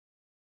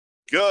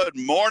Good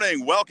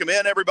morning. Welcome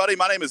in, everybody.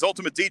 My name is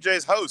Ultimate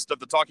DJs, host of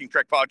the Talking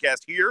Trek podcast,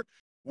 here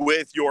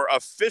with your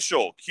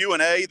official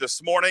Q&A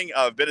this morning.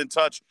 I've been in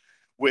touch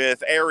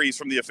with Aries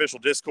from the official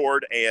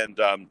Discord, and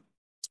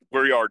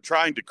we are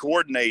trying to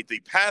coordinate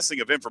the passing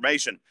of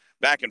information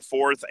back and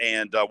forth,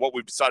 and what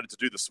we've decided to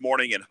do this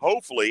morning, and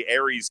hopefully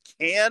Aries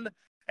can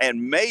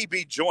and may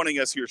be joining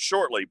us here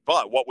shortly.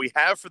 But what we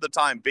have for the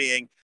time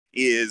being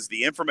is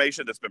the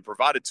information that's been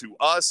provided to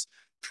us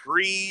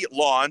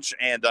pre-launch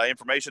and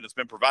information that's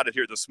been provided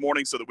here this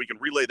morning so that we can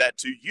relay that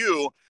to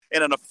you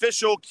in an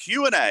official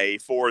Q&A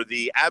for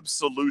the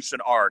Absolution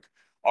arc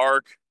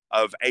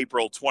of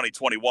April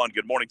 2021.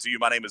 Good morning to you.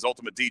 My name is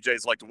Ultimate DJs.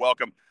 I'd like to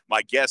welcome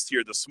my guest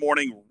here this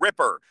morning,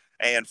 Ripper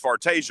and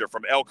Fartasia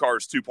from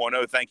LCARS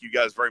 2.0. Thank you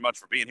guys very much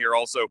for being here.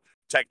 Also,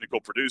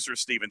 technical producer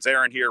Steven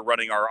Zarin here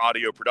running our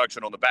audio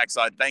production on the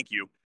backside. Thank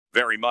you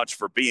very much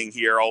for being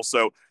here.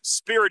 Also,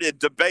 spirited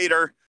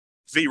debater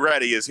V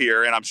Ready is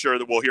here, and I'm sure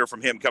that we'll hear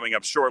from him coming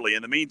up shortly.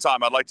 In the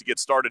meantime, I'd like to get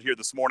started here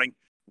this morning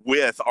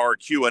with our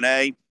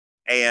Q&A.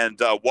 And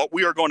what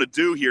we are going to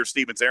do here,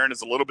 Steven Zarin,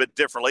 is a little bit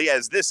differently,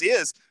 as this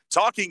is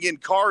Talking in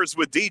Cars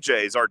with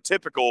DJs, our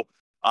typical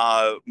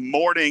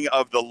morning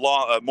of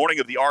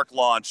the ARC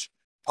launch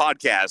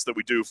podcast that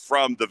we do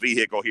from the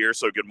vehicle here.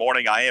 So good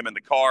morning. I am in the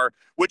car,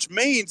 which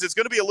means it's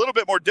going to be a little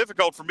bit more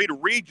difficult for me to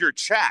read your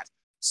chat.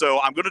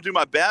 So I'm going to do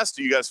my best.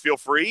 You guys feel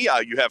free.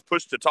 You have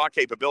push-to-talk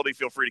capability.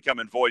 Feel free to come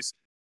in voice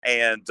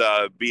and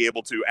be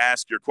able to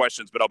ask your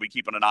questions, but I'll be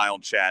keeping an eye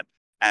on chat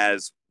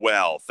as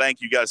well.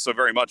 Thank you guys so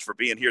very much for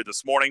being here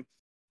this morning.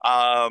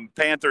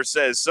 Panther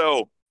says,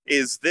 so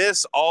is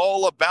this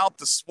all about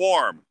the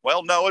Swarm?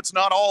 Well, no, it's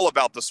not all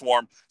about the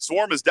Swarm.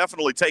 Swarm is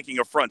definitely taking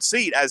a front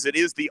seat, as it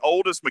is the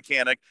oldest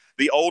mechanic,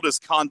 the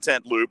oldest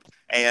content loop,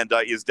 and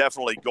is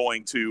definitely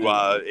going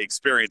to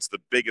experience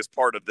the biggest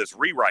part of this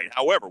rewrite.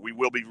 However, we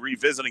will be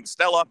revisiting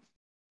Stella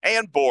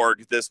and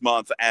Borg this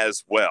month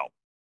as well.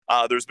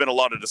 There's been a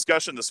lot of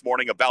discussion this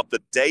morning about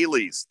the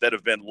dailies that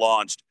have been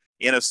launched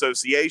in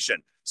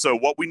association. So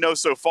what we know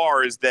so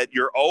far is that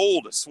your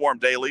old Swarm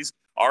dailies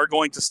are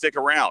going to stick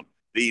around.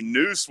 The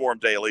new Swarm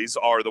dailies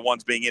are the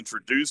ones being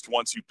introduced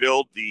once you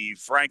build the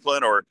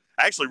Franklin, or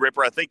actually,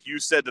 Ripper, I think you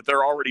said that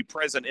they're already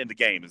present in the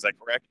game. Is that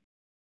correct?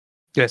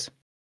 Yes.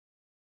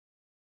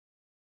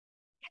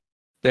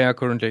 They are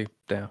currently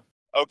there.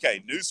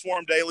 Okay, new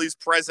Swarm dailies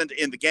present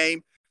in the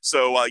game.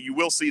 So you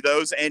will see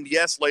those. And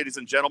yes, ladies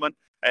and gentlemen,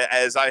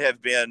 as I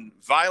have been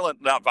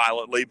not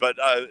violently, but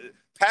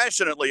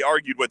passionately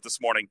argued with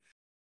this morning,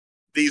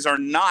 these are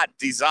not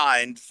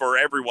designed for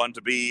everyone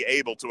to be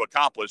able to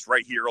accomplish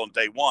right here on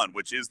day one,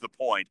 which is the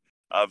point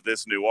of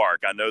this new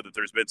arc. I know that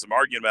there's been some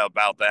argument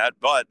about that,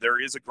 but there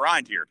is a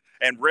grind here.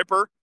 And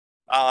Ripper,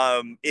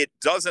 it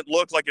doesn't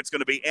look like it's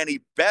going to be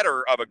any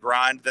better of a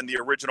grind than the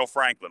original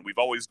Franklin. We've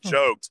always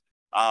joked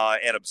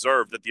and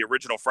observed that the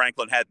original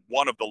Franklin had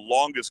one of the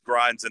longest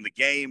grinds in the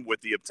game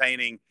with the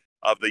obtaining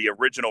of the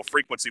original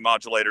frequency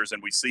modulators,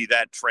 and we see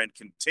that trend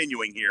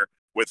continuing here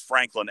with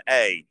Franklin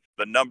A.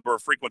 The number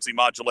of frequency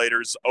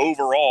modulators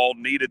overall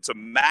needed to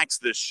max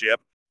this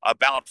ship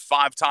about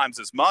 5 times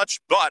as much,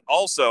 but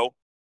also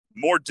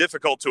more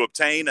difficult to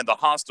obtain, and the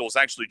Hostiles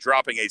actually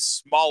dropping a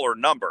smaller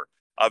number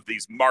of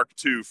these Mark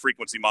II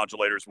frequency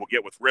modulators. We'll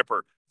get with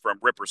Ripper from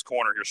Ripper's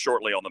Corner here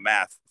shortly on the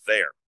math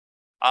there.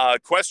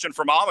 Question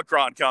from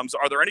Omicron comes,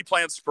 are there any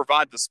plans to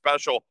provide the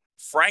special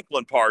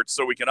Franklin parts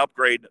so we can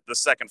upgrade the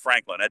second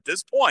Franklin? At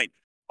this point,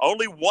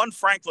 only one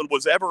Franklin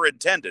was ever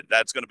intended.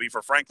 That's going to be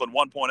for Franklin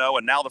 1.0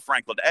 and now the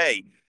Franklin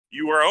A.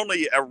 You were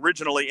only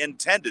originally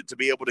intended to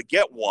be able to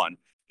get one.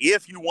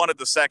 If you wanted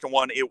the second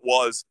one, it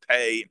was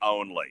pay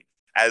only.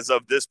 As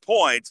of this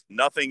point,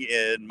 nothing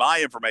in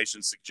my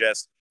information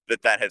suggests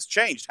that that has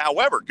changed.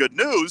 However, good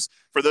news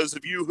for those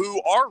of you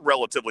who are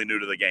relatively new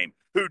to the game,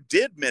 who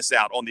did miss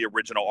out on the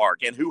original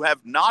arc and who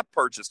have not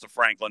purchased a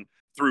Franklin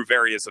through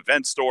various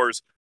event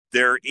stores,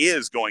 there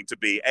is going to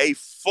be a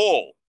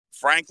full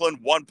Franklin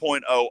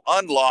 1.0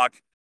 unlock,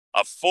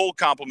 a full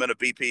complement of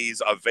BPs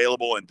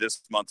available in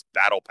this month's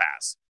Battle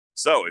Pass.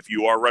 So if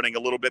you are running a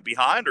little bit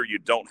behind, or you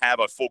don't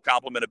have a full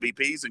complement of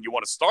BPs and you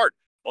want to start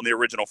on the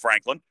original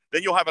Franklin,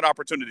 then you'll have an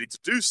opportunity to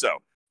do so.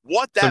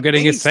 What that so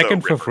getting means, a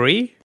second though, for Ripper,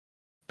 free,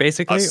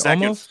 basically,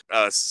 almost?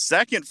 A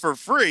second for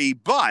free,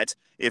 but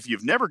if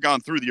you've never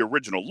gone through the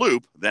original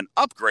loop, then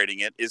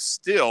upgrading it is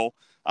still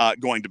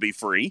going to be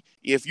free.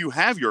 If you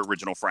have your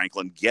original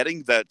Franklin,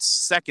 getting that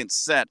second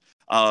set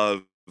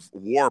of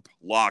warp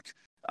lock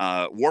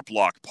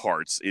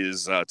parts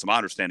is, to my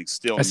understanding,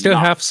 still. I still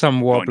have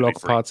some warp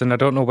lock parts, and I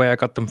don't know where I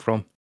got them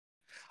from.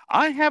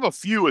 I have a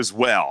few as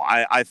well.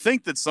 I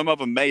think that some of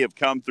them may have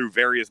come through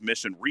various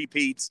mission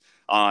repeats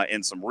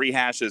and some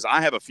rehashes.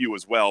 I have a few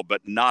as well, but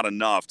not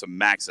enough to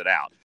max it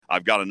out.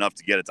 I've got enough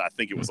to get it to, I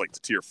think it was like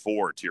to tier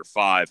 4 or tier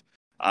 5,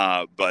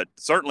 but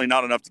certainly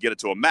not enough to get it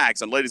to a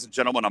max. And ladies and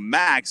gentlemen, a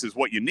max is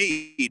what you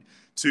need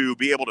to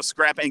be able to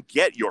scrap and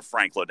get your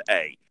Franklin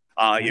A.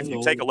 If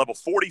you take a level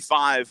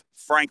 45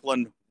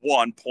 Franklin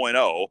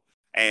 1.0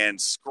 and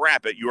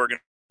scrap it, you are going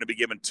to be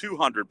given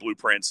 200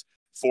 blueprints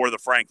for the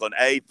Franklin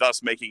A,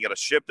 thus making it a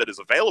ship that is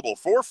available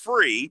for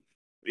free,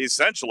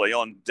 essentially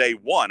on day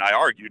one, I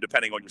argue,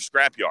 depending on your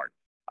scrapyard.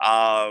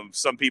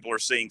 Some people are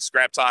seeing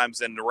scrap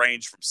times in the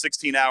range from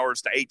 16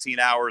 hours to 18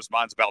 hours.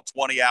 Mine's about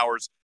 20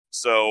 hours.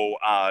 So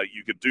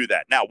you could do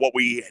that. Now, what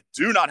we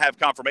do not have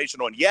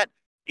confirmation on yet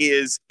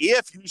is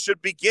if you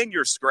should begin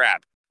your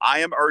scrap.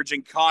 I am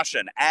urging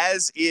caution,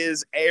 as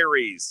is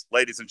Aries,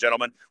 ladies and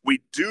gentlemen. We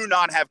do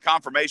not have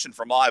confirmation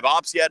from Live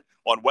Ops yet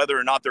on whether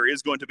or not there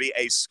is going to be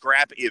a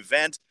scrap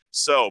event.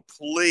 So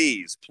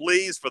please,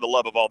 please, for the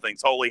love of all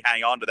things holy,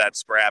 hang on to that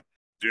scrap.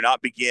 Do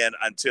not begin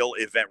until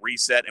event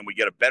reset, and we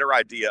get a better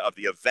idea of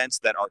the events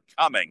that are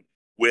coming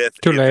with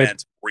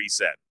event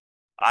reset.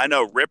 I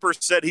know Ripper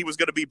said he was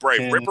going to be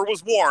brave. Ripper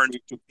was warned.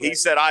 He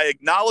said, I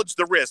acknowledge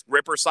the risk.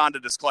 Ripper signed a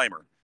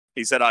disclaimer.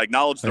 He said, I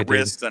acknowledge the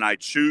risks, and I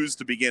choose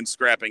to begin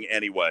scrapping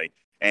anyway.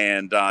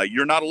 And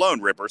you're not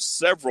alone, Ripper.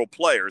 Several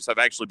players have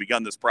actually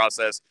begun this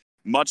process,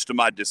 much to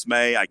my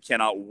dismay. I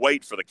cannot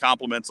wait for the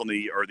compliments on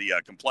the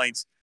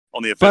complaints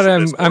on the official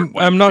Discord.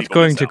 But I'm not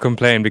going to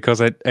complain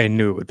because I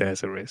knew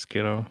there's a risk,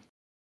 you know.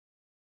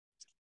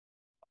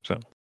 So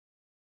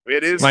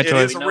it is a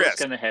risk. It's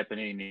going to happen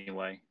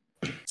anyway.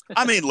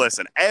 I mean,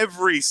 listen,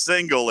 every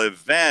single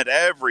event,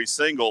 every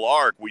single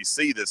arc, we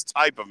see this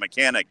type of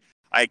mechanic.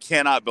 I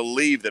cannot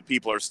believe that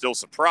people are still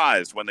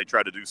surprised when they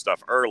try to do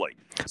stuff early.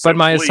 So but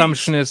my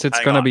assumption is it's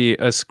going to be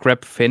a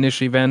scrap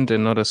finish event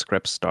and not a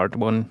scrap start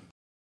one.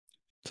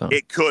 So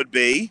it could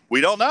be. We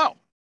don't know.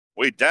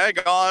 We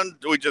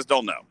just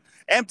don't know.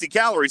 Empty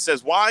Calorie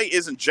says, why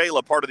isn't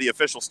Jayla part of the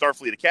official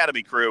Starfleet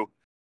Academy crew?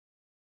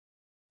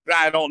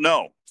 I don't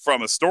know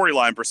from a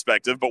storyline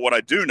perspective, but what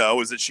I do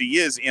know is that she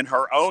is in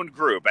her own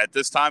group. At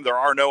this time, there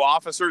are no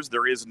officers.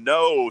 There is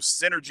no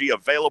synergy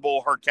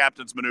available. Her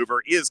captain's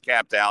maneuver is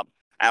capped out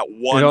at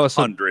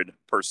 100%.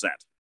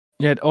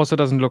 Yeah, it also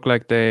doesn't look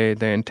like they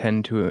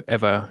intend to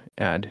ever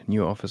add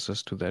new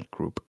officers to that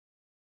group.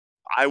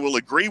 I will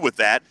agree with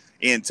that.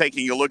 In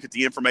taking a look at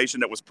the information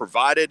that was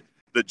provided,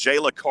 the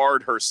Jayla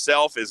card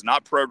herself is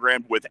not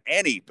programmed with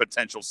any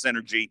potential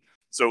synergy.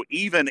 So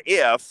even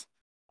if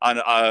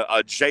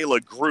a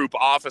Jayla group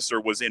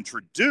officer was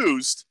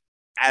introduced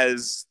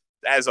as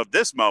of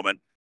this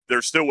moment,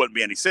 there still wouldn't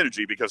be any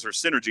synergy because her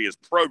synergy is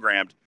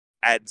programmed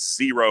at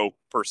 0%.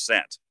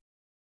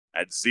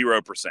 At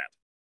 0%.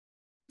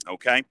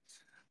 Okay.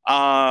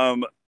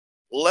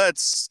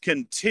 Let's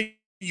continue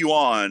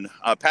on.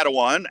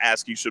 Padawan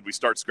asking, should we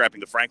start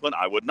scrapping the Franklin?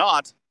 I would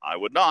not.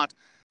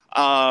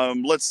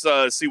 Let's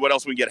see what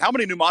else we can get. How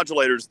many new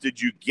modulators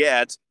did you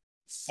get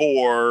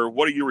for,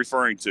 what are you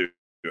referring to?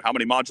 How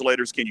many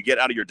modulators can you get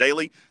out of your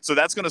daily? So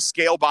that's going to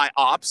scale by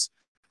ops.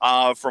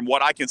 From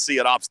what I can see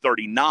at ops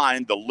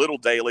 39, the little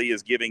daily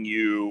is giving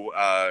you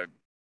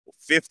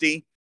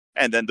 50,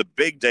 and then the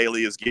big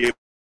daily is giving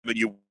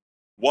you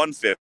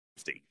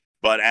 150.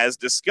 But as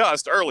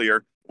discussed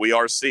earlier, we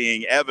are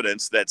seeing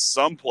evidence that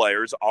some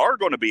players are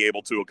going to be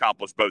able to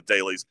accomplish both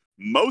dailies.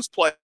 Most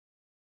players.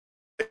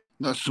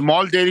 The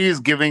small daily is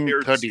giving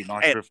 30,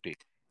 not 50.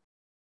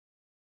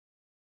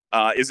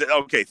 Is it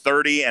okay?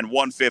 30 and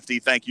 150.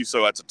 Thank you.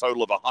 So that's a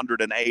total of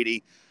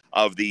 180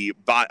 of the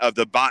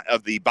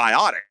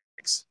biotics.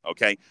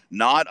 Okay,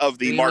 not of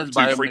the Mark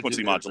II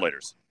frequency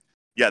modulators.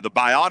 Yeah, the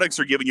biotics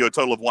are giving you a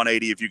total of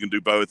 180 if you can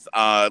do both.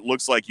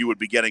 Looks like you would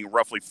be getting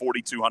roughly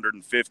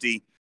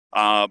 4,250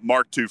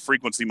 Mark II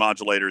frequency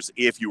modulators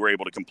if you were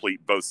able to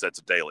complete both sets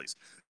of dailies.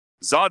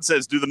 Zod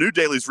says, do the new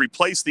dailies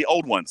replace the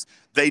old ones?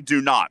 They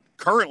do not.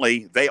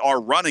 Currently, they are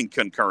running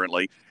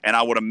concurrently, and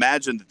I would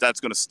imagine that that's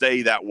going to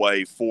stay that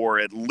way for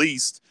at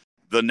least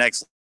the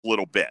next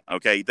little bit,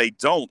 okay? They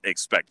don't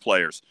expect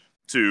players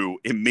to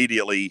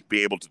immediately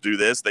be able to do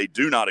this. They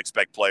do not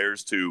expect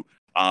players to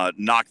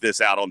knock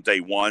this out on day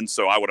one,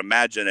 so I would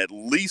imagine at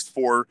least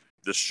for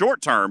the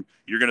short term,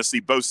 you're going to see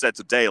both sets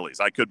of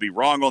dailies. I could be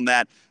wrong on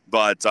that,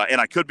 but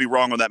and I could be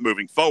wrong on that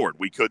moving forward.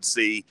 We could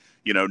see,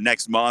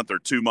 next month or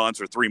 2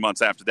 months or 3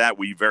 months after that,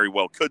 we very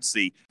well could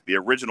see the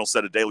original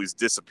set of dailies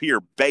disappear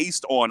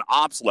based on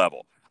ops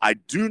level. I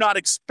do not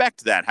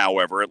expect that,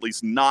 however, at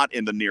least not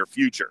in the near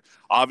future.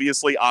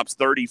 Obviously, ops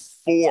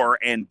 34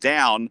 and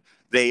down,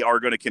 they are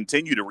going to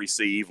continue to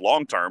receive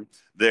long-term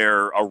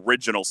their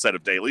original set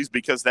of dailies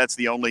because that's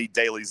the only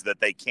dailies that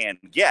they can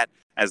get,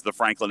 as the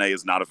Franklin A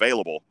is not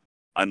available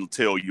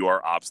until you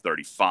are ops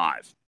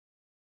 35.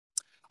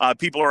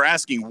 People are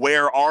asking,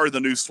 where are the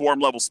new swarm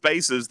level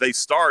spaces? They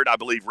start, I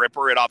believe,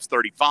 Ripper at ops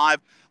 35,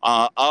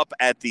 up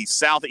at the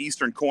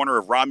southeastern corner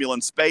of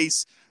Romulan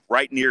space,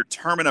 right near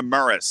Termina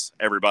Muris,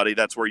 everybody.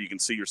 That's where you can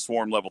see your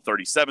swarm level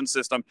 37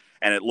 system,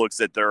 and it looks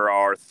that there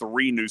are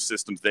 3 new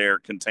systems there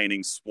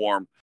containing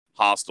swarm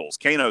hostiles.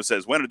 Kano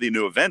says, when are the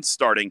new events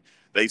starting?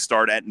 They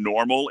start at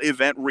normal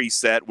event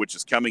reset, which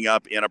is coming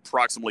up in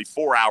approximately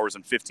 4 hours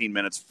and 15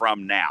 minutes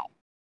from now.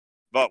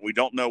 But we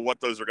don't know what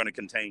those are going to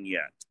contain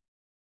yet.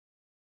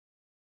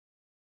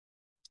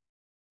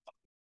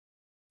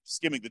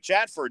 Skimming the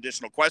chat for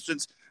additional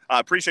questions.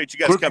 Appreciate you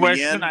guys Quick coming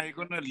question, in. are you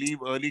going to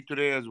leave early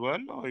today as well,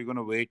 or are you going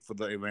to wait for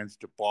the events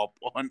to pop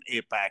on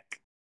APAC?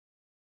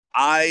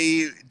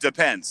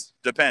 Depends.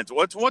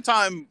 What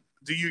time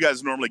do you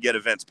guys normally get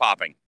events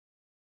popping?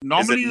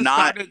 Normally you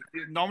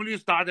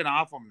start an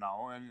hour from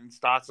now, and it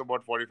starts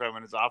about 45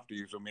 minutes after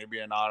you. So maybe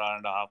an hour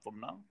and a half from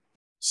now.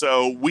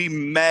 So we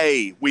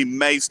may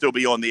still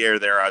be on the air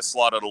there. I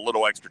slotted a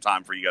little extra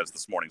time for you guys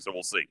this morning, so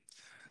we'll see.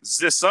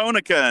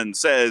 Zisonican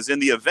says, in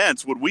the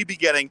events, would we be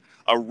getting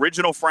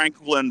original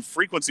Franklin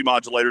frequency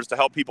modulators to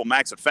help people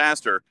max it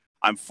faster?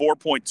 I'm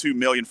 4.2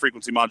 million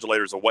frequency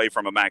modulators away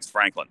from a maxed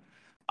Franklin.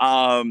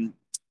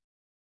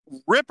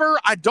 Ripper,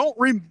 I don't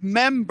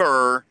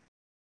remember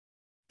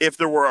if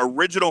there were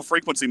original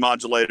frequency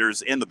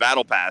modulators in the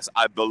Battle Pass.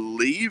 I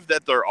believe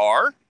that there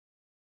are,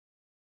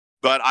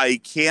 but I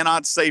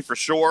cannot say for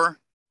sure.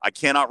 I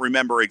cannot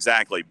remember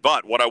exactly.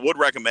 But what I would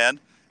recommend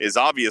is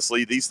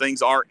obviously these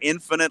things are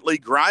infinitely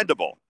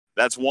grindable.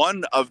 That's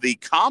one of the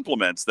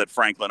compliments that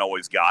Franklin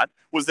always got,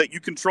 was that you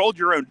controlled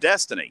your own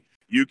destiny.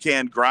 You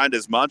can grind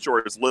as much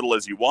or as little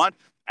as you want,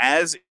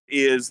 as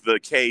is the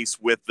case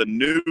with the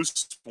new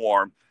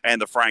Swarm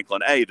and the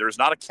Franklin A. There's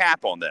not a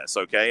cap on this,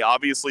 okay?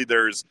 Obviously,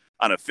 there's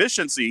an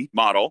efficiency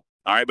model,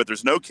 all right, but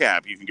there's no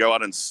cap. You can go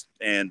out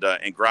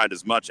and grind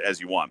as much as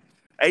you want.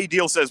 A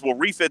Deal says, will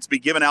refits be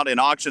given out in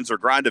auctions or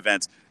grind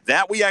events?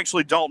 That we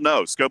actually don't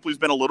know. Scopely's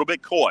been a little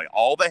bit coy.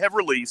 All they have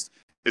released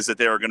is that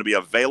they are going to be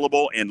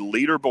available in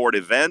leaderboard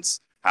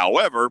events.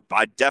 However,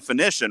 by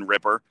definition,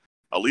 Ripper,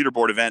 a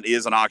leaderboard event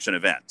is an auction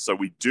event. So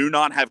we do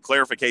not have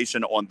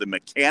clarification on the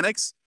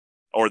mechanics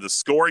or the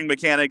scoring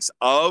mechanics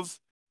of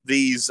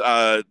these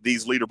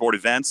leaderboard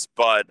events,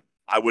 but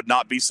I would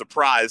not be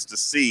surprised to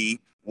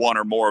see one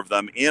or more of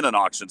them in an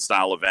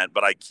auction-style event,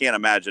 but I can't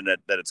imagine that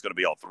it's going to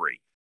be all three.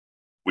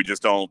 We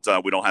just don't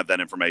have that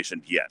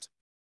information yet.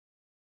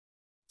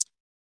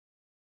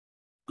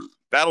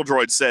 Battle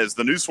Droid says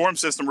the new Swarm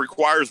system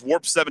requires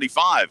Warp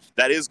 75.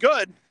 That is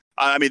good.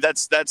 I mean,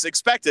 that's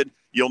expected.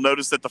 You'll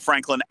notice that the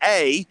Franklin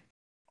A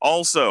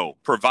also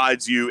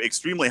provides you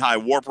extremely high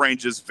warp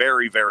ranges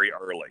very, very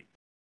early.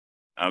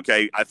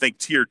 Okay, I think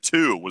Tier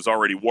 2 was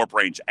already warp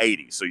range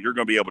 80, so you're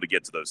going to be able to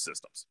get to those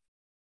systems.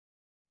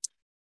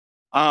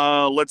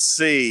 Let's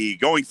see.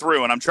 Going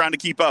through, and I'm trying to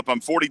keep up. I'm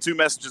 42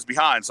 messages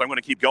behind, so I'm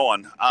going to keep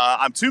going.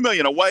 I'm 2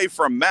 million away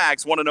from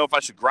max. Want to know if I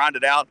should grind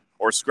it out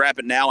or scrap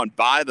it now and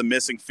buy the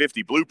missing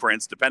 50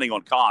 blueprints, depending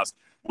on cost.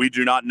 We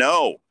do not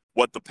know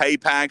what the pay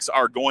packs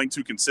are going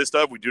to consist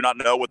of. We do not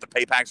know what the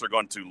pay packs are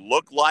going to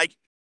look like.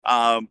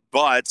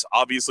 But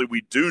obviously,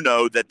 we do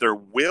know that there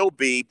will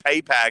be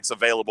pay packs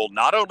available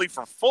not only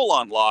for full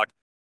unlock,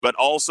 but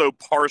also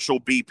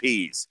partial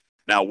BPs.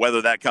 Now,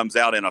 whether that comes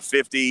out in a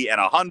 50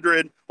 and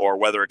 100, or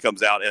whether it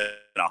comes out in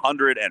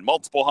 100 and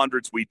multiple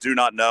hundreds, we do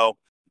not know.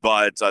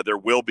 But there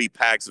will be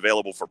packs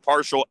available for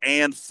partial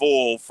and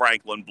full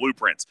Franklin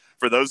blueprints.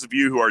 For those of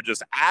you who are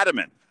just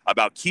adamant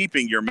about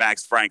keeping your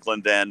maxed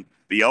Franklin, then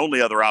the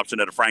only other option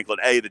at a Franklin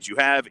A that you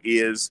have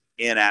is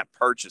in-app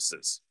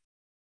purchases.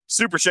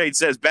 Super Shade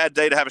says, bad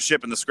day to have a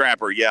ship in the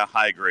scrapper. Yeah,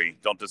 I agree.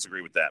 Don't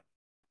disagree with that.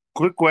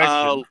 Quick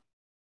question.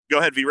 Go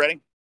ahead, V-Ready.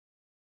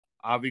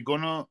 Are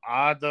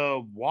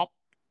the warp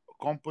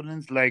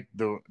components like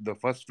the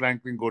first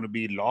Franklin going to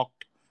be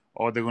locked,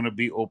 or they're going to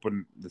be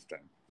open this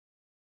time?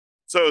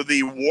 So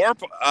the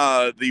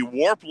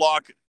warp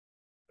lock,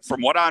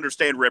 from what I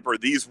understand, Ripper,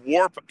 these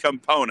warp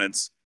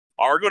components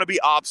are going to be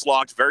ops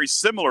locked very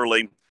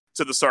similarly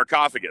to the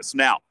sarcophagus.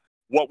 Now,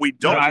 what we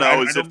don't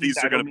know is if these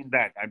are going to... I don't mean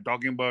that. I'm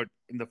talking about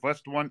in the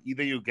first one,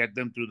 either you get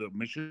them through the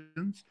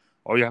missions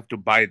or you have to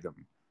buy them.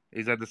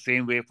 Is that the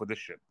same way for this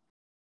ship?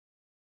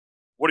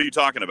 What are you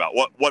talking about?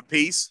 What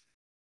piece?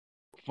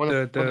 For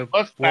the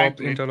first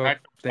warp interlock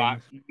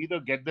things. You either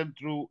get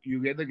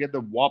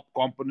the warp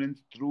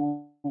components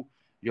through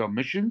your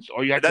missions,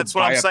 or you have that's to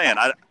what buy I'm saying.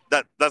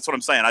 That's what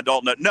I'm saying. I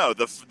don't know. No,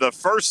 the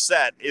first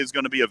set is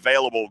going to be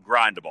available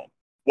grindable.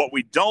 What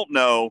we don't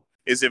know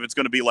is if it's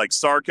going to be like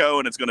Sarco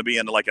and it's going to be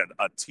in like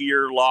a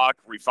tier lock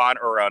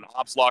or an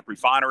ops lock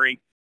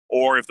refinery,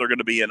 or if they're going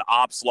to be in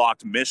ops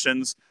locked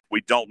missions.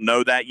 We don't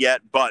know that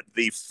yet, but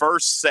the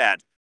first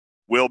set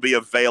will be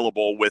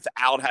available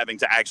without having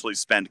to actually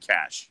spend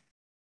cash.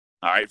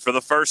 All right, for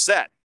the first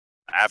set.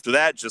 After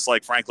that, just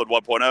like Franklin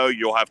 1.0,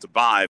 you'll have to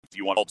buy if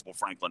you want multiple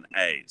Franklin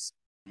A's.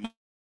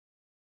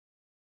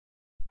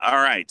 All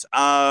right.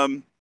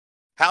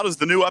 How does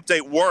the new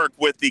update work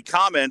with the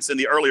comments in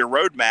the earlier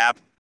roadmap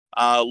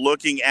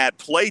looking at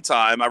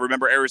playtime? I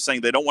remember Aries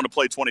saying they don't want to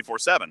play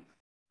 24/7.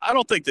 I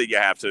don't think that you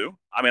have to.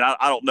 I mean,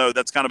 I don't know.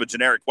 That's kind of a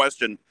generic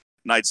question,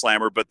 Night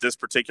Slammer, but this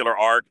particular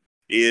arc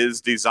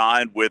is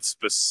designed with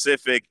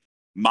specific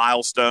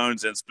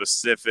milestones and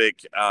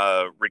specific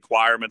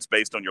requirements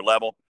based on your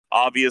level.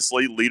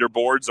 Obviously,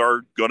 leaderboards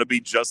are going to be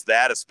just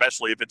that,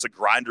 especially if it's a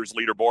grinder's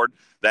leaderboard.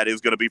 That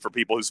is going to be for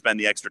people who spend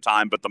the extra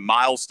time, but the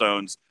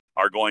milestones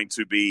are going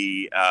to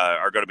be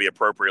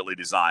appropriately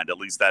designed. At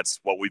least that's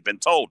what we've been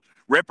told.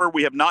 Ripper,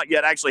 we have not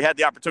yet actually had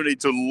the opportunity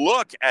to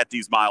look at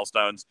these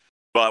milestones,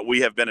 but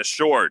we have been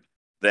assured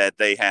that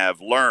they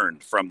have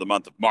learned from the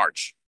month of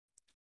March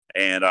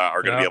and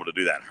are going to be able to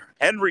do that.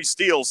 Henry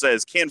Steele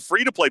says, can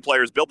free-to-play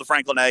players build the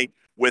Franklin A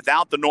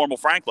without the normal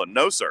Franklin.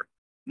 No, sir.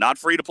 Not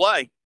free to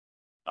play.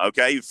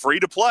 Okay, free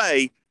to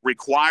play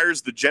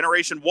requires the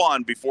Generation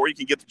 1 before you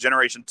can get to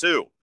Generation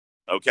 2.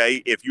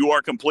 Okay, if you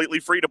are completely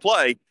free to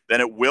play, then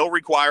it will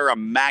require a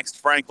maxed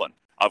Franklin.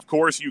 Of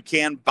course, you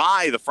can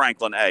buy the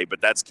Franklin A, but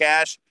that's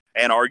cash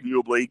and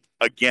arguably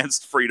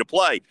against free to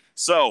play.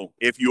 So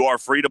if you are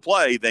free to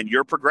play, then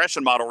your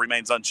progression model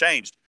remains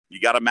unchanged. You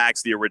got to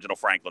max the original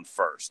Franklin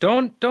first.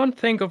 Don't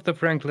think of the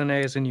Franklin A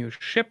as a new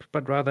ship,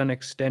 but rather an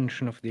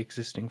extension of the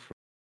existing.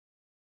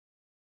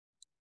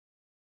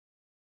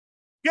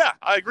 Yeah,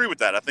 I agree with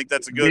that. I think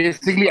that's a good.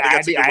 Basically,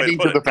 adding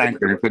to the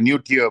Franklin. It's a new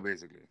tier,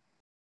 basically.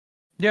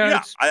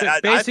 Yeah,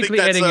 it's basically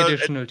adding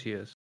additional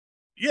tiers.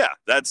 Yeah,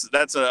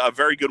 that's a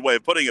very good way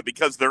of putting it,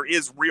 because there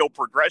is real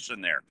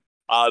progression there.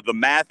 The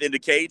math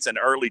indicates and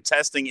early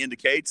testing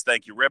indicates,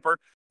 thank you, Ripper,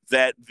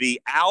 that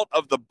the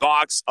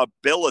out-of-the-box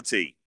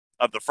ability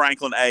of the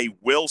Franklin A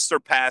will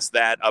surpass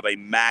that of a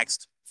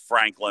maxed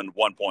Franklin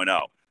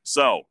 1.0.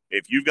 So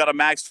if you've got a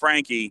maxed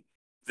Frankie,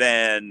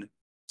 then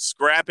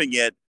scrapping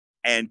it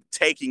and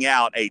taking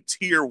out a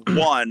Tier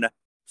 1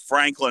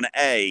 Franklin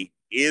A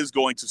is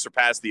going to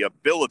surpass the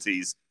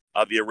abilities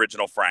of the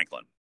original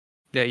Franklin.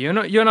 Yeah,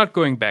 you're not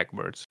going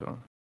backwards. So.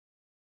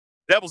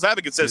 Devil's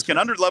Advocate says, can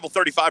under level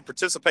 35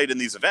 participate in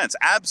these events?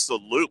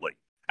 Absolutely.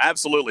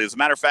 Absolutely. As a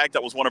matter of fact,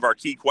 that was one of our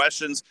key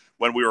questions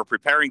when we were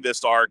preparing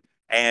this arc.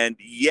 And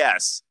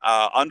yes,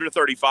 under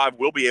 35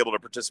 will be able to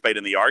participate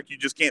in the arc. You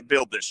just can't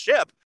build this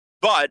ship.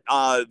 But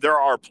there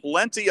are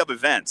plenty of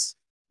events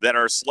that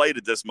are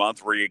slated this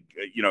month where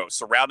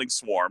surrounding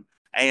Swarm,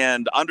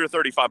 and under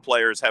 35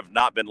 players have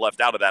not been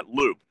left out of that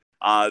loop.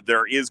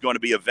 There is going to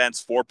be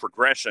events for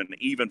progression,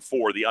 even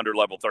for the under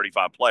level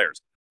 35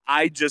 players.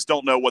 I just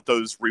don't know what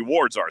those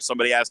rewards are.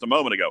 Somebody asked a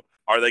moment ago,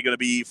 are they going to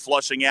be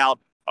flushing out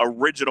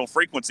original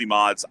frequency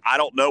mods? I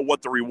don't know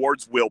what the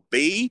rewards will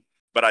be,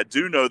 but I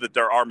do know that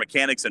there are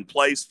mechanics in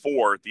place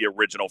for the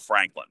original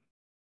Franklin.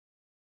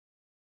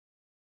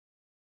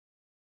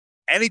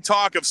 Any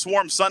talk of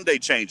Swarm Sunday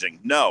changing?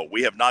 No,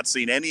 we have not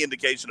seen any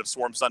indication of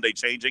Swarm Sunday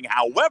changing.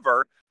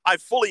 However, I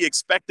fully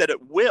expect that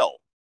it will.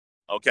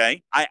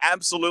 Okay? I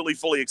absolutely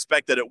fully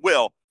expect that it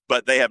will,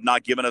 but they have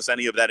not given us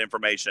any of that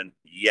information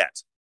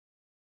yet.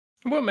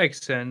 What makes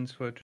sense?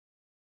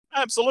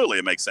 Absolutely,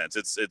 it makes sense.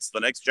 It's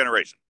the next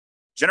generation.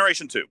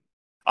 Generation 2.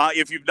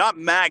 If you've not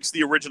maxed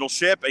the original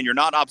ship and you're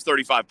not Ops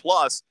 35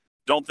 plus,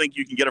 don't think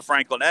you can get a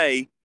Franklin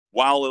A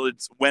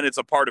when it's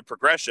a part of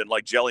progression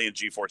like Jelly and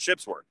G4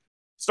 ships were.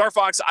 Star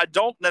Fox, I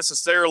don't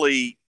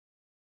necessarily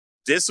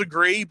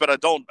disagree, but I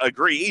don't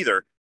agree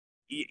either.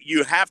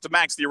 You have to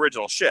max the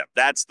original ship.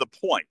 That's the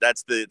point.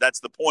 That's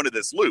the point of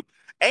this loop.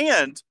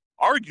 And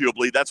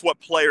arguably, that's what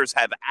players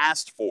have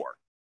asked for.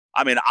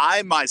 I mean,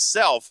 I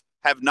myself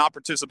have not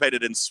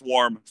participated in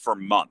Swarm for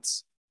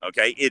months.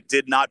 Okay, it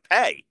did not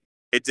pay.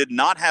 It did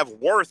not have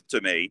worth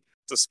to me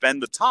to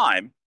spend the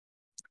time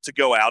to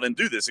go out and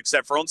do this,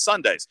 except for on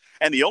Sundays.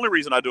 And the only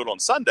reason I do it on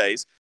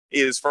Sundays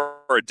is for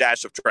a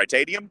dash of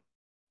Tritanium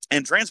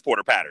and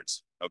transporter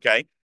patterns.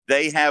 Okay,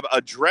 they have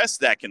addressed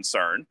that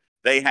concern.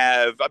 They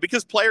have,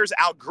 because players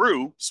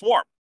outgrew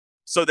Swarm,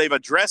 so they've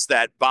addressed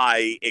that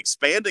by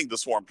expanding the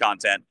Swarm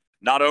content,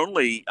 not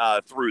only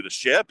through the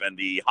ship and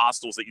the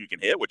hostiles that you can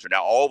hit, which are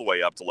now all the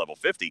way up to level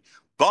 50,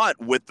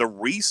 but with the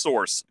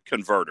resource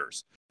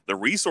converters. The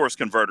resource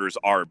converters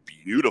are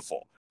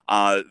beautiful.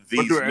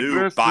 These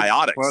new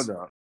biotics.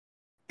 Further,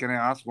 can I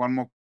ask one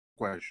more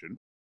question?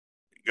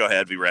 Go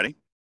ahead, be ready.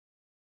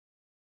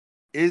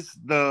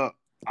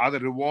 Are the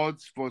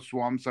rewards for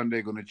Swarm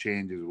Sunday going to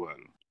change as well?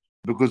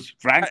 Because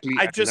frankly,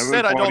 I just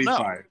said I don't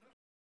know.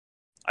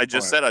 I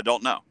just said I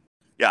don't know.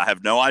 Yeah, I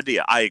have no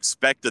idea. I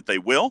expect that they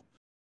will,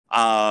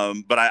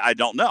 but I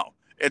don't know.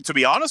 And to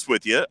be honest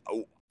with you,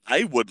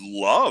 I would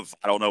love,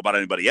 I don't know about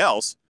anybody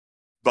else,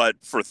 but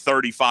for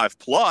 35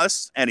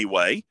 plus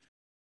anyway,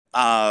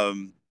 I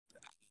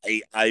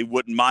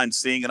wouldn't mind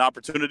seeing an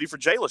opportunity for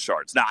Jayla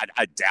shards. Now,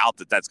 I doubt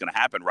that that's going to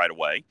happen right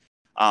away.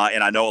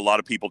 And I know a lot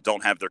of people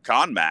don't have their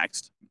con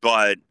maxed,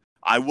 but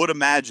I would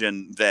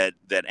imagine that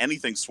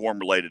anything Swarm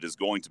related is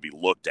going to be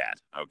looked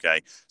at.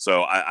 Okay.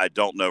 So I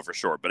don't know for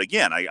sure. But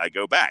again, I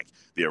go back.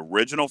 The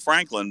original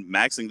Franklin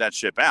maxing that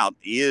ship out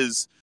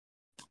is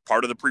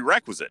part of the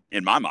prerequisite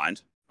in my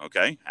mind.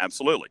 Okay,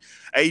 absolutely.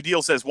 A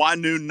Deal says, why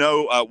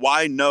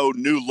no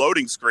new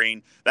loading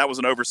screen? That was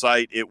an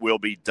oversight. It will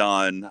be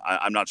done.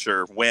 I'm not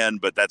sure when,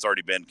 but that's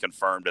already been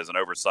confirmed as an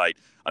oversight.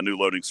 A new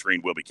loading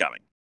screen will be coming.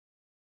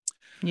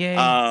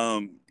 Yeah.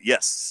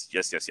 Yes.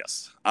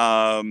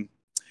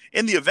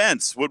 In the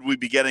events, would we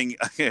be getting?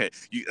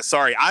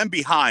 Sorry, I'm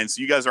behind.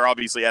 So you guys are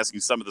obviously asking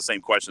some of the same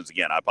questions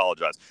again. I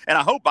apologize. And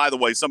I hope, by the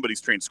way, somebody's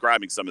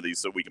transcribing some of these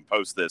so we can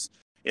post this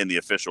in the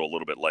official a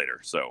little bit later.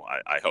 So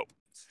I hope.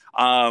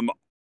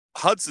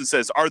 Hudson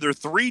says, are there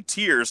 3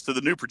 tiers to the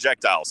new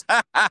projectiles?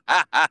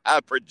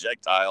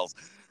 Projectiles.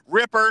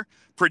 Ripper,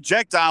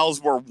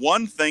 projectiles were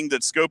one thing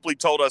that Scopely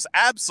told us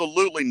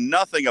absolutely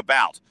nothing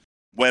about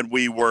when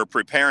we were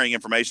preparing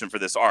information for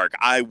this arc.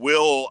 I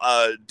will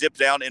dip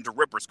down into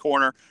Ripper's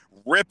corner.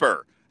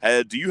 Ripper,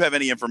 Do you have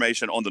any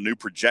information on the new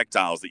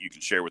projectiles that you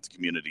can share with the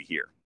community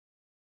here?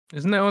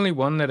 Isn't there only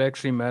one that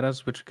actually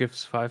matters, which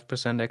gives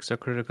 5% extra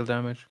critical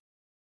damage?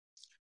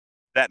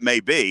 That may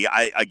be.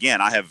 I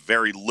have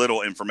very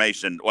little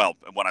information. Well,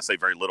 when I say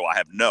very little, I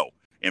have no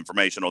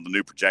information on the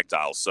new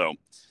projectiles. So,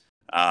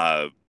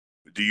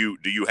 do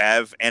you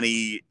have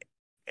any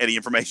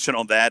information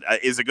on that?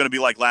 Is it going to be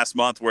like last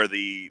month where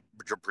the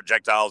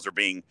projectiles are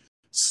being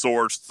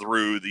sourced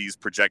through these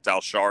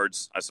projectile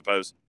shards, I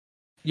suppose?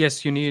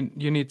 Yes, you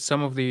need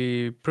some of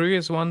the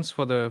previous ones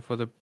for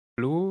the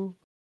blue.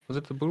 Was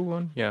it the blue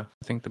one? Yeah,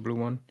 I think the blue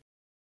one.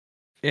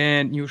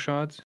 And new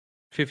shards,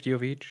 50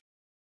 of each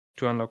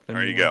to unlock them.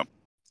 There you go.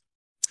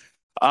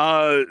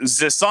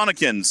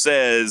 Zisonican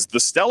says the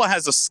Stella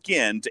has a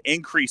skin to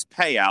increase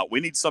payout.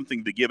 We need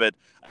something to give it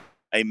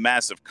a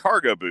massive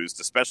cargo boost,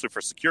 especially for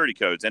security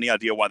codes. Any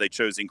idea why they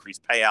chose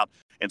increased payout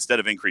instead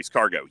of increased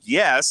cargo?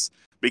 Yes,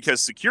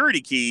 because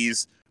security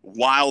keys,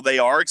 while they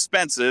are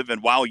expensive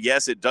and while,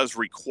 yes, it does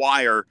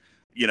require,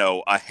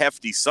 a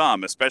hefty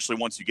sum, especially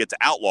once you get to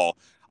Outlaw,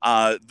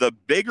 the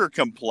bigger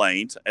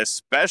complaint,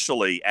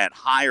 especially at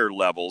higher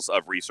levels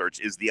of research,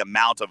 is the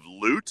amount of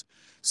loot.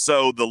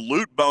 So the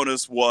loot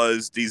bonus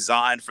was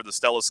designed for the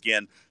Stella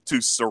skin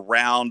to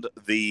surround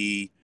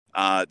the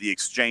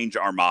exchange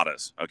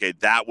armadas. Okay,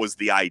 that was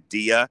the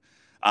idea.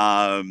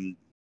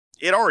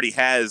 It already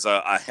has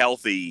a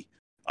healthy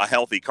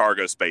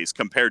cargo space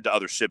compared to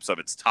other ships of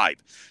its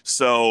type.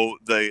 So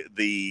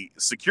the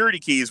security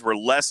keys were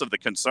less of the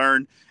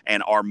concern,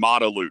 and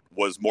armada loot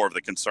was more of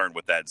the concern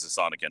with that,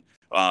 Zisonican.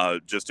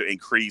 Just to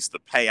increase the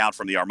payout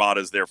from the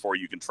armadas, therefore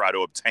you can try to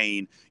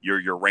obtain your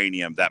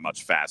uranium that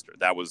much faster.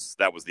 That was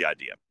the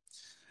idea.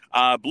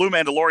 Blue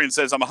Mandalorian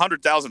says, I'm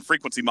 100,000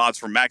 frequency mods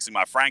from maxing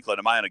my Franklin.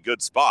 Am I in a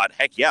good spot?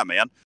 Heck yeah,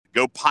 man.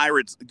 Go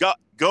Pirates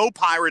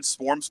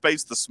Swarm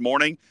Space this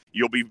morning.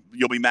 You'll be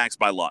maxed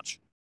by lunch.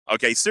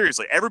 Okay,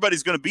 seriously,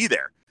 everybody's going to be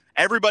there.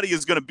 Everybody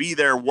is going to be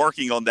there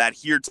working on that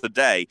here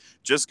today.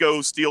 Just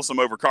go steal some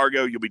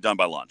overcargo. You'll be done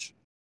by lunch.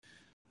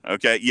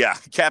 Okay, yeah.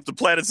 Captain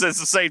Planet says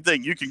the same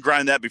thing. You can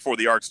grind that before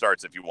the arc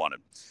starts if you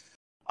wanted.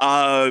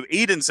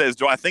 Eden says,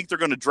 do I think they're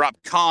going to drop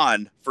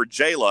Khan for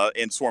Jayla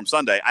in Swarm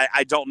Sunday?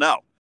 I don't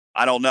know.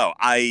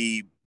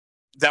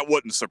 That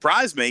wouldn't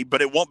surprise me,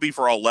 but it won't be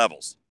for all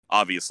levels.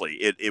 Obviously,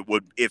 it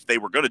would, if they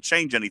were going to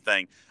change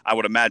anything, I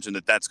would imagine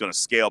that that's going to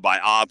scale by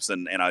ops,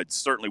 and I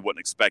certainly wouldn't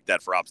expect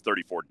that for ops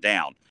 34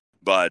 down.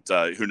 But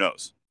who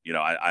knows?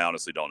 I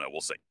honestly don't know. We'll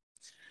see.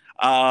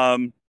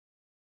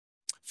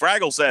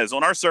 Fraggle says,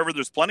 on our server,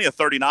 there's plenty of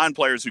 39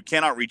 players who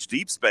cannot reach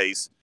deep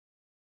space.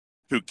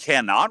 At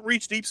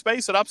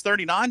ops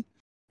 39?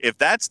 If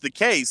that's the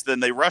case, then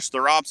they rush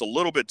their ops a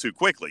little bit too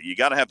quickly. You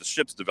got to have the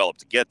ships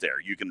developed to get there.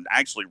 You can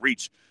actually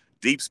reach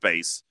deep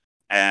space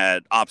at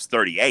ops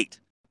 38.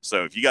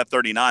 So if you got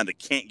 39 that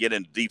can't get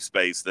into deep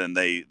space, then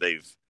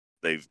they've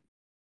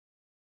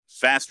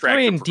fast tracked. I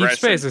mean, deep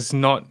space is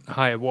not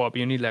high warp.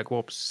 You need like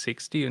warp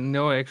 60, and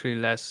no, actually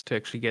less to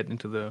actually get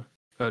into the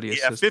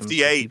earliest. Yeah,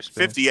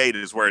 58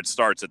 is where it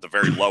starts at the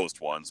very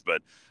lowest ones,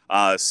 but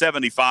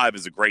 75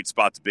 is a great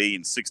spot to be,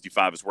 and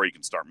 65 is where you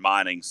can start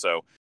mining.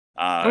 So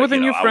with the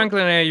new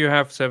Franklin A, you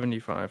have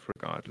 75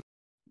 regardless.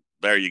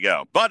 There you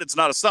go. But it's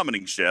not a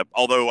summoning ship,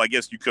 although I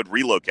guess you could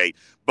relocate,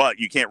 but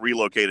you can't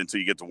relocate until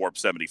you get to Warp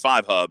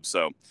 75 hub.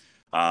 So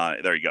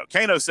there you go.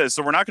 Kano says,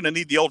 so we're not going to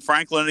need the old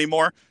Franklin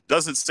anymore?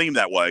 Doesn't seem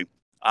that way.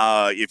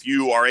 If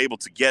you are able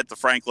to get the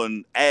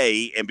Franklin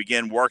A and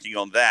begin working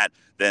on that,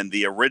 then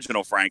the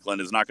original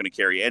Franklin is not going to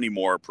carry any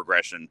more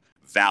progression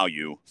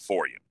value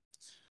for you.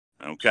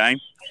 Okay?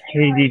 Hey,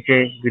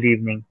 DJ. Good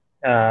evening.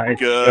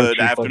 Good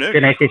afternoon.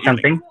 Can I say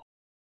something?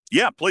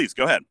 Yeah, please.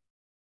 Go ahead.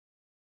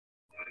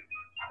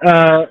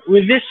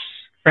 With this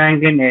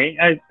Franklin A,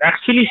 I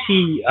actually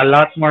see a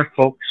lot more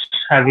folks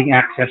having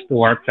access to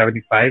Warp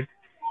 75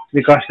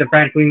 because the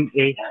Franklin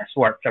A has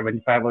Warp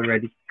 75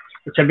 already.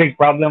 It's a big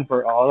problem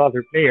for all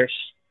other players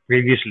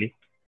previously.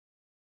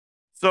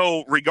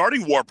 So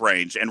regarding warp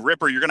range, and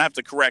Ripper, you're going to have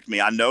to correct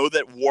me. I know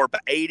that Warp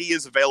 80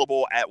 is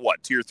available at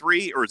what, Tier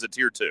 3 or is it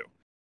Tier 2?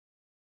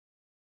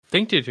 I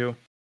think Tier 2.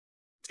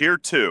 Tier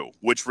 2,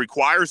 which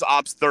requires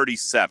Ops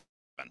 37.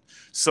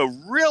 So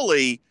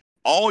really,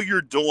 all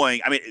you're doing,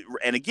 I mean,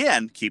 and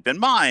again, keep in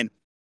mind,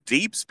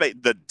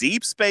 the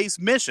deep space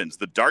missions,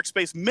 the dark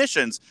space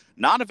missions,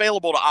 not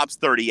available to Ops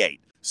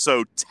 38.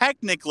 So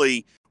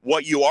technically,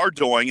 what you are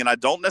doing, and I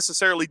don't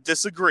necessarily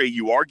disagree,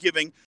 you are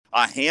giving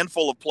a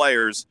handful of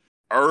players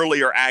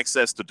earlier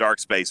access to dark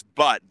space,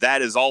 but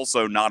that is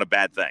also not a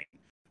bad thing.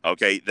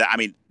 Okay, I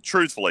mean,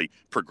 truthfully,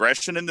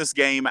 progression in this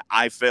game,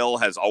 I feel,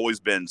 has always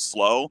been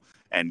slow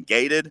and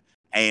gated.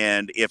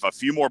 And if a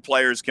few more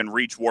players can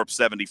reach Warp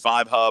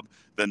 75 hub,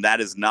 then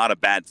that is not a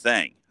bad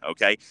thing.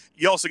 Okay.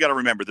 You also got to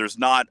remember there's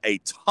not a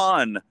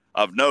ton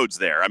of nodes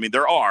there. I mean,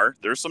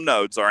 there's some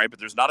nodes, all right, but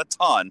there's not a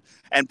ton.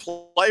 And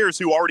players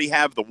who already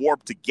have the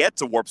warp to get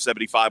to Warp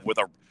 75 with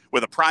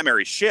a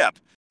primary ship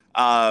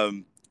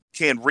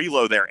can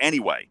reload there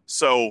anyway.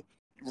 So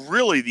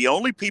really, the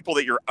only people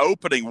that you're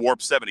opening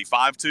Warp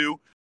 75 to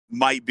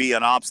might be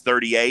an Ops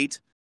 38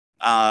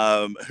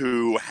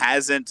 who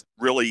hasn't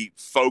really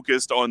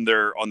focused on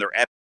their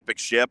epic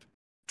ship,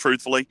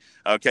 truthfully.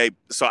 Okay,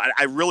 so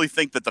I really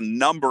think that the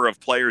number of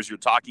players you're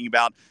talking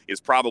about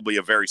is probably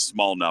a very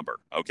small number.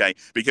 Okay,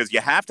 because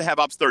you have to have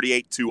Ops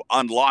 38 to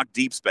unlock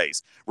deep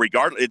space.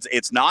 Regardless,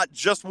 it's not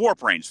just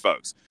warp range,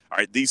 folks. All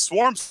right, these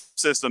swarm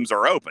systems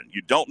are open.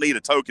 You don't need a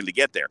token to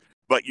get there,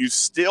 but you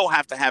still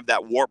have to have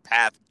that warp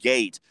path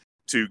gate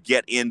to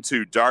get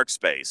into dark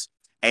space.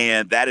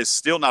 And that is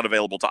still not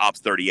available to Ops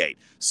 38.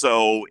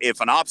 So if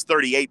an Ops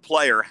 38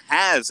 player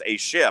has a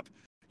ship,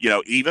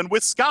 even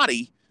with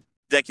Scotty,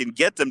 that can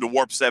get them to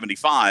Warp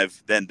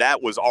 75, then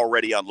that was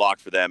already unlocked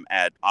for them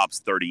at Ops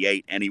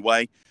 38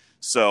 anyway.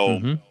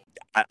 So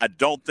I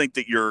don't think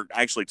that you're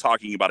actually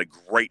talking about a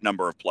great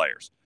number of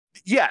players.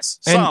 Yes,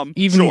 and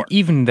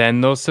even then,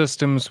 those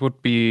systems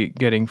would be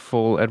getting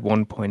full at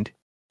one point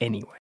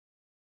anyway.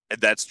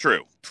 That's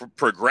true.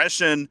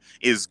 Progression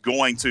is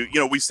going to,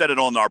 we said it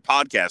on our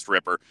podcast,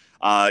 Ripper.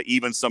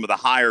 Even some of the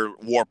higher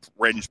warp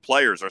range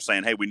players are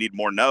saying, hey, we need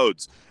more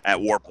nodes at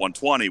warp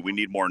 120. We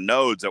need more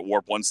nodes at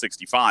warp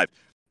 165.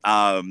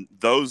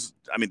 Those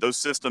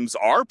systems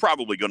are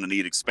probably going to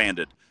need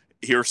expanded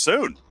here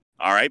soon.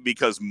 All right,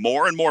 because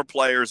more and more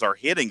players are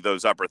hitting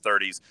those upper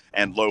 30s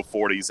and low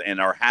 40s and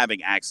are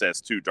having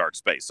access to dark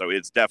space. So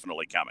it's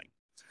definitely coming.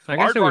 I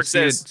guess I would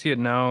see it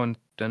now and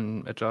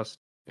then adjust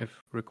if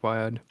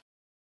required.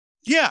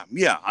 Yeah,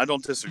 I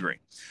don't disagree.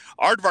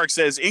 Aardvark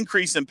says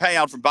increase in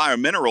payout from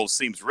biominerals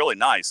seems really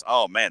nice.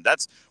 Oh, man,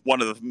 that's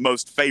one of the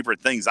most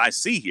favorite things I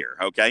see here,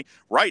 okay?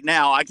 Right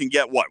now, I can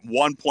get,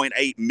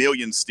 1.8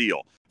 million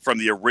steel from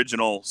the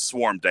original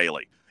Swarm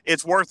Daily.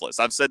 It's worthless.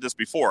 I've said this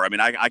before. I mean,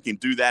 I can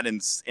do that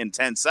in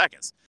 10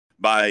 seconds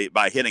by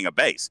hitting a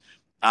base.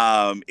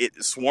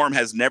 Swarm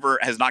has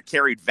not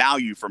carried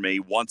value for me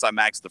once I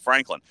maxed the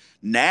Franklin.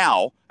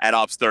 Now, at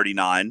Ops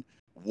 39,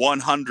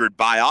 100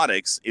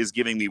 biotics is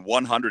giving me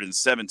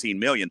 117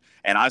 million.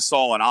 And I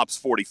saw an Ops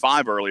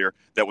 45 earlier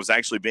that was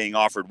actually being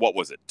offered,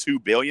 2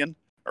 billion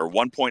or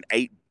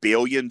 1.8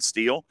 billion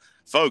steel?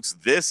 Folks,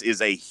 this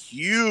is a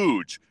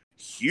huge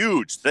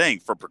thing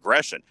for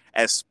progression,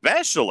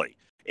 especially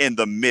in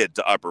the mid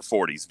to upper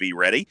 40s. Be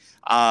ready.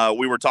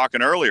 We were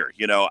talking earlier,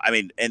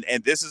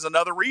 and this is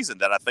another reason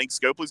that I think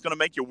Scopely's going to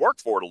make you work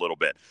for it a little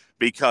bit,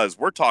 because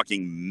we're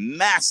talking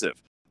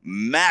massive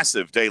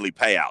daily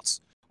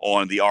payouts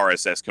on the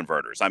RSS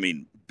converters. I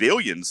mean,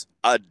 billions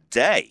a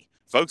day.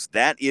 Folks,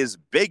 that is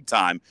big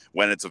time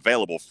when it's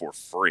available for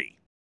free.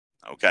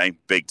 Okay,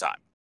 big time.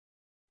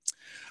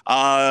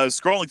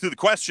 Scrolling through the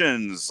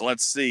questions,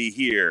 let's see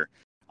here.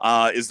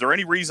 Is there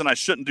any reason I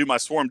shouldn't do my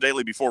Swarm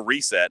Daily before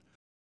reset?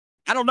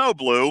 I don't know,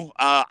 Blue.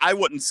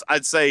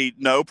 I'd say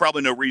no,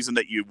 probably no reason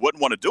that you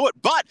wouldn't want to do it.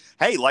 But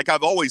hey, like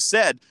I've always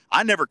said,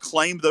 I never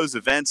claimed those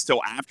events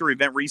till after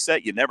event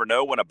reset. You never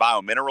know when a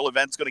biomineral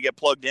event's going to get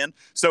plugged in.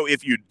 So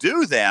if you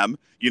do them,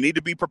 you need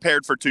to be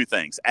prepared for two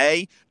things.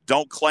 A,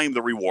 don't claim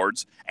the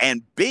rewards.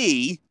 And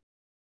B,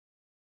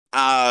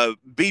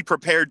 be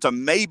prepared to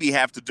maybe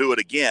have to do it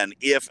again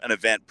if an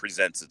event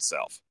presents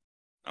itself.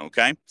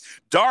 Okay.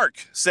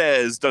 Dark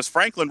says, does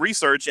Franklin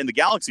research in the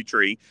Galaxy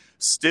tree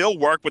still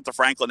work with the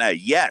Franklin A?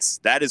 Yes,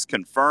 that is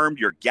confirmed.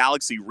 Your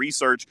Galaxy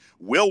research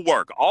will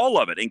work. All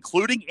of it,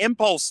 including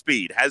impulse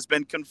speed, has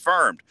been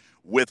confirmed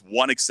with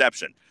one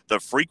exception.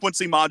 The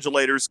frequency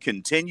modulators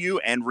continue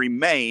and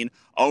remain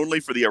only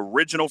for the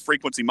original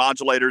frequency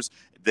modulators.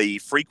 The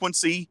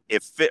frequency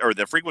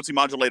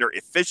modulator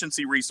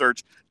efficiency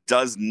research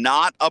does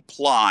not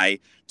apply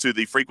to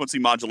the frequency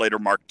modulator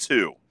Mark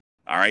II.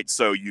 All right,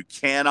 so you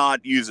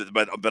cannot use it,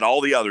 but all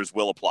the others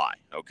will apply,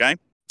 okay?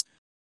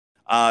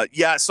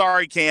 Yeah,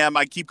 sorry, Cam.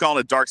 I keep calling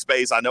it dark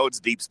space. I know it's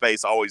deep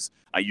space.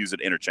 I use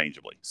it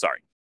interchangeably. Sorry.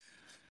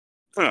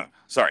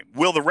 Sorry.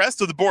 Will the rest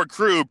of the Borg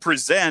crew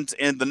present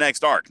in the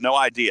next arc? No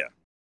idea.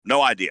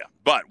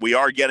 But we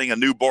are getting a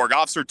new Borg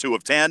officer, 2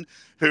 of 10,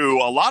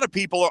 who a lot of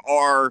people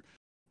are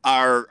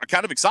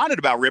kind of excited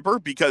about, Ripper,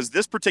 because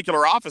this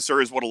particular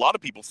officer is what a lot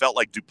of people felt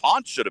like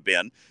DuPont should have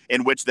been,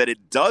 in which that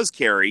it does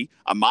carry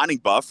a mining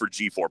buff for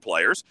G4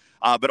 players.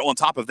 But on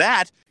top of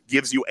that,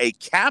 gives you a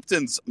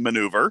captain's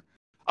maneuver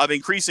of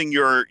increasing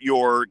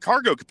your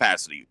cargo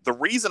capacity. The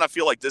reason I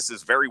feel like this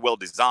is very well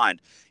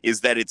designed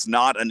is that it's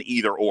not an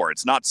either or.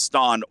 It's not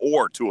stun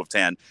or 2 of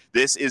 10.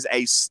 This is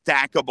a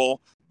stackable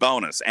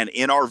bonus. And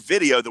in our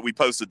video that we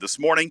posted this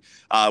morning,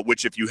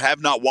 which if you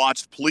have not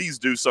watched, please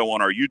do so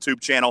on our YouTube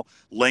channel.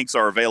 Links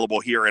are available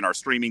here in our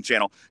streaming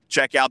channel.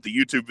 Check out the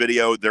YouTube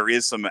video. There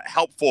is some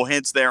helpful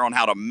hints there on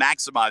how to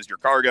maximize your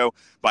cargo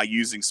by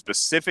using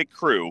specific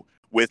crew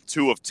with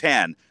 2 of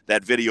 10.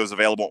 That video is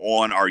available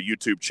on our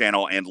YouTube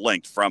channel and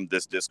linked from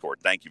this Discord.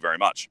 Thank you very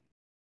much.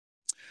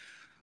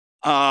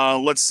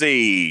 Let's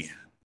see.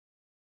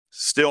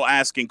 Still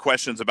asking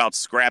questions about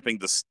scrapping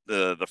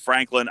the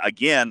Franklin.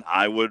 Again,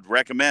 I would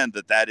recommend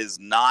that is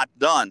not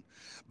done.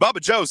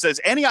 Bubba Joe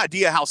says, any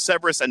idea how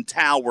Severus and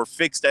Tau were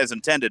fixed as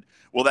intended?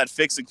 Will that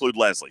fix include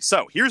Leslie?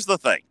 So here's the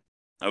thing,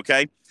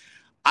 okay?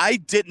 I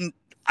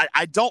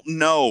don't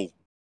know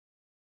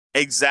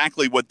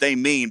exactly what they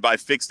mean by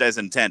fixed as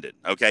intended.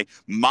 Okay.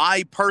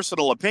 My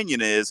personal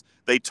opinion is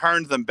they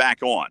turned them back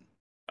on.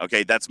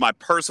 Okay. That's my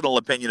personal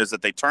opinion, is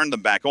that they turned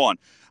them back on.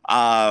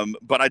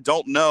 But I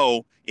don't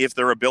know if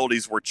their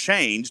abilities were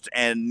changed,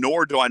 and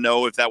nor do I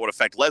know if that would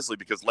affect Leslie,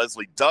 because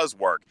Leslie does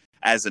work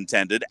as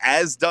intended,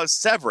 as does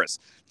Severus.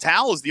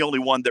 Tal is the only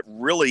one that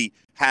really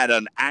had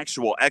an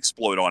actual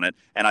exploit on it,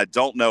 and I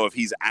don't know if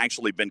he's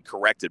actually been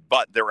corrected,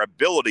 but their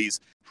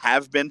abilities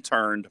have been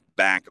turned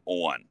back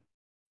on.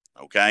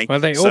 Okay. Well,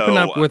 they open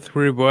up with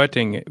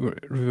reverting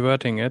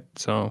it,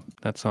 so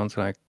that sounds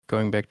like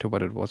going back to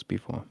what it was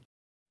before.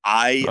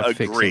 I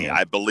agree.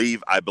 I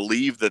believe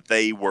that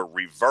they were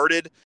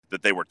reverted,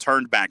 that they were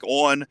turned back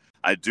on.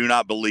 I do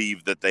not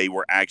believe that they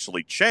were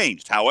actually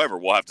changed. However,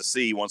 we'll have to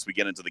see once we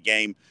get into the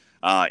game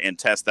and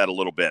test that a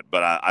little bit.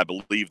 But I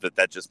believe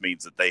that just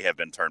means that they have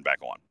been turned back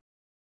on.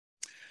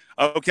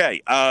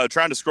 Okay,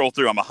 trying to scroll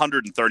through. I'm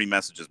 130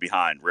 messages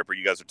behind. Ripper,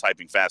 you guys are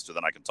typing faster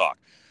than I can talk.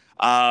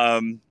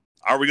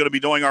 Are we going to be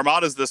doing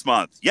armadas this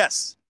month?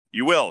 Yes,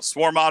 you will.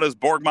 Swarm armadas,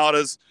 Borg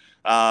armadas,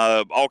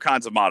 all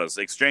kinds of armadas.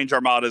 Exchange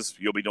armadas,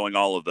 you'll be doing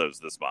all of those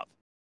this month.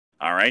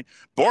 All right.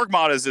 Borg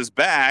armadas is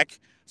back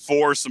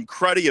for some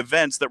cruddy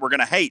events that we're going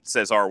to hate,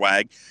 says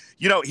Arwag.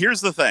 You know,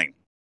 here's the thing.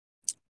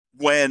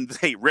 When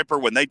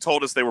they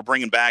told us they were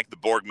bringing back the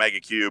Borg Mega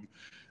Cube,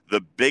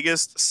 the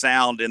biggest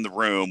sound in the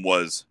room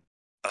was,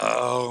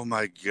 oh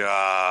my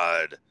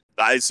God.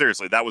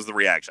 Seriously, that was the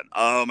reaction.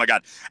 Oh my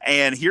God.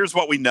 And here's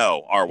what we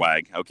know,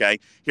 Arwag. Okay.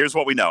 Here's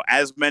what we know.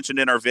 As mentioned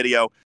in our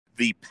video,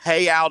 the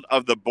payout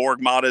of the Borg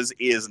armadas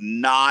is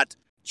not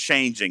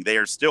changing. They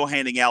are still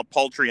handing out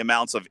paltry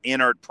amounts of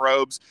inert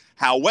probes.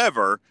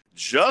 However,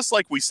 just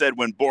like we said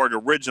when Borg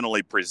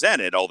originally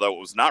presented, although it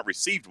was not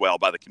received well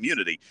by the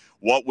community,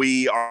 what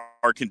we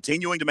are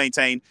continuing to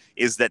maintain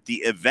is that the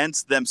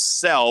events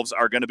themselves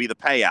are going to be the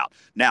payout.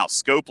 Now,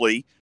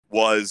 Scopely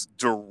was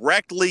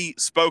directly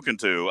spoken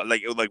to,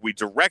 like we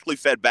directly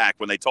fed back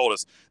when they told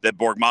us that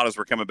Borg armadas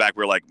were coming back.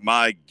 We were like,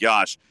 my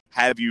gosh,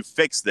 have you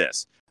fixed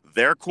this?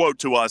 Their quote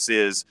to us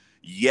is,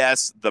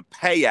 yes, the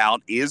payout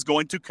is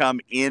going to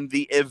come in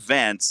the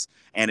events,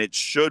 and it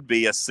should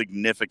be a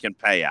significant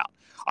payout.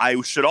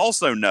 I should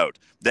also note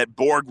that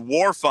Borg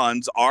War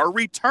Funds are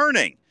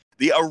returning.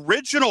 The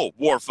original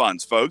War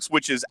Funds, folks,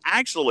 which is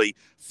actually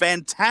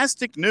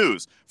fantastic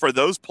news for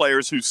those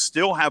players who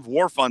still have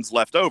War Funds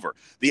left over.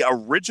 The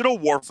original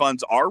War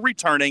Funds are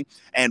returning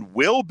and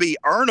will be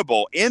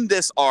earnable in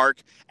this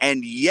arc.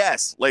 And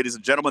yes, ladies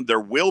and gentlemen, there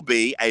will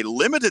be a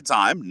limited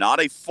time, not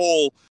a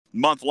full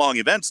month-long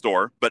event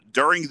store, but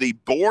during the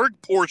Borg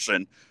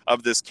portion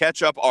of this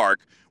catch-up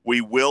arc,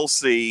 we will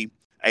see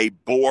a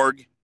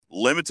Borg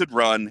limited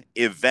run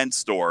event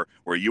store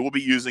where you will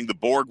be using the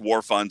Borg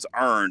War Funds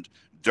earned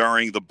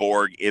during the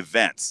Borg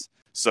events.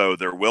 So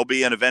there will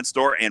be an event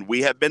store, and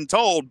we have been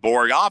told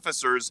Borg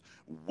officers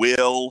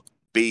will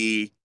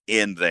be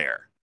in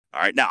there.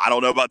 All right. Now, I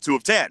don't know about 2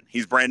 of 10.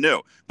 He's brand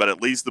new, but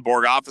at least the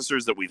Borg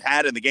officers that we've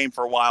had in the game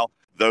for a while,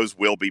 those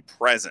will be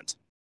present.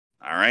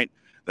 All right.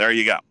 There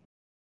you go.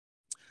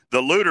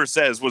 The Looter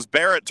says, was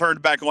Barrett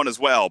turned back on as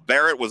well?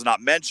 Barrett was not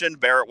mentioned.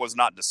 Barrett was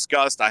not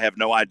discussed. I have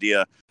no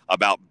idea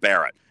about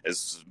Barrett.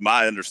 As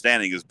my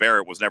understanding is,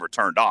 Barrett was never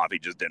turned off. He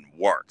just didn't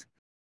work.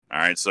 All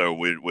right, so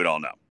we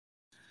don't know.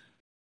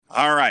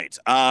 All right.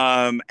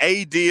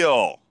 A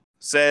Deal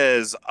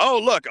says, oh,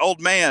 look,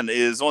 Old Man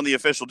is on the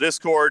official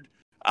Discord.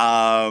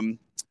 Oh,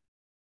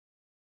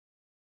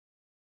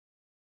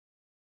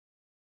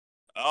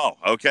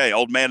 okay.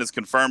 Old Man is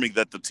confirming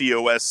that the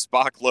TOS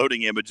Spock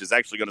loading image is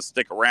actually going to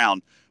stick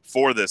around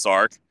for this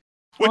arc,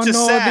 which is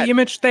sad. The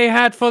image they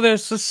had for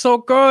this is so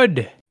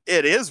good.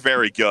 It is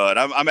very good.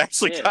 I'm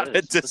actually kind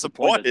of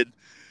disappointed.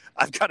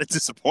 I'm kind of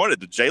disappointed.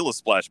 The Jayla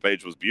splash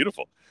page was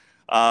beautiful.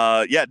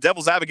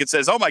 Devil's Advocate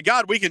says, oh my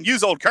God, we can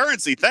use old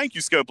currency. Thank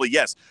you, Scopely.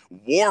 Yes,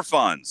 War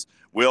Funds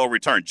will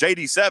return.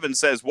 JD7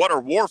 says, what are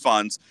War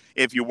Funds?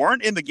 If you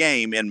weren't in the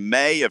game in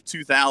May of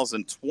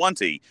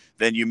 2020,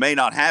 then you may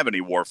not have any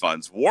War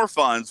Funds. War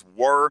Funds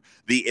were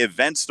the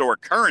event store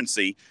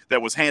currency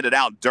that was handed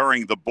out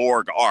during the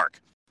Borg arc.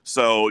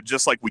 So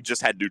just like we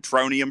just had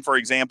Neutronium, for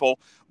example,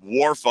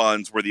 War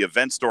Funds were the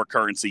event store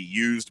currency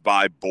used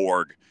by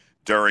Borg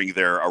during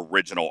their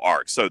original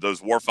arc. So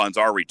those War Funds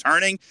are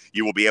returning.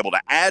 You will be able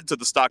to add to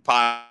the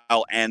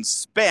stockpile and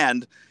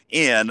spend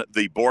in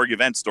the Borg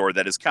event store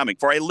that is coming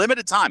for a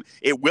limited time.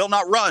 It will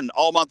not run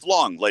all month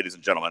long, ladies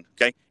and gentlemen.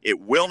 Okay, it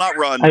will not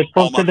run all month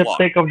long. I posted the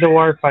pic of the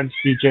War Funds,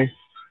 DJ.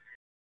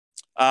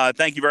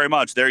 Thank you very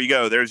much. There you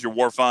go. There's your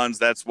War Funds.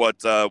 That's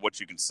what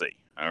you can see.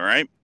 All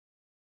right.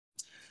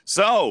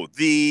 So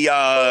the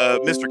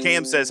Mr.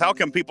 Cam says, how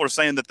come people are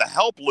saying that the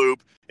help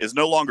loop is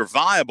no longer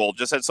viable?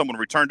 Just had someone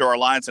return to our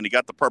alliance and he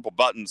got the purple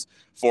buttons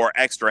for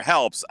extra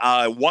helps.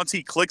 Once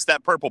he clicks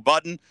that purple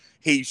button,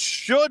 he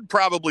should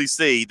probably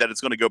see that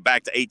it's going to go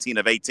back to 18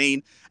 of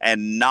 18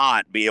 and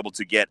not be able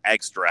to get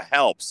extra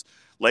helps.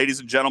 Ladies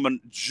and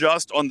gentlemen,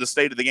 just on the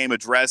State of the Game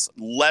address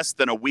less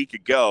than a week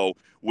ago,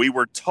 we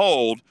were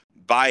told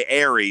by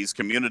Aries,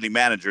 community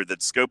manager, that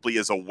Scopely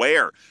is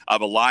aware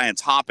of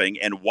alliance hopping.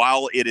 And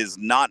while it is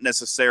not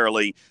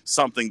necessarily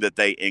something that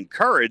they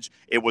encourage,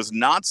 it was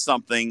not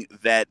something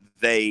that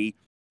they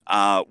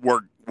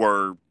were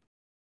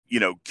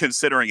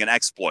considering an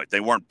exploit. They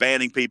weren't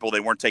banning people. They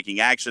weren't taking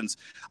actions.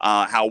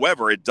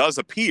 However, it does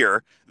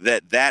appear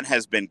that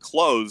has been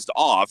closed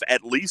off,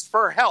 at least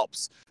for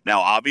helps. Now,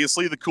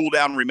 obviously, the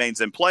cooldown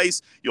remains in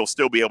place. You'll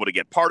still be able to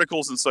get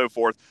particles and so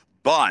forth,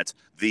 but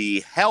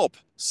the help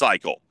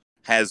cycle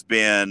has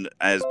been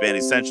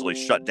essentially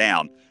shut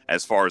down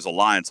as far as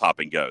alliance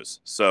hopping goes.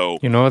 So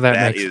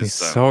that makes me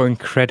so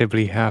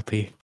incredibly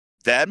happy.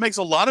 That makes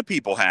a lot of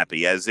people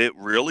happy, as it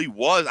really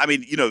was. I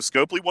mean,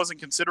 Scopely wasn't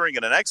considering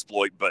it an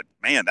exploit, but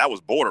man, that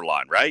was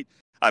borderline, right?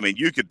 I mean,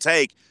 you could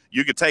take a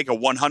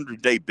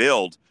 100-day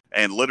build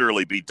and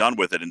literally be done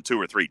with it in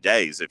 2 or 3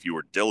 days if you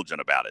were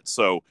diligent about it.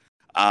 So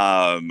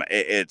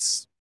it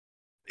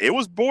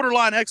was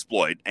borderline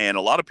exploit, and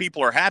a lot of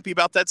people are happy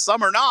about that.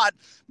 Some are not,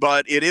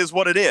 but it is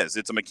what it is.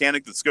 It's a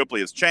mechanic that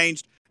Scopely has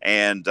changed,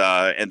 and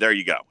there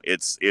you go.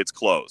 It's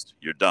closed.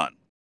 You're done.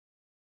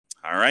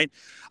 All right.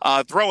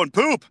 Throwing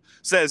Poop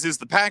says, is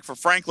the pack for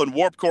Franklin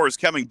Warp Core is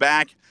coming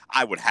back?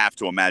 I would have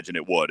to imagine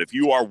it would. If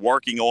you are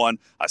working on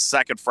a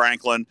second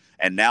Franklin,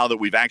 and now that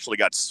we've actually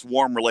got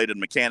swarm-related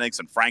mechanics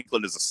and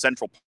Franklin is a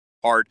central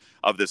part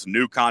of this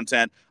new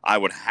content, I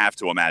would have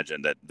to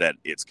imagine that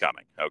it's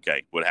coming.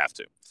 Okay, would have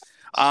to.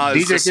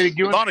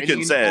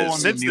 Donegan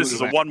says, since this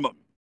is a one...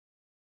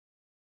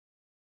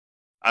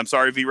 I'm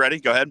sorry, V Ready,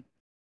 go ahead.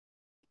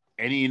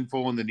 Any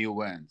info on the new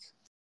events?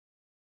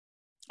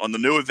 On the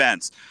new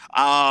events.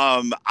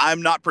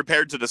 I'm not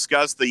prepared to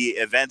discuss the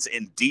events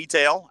in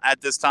detail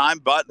at this time,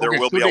 but there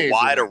will be a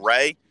wide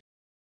array.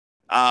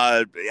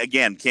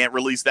 Again, can't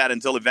release that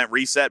until event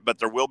reset, but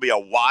there will be a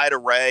wide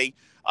array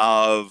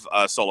of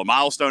solo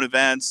milestone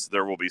events.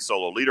 There will be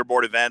solo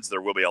leaderboard events.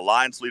 There will be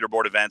alliance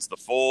leaderboard events, the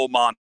full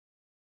month.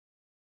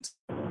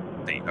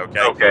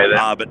 Okay.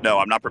 But no,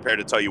 I'm not prepared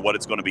to tell you what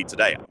it's going to be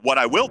today. What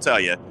I will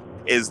tell you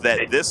is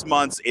that this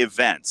month's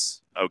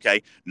events,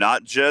 okay,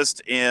 not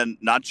just in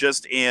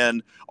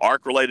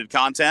ARC related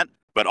content,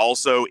 but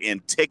also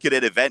in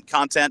ticketed event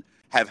content,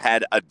 have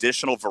had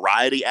additional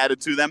variety added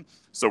to them.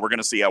 So we're going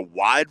to see a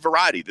wide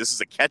variety. This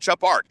is a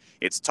catch-up ARC.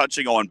 It's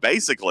touching on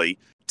basically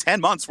 10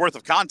 months worth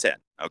of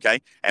content, okay?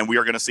 And we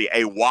are going to see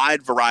a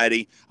wide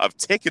variety of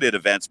ticketed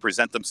events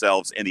present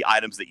themselves in the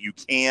items that you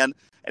can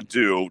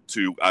do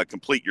to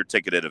complete your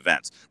ticketed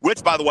events,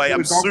 which, by the way,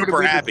 I'm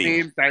super happy.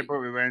 The same type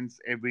of events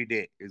every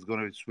day is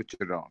going to switch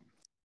it on.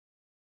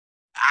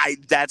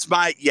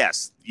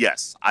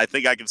 Yes. I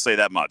think I can say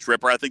that much.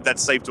 Ripper, I think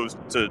that's safe to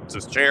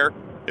share,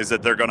 is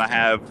that they're going to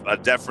have a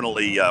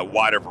definitely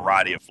wider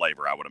variety of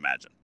flavor, I would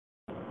imagine.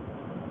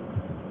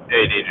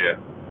 Hey, DJ.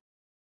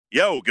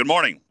 Yo, good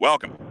morning.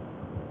 Welcome.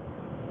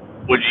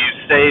 Would you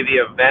say the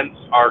events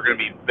are going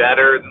to be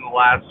better than the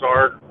last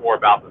ARC or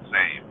about the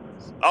same?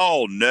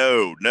 Oh,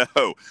 no.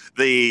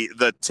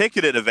 The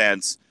ticketed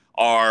events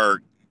are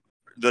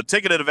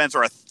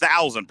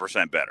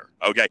 1,000% better.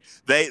 Okay.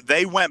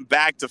 They went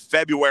back to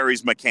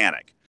February's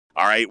mechanic.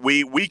 All right.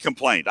 We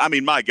complained. I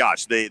mean, my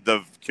gosh,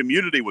 the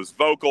community was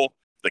vocal.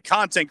 The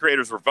content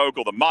creators were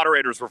vocal. The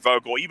moderators were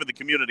vocal. Even the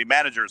community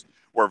managers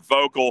were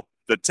vocal.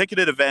 The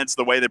ticketed events,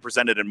 the way they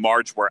presented in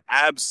March, were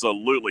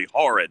absolutely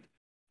horrid.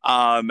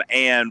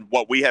 And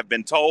what we have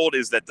been told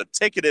is that the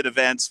ticketed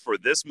events for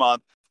this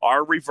month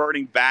are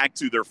reverting back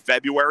to their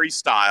February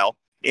style,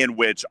 in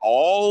which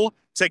all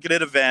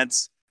ticketed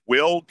events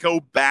will go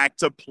back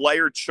to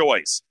player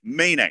choice,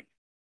 meaning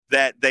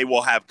that they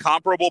will have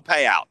comparable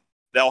payout.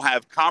 They'll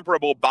have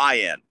comparable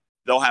buy-in.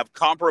 They'll have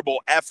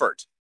comparable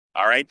effort.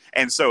 All right.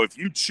 And so if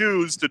you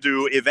choose to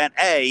do event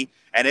A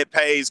and it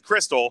pays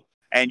crystal,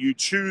 and you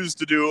choose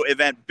to do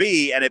event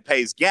B and it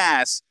pays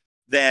gas,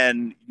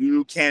 then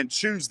you can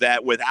choose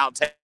that without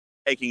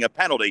taking a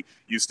penalty.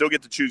 You still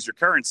get to choose your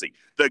currency.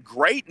 The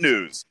great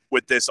news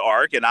with this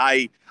ARC, and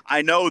I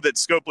know that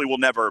Scopely will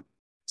never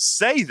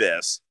say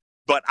this,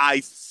 but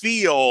I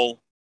feel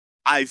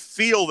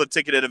the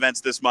ticketed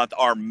events this month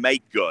are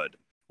make good.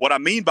 What I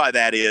mean by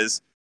that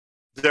is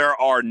there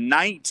are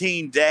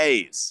 19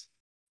 days,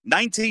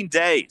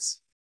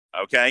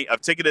 okay, of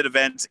ticketed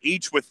events,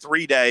 each with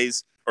 3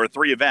 days or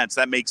 3 events.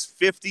 That makes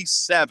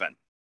 57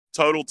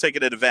 total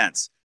ticketed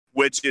events,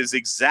 which is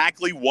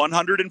exactly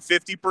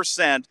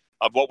 150%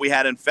 of what we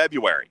had in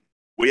February.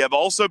 We have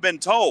also been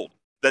told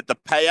that the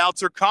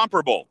payouts are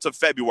comparable to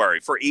February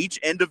for each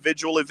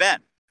individual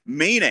event,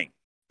 meaning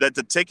that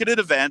the ticketed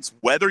events,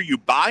 whether you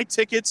buy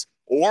tickets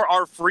or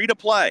are free to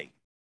play,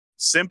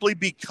 simply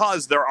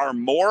because there are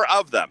more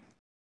of them,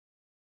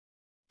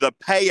 the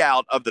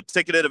payout of the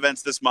ticketed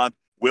events this month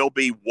will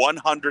be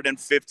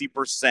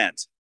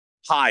 150%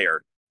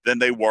 higher than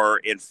they were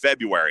in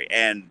February.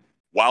 And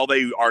while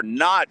they are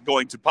not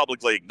going to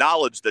publicly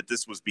acknowledge that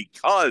this was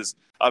because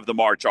of the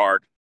March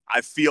ARC, I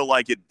feel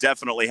like it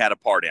definitely had a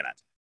part in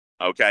it.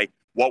 Okay?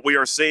 What we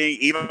are seeing,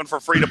 even for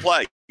free to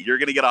play, you're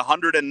going to get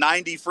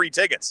 190 free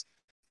tickets.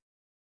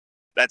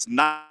 That's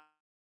not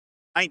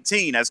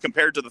 19 as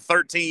compared to the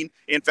 13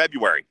 in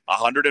February,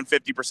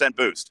 150%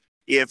 boost.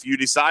 If you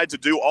decide to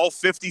do all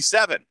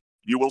 57,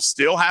 you will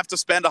still have to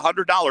spend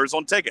 $100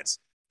 on tickets.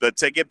 The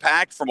ticket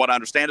pack, from what I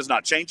understand, is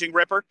not changing,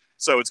 Ripper.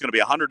 So it's going to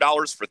be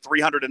 $100 for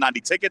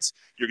 390 tickets.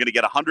 You're going to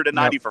get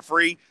 190 for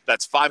free.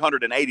 That's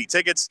 580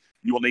 tickets.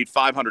 You will need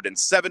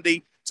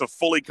 570 to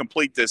fully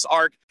complete this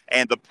arc.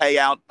 And the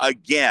payout,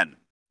 again,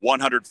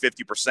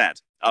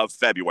 150% of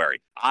February.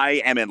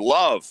 I am in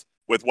love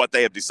with what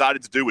they have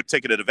decided to do with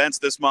ticketed events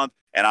this month,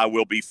 and I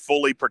will be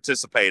fully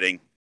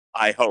participating,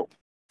 I hope.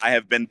 I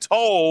have been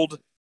told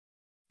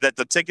that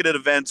the ticketed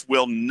events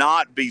will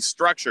not be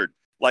structured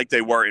like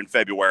they were in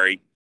February.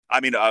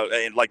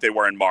 Like they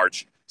were in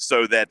March,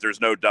 so that there's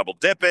no double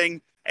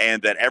dipping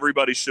and that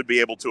everybody should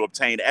be able to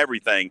obtain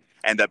everything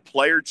and that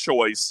player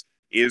choice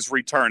is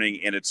returning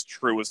in its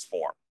truest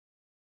form.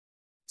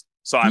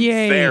 So I'm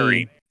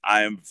very,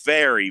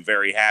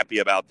 very happy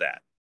about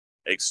that.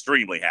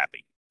 Extremely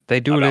happy.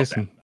 They do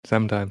listen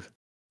sometimes.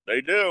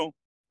 They do.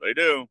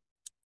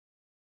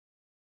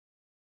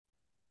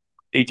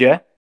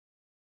 DJ?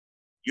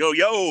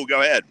 Yo,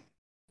 go ahead.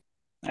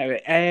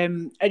 Anyway,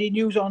 any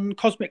news on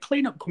Cosmic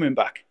Cleanup coming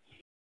back?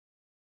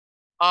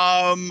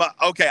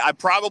 Okay, I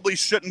probably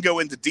shouldn't go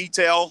into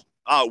detail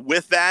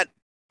with that,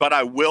 but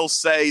I will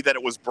say that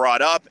it was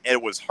brought up,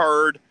 it was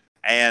heard,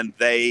 and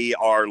they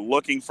are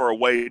looking for a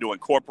way to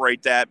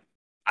incorporate that.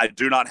 I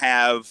do not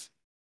have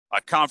a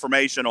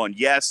confirmation on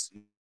yes,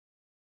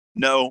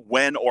 no,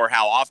 when, or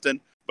how often,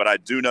 but I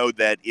do know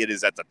that it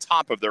is at the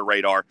top of their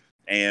radar,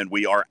 and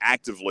we are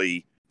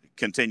actively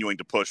continuing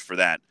to push for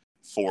that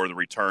for the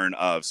return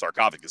of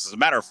Sarcophagus. As a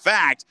matter of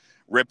fact,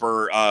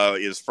 Ripper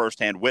is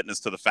firsthand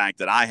witness to the fact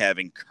that I have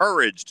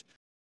encouraged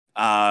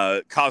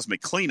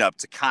Cosmic Cleanup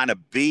to kind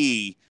of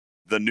be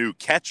the new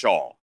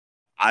catch-all.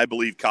 I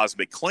believe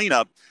Cosmic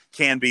Cleanup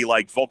can be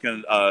like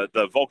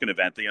the Vulcan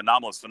event, the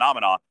Anomalous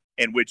Phenomena,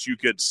 in which you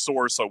could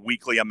source a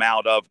weekly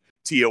amount of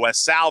TOS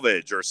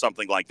salvage or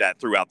something like that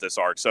throughout this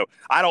arc. So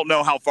I don't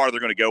know how far they're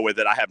going to go with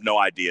it. I have no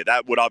idea.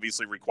 That would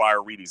obviously require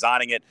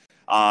redesigning it,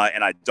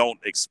 and I don't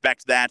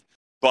expect that.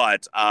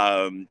 But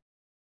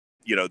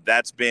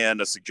that's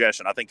been a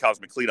suggestion. I think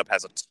Cosmic Cleanup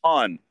has a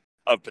ton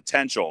of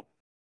potential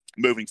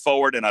moving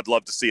forward, and I'd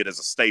love to see it as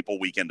a staple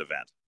weekend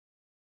event.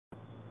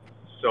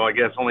 So I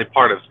guess only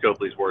part of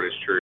Scopely's word is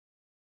true.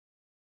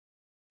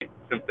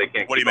 Since they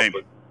can't. What do you mean?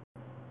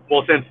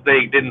 Well, since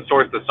they didn't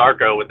source the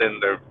Sarco within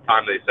the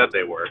time they said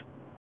they were.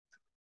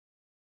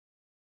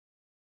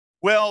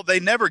 Well, they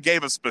never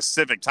gave a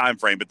specific time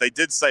frame, but they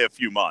did say a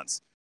few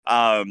months.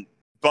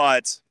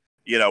 But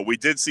we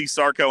did see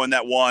Sarco in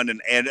that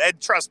one, and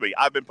trust me,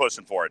 I've been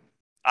pushing for it.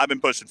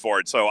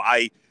 So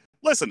I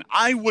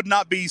would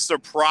not be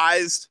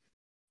surprised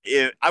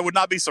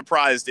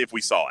if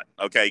we saw it,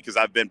 okay? Because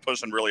I've been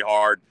pushing really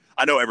hard.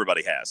 I know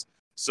everybody has.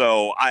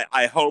 So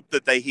I hope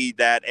that they heed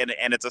that,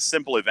 and it's a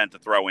simple event to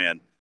throw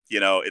in.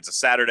 It's a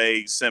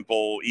Saturday,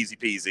 simple, easy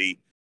peasy.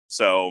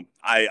 So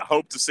I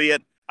hope to see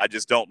it. I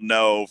just don't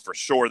know for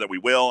sure that we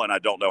will, and I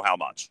don't know how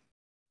much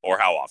or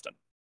how often.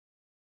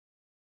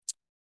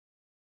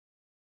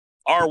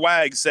 R.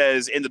 Wag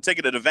says, in the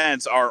ticketed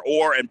events, are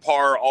ore and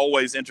par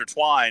always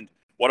intertwined?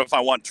 What if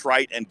I want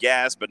trite and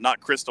gas, but not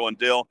crystal and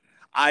dill?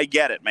 I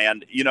get it,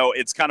 man.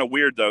 It's kind of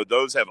weird, though.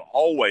 Those have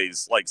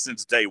always,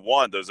 since day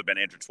one, those have been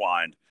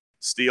intertwined.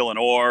 Steel and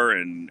ore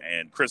and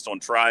crystal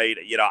and trite.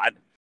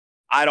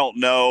 I don't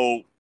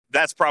know.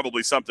 That's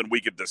probably something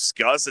we could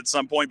discuss at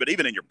some point, but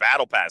even in your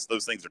battle pass,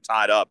 those things are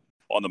tied up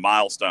on the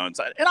milestones.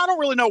 And I don't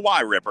really know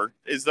why, Ripper.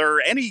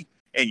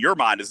 In your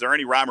mind, is there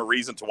any rhyme or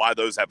reason to why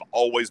those have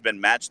always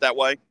been matched that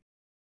way?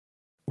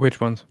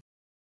 Which ones?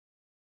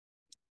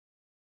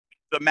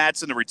 The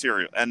mats and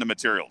the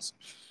materials.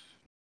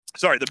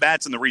 Sorry, the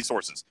mats and the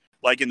resources.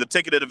 Like in the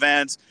ticketed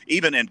events,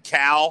 even in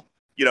Cal,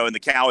 in the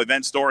Cal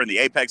event store, in the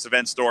Apex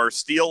event store,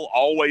 steel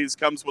always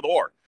comes with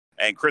ore,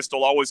 and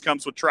crystal always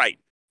comes with trite.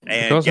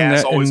 And because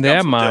gas always in comes their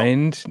with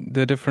mind,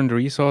 the different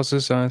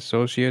resources are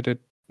associated.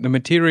 The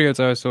materials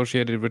are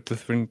associated with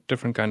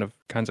different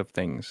kinds of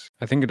things.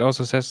 I think it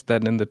also says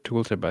that in the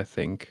tooltip. I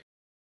think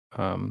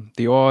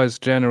the ore is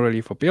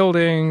generally for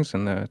buildings,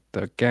 and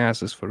the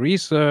gas is for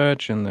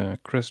research, and the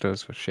crystal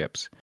is for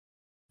ships.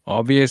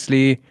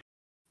 Obviously,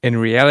 in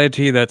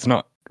reality, that's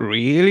not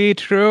really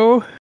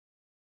true,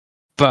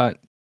 but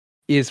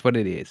is what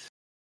it is.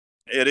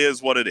 It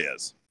is what it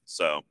is.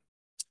 So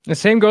the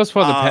same goes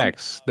for the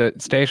packs. The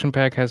station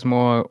pack has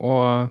more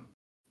ore,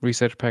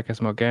 research pack has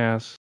more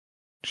gas.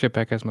 Ship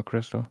pack has more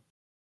crystal.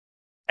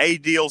 A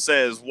Deal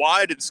says,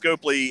 why did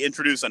Scopely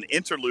introduce an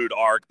interlude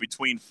arc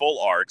between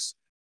full arcs?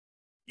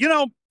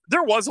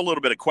 There was a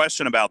little bit of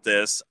question about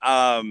this,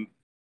 and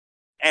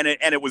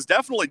it was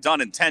definitely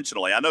done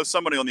intentionally. I know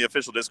somebody on the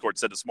official Discord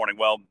said this morning,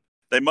 well,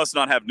 they must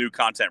not have new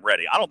content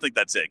ready. I don't think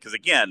that's it, because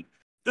again,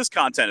 this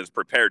content is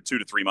prepared 2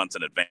 to 3 months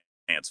in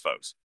advance,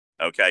 folks.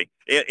 Okay,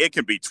 it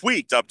can be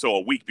tweaked up to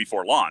a week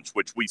before launch,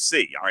 which we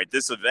see. All right,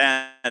 this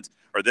event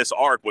or this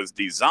arc was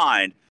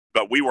designed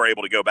But we were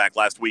able to go back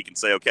last week and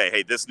say, okay,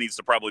 hey, this needs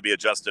to probably be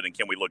adjusted, and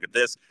can we look at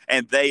this?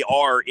 And they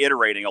are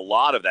iterating a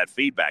lot of that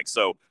feedback.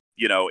 So,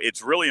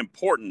 it's really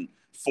important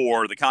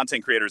for the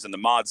content creators and the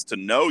mods to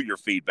know your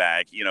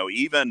feedback,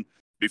 even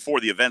before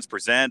the events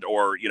present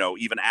or,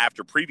 even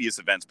after previous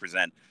events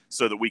present,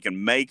 so that we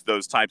can make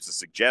those types of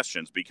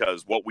suggestions,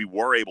 because what we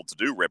were able to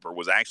do, Ripper,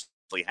 was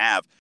actually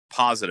have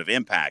positive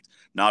impact,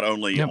 not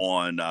only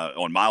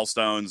on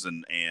milestones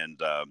and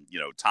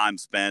time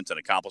spent and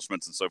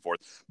accomplishments and so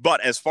forth,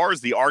 but as far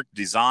as the arc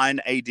design,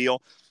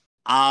 deal,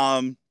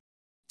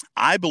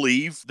 I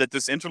believe that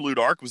this interlude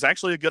arc was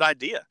actually a good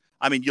idea.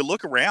 I mean, you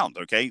look around,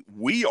 okay,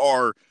 we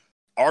are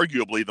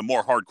arguably the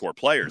more hardcore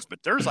players,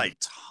 but there's a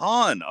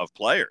ton of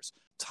players,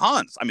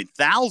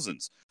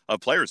 thousands of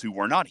players who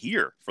were not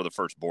here for the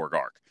first Borg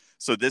arc.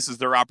 So this is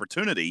their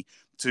opportunity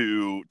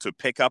to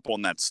pick up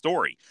on that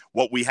story.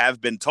 What we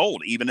have been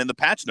told, even in the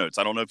patch notes,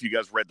 I don't know if you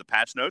guys read the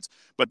patch notes,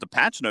 but the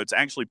patch notes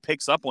actually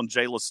picks up on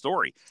Jayla's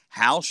story,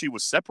 how she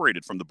was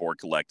separated from the Borg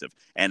Collective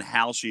and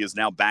how she is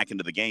now back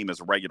into the game as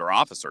a regular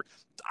officer.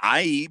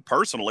 I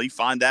personally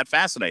find that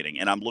fascinating,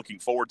 and I'm looking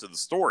forward to the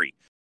story.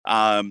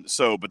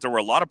 But there were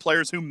a lot of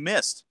players who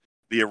missed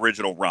the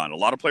original run, a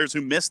lot of players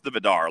who missed the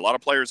Vidar, a lot of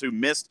players who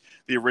missed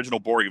the original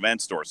Borg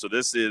event store. So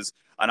this is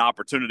an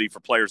opportunity for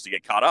players to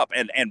get caught up.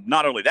 And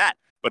not only that,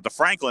 but the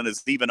Franklin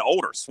is even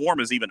older. Swarm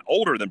is even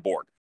older than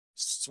Borg.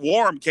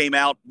 Swarm came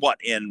out,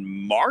 in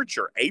March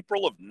or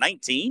April of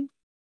 19?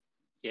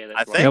 Yeah,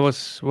 I think. That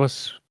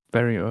was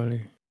very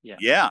early.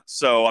 Yeah.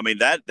 So, I mean,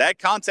 that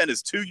content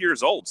is 2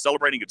 years old,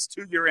 celebrating its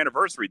 2-year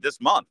anniversary this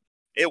month.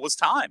 It was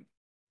time.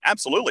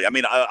 Absolutely. I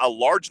mean, a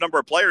large number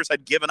of players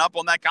had given up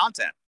on that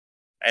content.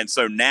 And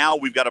so now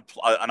we've got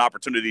an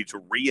opportunity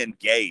to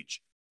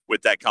re-engage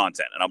with that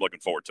content, and I'm looking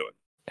forward to it.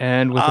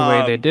 And with the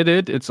way they did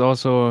it, it's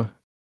also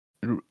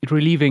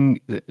relieving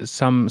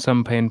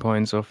some pain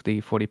points of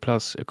the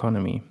 40+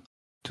 economy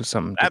to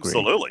some degree.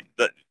 Absolutely,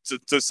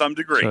 to some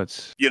degree.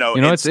 So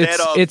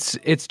it's,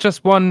 it's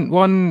just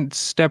one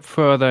step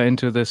further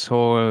into this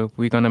whole,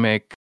 we're gonna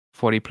make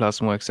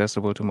 40+ more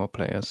accessible to more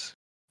players.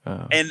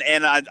 And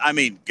I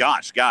mean,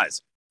 gosh,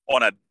 guys,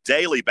 on a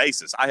daily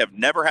basis, I have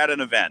never had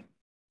an event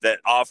that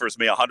offers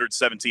me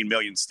 117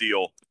 million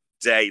steel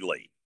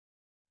daily.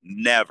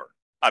 Never.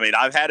 I mean,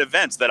 I've had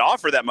events that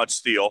offer that much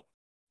steel,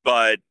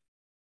 but,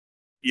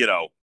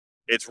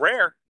 it's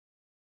rare.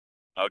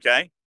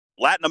 Okay?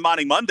 Latinum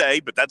Mining Monday,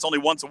 but that's only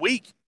once a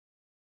week.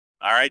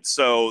 All right?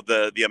 So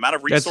the amount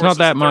of resources not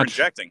that they're much.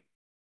 injecting,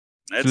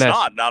 it's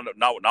not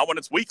when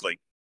it's weekly,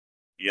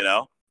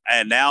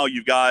 And now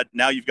you've got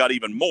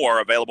even more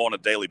available on a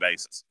daily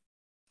basis.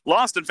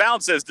 Lost and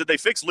Found says, did they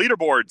fix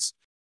leaderboards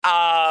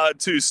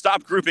to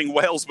stop grouping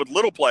whales with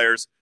little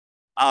players?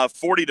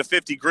 40 to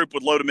 50 group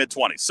with low to mid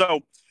 20s. So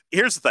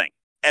here's the thing.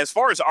 As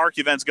far as ARC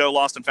events go,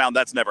 Lost and Found,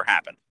 that's never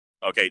happened.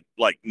 Okay,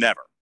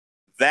 never.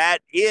 That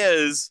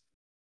is,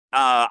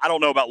 I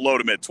don't know about low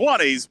to mid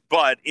 20s,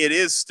 but it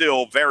is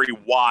still very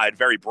wide,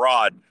 very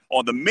broad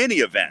on the mini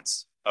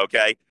events.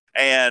 Okay,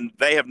 and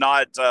they have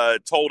not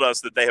told us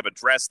that they have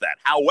addressed that.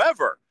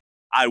 However,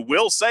 I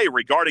will say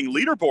regarding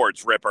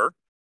leaderboards, Ripper,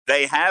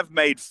 they have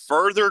made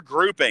further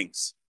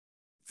groupings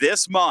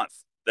this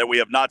month that we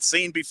have not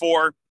seen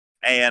before.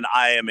 And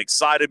I am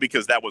excited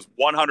because that was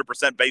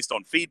 100% based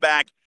on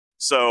feedback.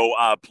 So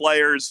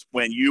players,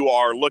 when you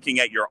are looking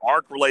at your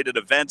ARC-related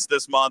events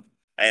this month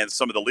and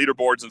some of the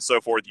leaderboards and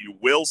so forth, you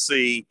will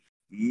see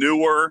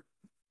newer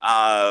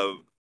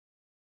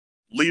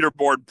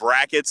leaderboard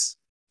brackets.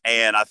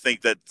 And I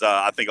think that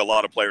a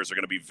lot of players are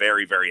going to be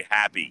very, very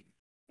happy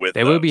with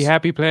There will be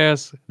happy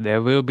players.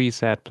 There will be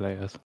sad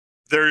players.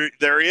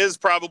 There is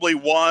probably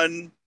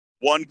one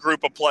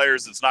group of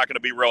players that's not going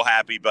to be real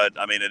happy, but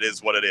I mean, it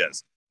is what it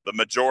is. The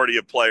majority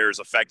of players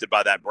affected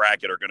by that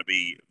bracket are going to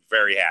be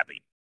very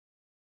happy.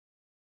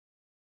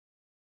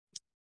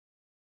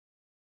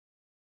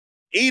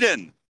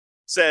 Eden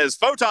says,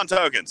 Photon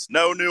tokens,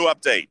 no new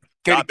update.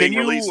 Can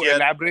you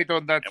elaborate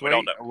on that? We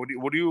don't know.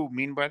 What do you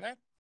mean by that?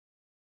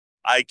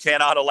 I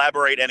cannot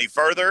elaborate any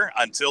further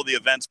until the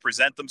events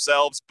present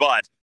themselves,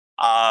 but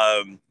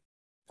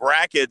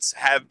brackets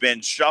have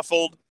been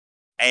shuffled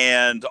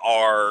and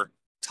are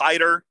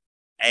tighter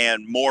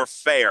and more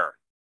fair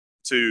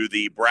to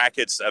the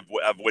brackets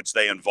of which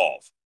they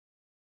involve.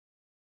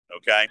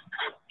 Okay?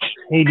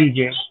 Hey,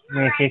 DJ,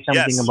 may I say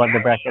something about the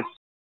brackets?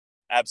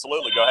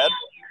 Absolutely. Go ahead.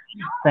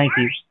 Thank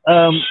you.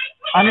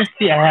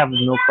 Honestly, I have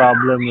no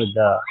problem with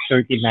the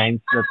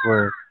 39s that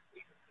were,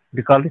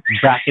 we call it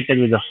bracketed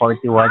with the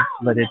 41s,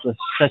 but it was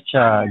such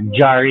a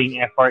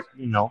jarring effort,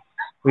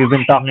 We've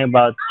been talking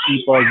about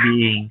people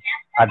being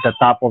at the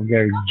top of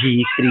their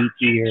G3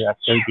 tier at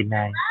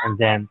 39, and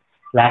then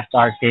last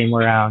arc came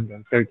around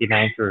and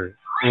 39s were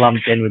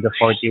lumped in with the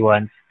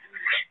 41s.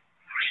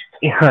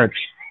 It hurts.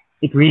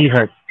 It really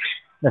hurts.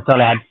 That's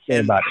all I had to say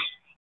about it.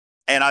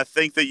 And I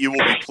think that you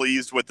will be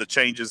pleased with the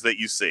changes that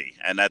you see,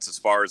 and that's as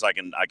far as I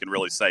can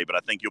really say. But I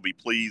think you'll be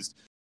pleased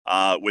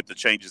with the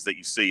changes that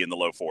you see in the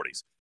low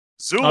 40s.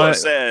 Zula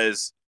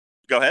says,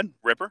 "Go ahead,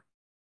 Ripper."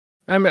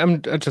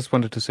 I just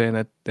wanted to say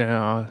that there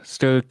are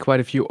still quite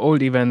a few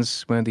old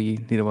events where the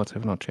leaderboards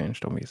have not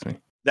changed, obviously.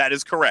 That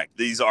is correct.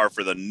 These are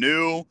for the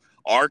new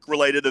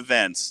ARC-related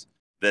events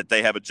that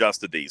they have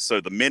adjusted these. So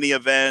the mini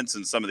events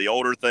and some of the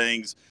older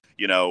things,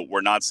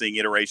 we're not seeing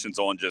iterations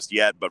on just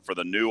yet. But for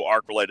the new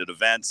ARC-related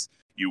events,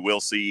 you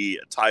will see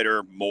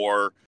tighter,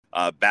 more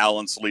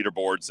balanced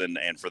leaderboards,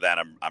 and for that,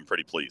 I'm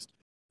pretty pleased.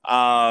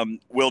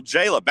 Will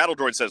Jayla,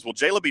 Battledroid says, will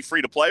Jayla be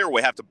free to play, or will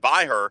we have to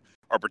buy her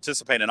or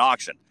participate in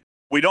auction?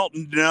 We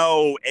don't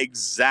know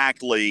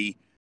exactly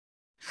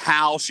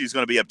how she's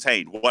going to be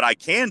obtained. What I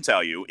can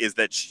tell you is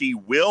that she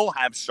will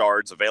have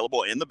shards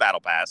available in the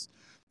Battle Pass.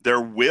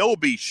 There will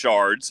be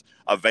shards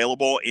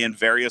available in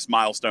various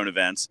milestone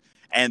events,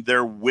 and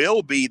there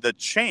will be the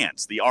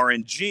chance, the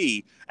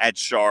RNG at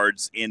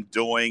shards in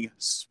doing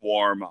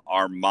Swarm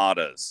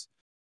Armadas.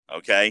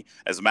 Okay.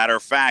 As a matter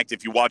of fact,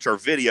 if you watch our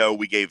video,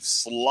 we gave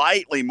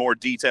slightly more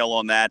detail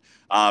on that.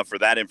 For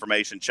that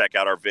information, check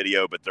out our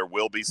video. But there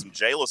will be some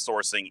Jayla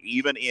sourcing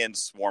even in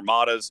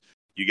Swarmadas.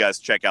 You guys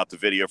check out the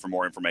video for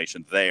more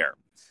information there.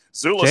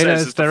 Zula Jayla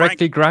says is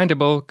directly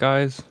grindable,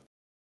 guys.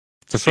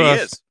 She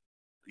is.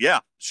 Yeah,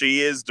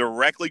 she is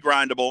directly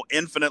grindable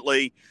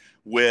infinitely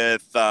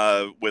with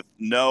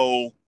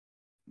no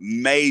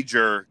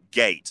major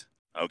gate.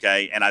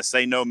 Okay, and I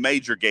say no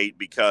major gate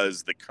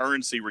because the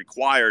currency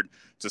required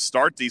to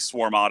start these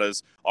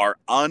Swarmadas are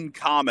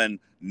uncommon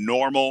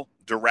normal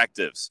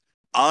directives.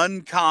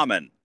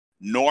 Uncommon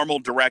normal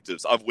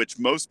directives, of which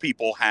most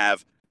people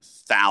have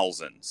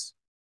thousands.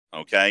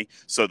 Okay,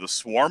 so the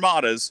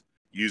Swarmadas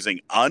using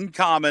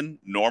uncommon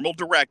normal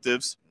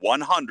directives,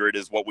 100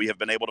 is what we have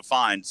been able to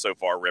find so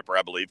far, Ripper,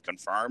 I believe,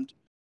 confirmed.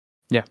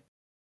 Yeah,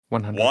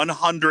 100.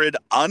 100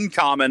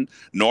 uncommon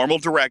normal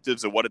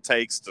directives of what it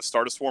takes to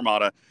start a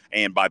Swarmada,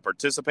 and by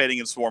participating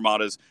in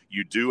Swarmadas,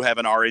 you do have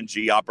an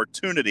RNG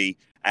opportunity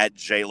at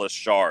Jayla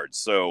Shards.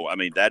 So, I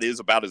mean, that is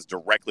about as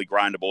directly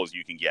grindable as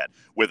you can get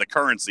with a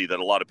currency that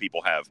a lot of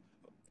people have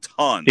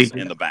tons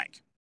in the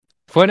bank.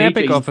 For an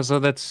epic officer,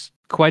 that's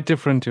quite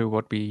different to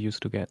what we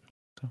used to get.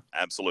 So.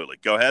 Absolutely.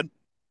 Go ahead.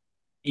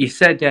 You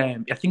said,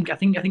 I think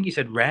you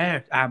said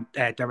rare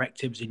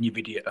directives in your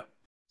video.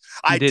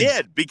 I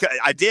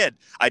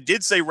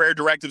did say rare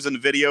directives in the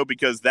video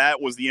because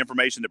that was the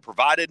information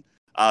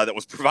that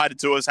was provided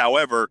to us.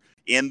 However,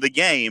 in the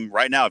game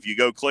right now, if you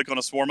go click on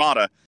a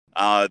Swarmada,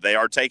 they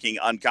are taking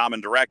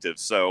uncommon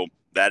directives. So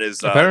that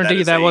is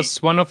apparently that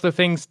was one of the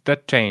things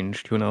that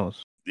changed. Who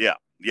knows? Yeah,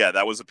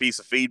 that was a piece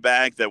of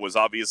feedback that was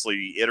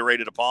obviously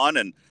iterated upon,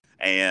 and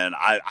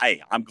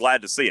I'm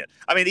glad to see it.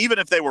 I mean, even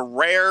if they were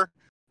rare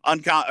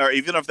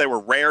even if they were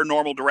rare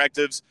normal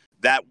directives,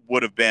 that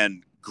would have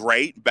been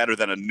great, better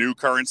than a new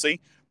currency.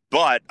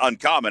 But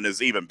uncommon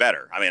is even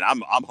better. I mean,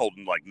 I'm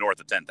holding like north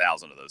of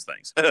 10,000 of those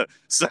things,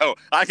 so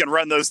I can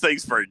run those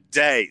things for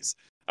days.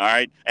 All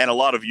right, and a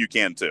lot of you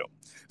can too.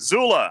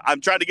 Zula,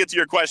 I'm trying to get to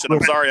your question.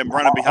 I'm sorry, I'm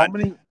running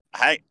behind.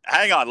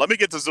 Hang on. Let me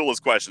get to Zula's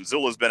question.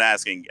 Zula's been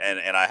asking,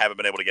 and I haven't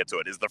been able to get to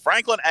it. Is the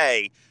Franklin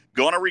A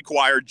going to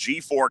require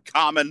G4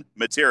 common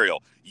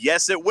material?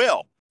 Yes, it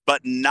will,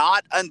 but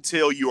not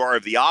until you are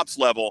of the ops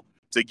level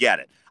to get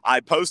it. I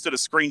posted a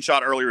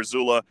screenshot earlier,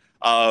 Zula,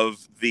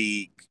 of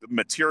the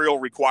material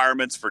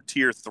requirements for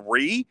Tier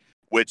 3,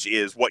 which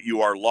is what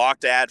you are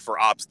locked at for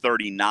Ops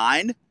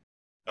 39.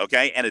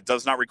 Okay, and it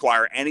does not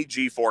require any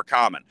G4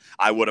 common.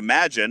 I would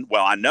imagine,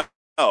 well, I know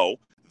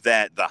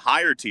that the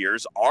higher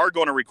tiers are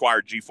going to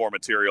require G4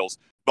 materials,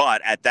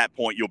 but at that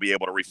point, you'll be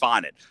able to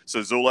refine it.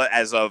 So Zula,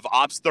 as of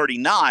Ops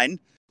 39,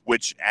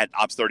 which at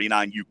Ops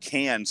 39, you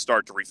can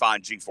start to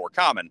refine G4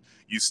 common,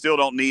 you still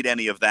don't need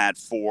any of that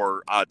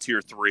for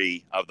Tier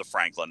 3 of the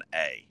Franklin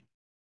A.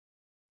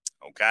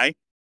 Okay.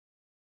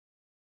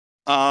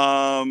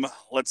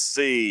 Let's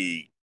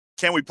see.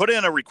 Can we put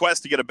in a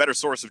request to get a better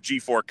source of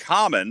G4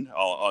 common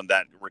on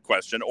that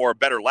question, or a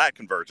better lat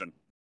conversion?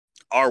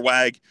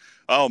 RWAG,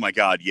 oh my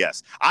God,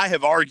 yes. I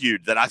have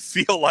argued that I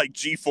feel like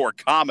G4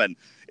 common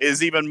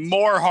is even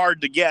more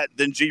hard to get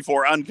than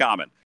G4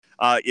 uncommon.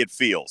 It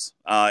feels,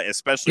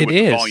 especially with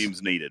the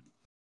volumes needed.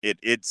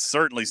 It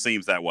certainly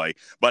seems that way.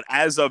 But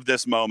as of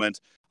this moment,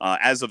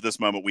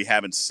 we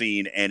haven't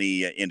seen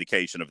any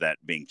indication of that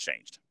being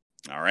changed.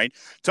 All right.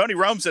 Tony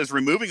Rome says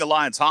removing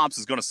Alliance hops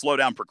is going to slow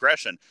down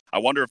progression. I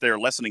wonder if they are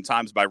lessening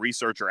times by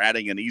research or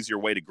adding an easier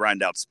way to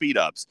grind out speed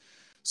ups.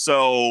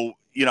 So,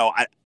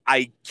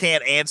 I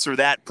can't answer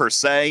that per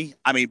se.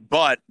 I mean,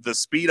 but the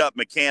speed up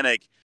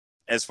mechanic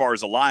as far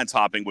as Alliance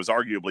hopping was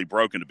arguably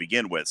broken to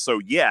begin with. So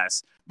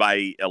yes,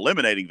 by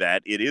eliminating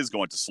that, it is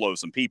going to slow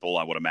some people,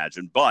 I would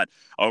imagine, but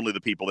only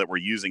the people that were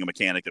using a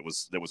mechanic that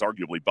was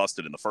arguably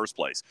busted in the first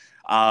place.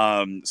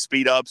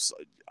 Speed ups,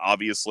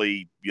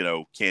 obviously,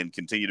 can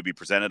continue to be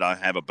presented. I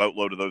have a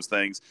boatload of those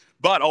things,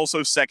 but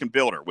also Second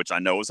Builder, which I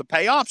know is a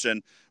pay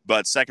option,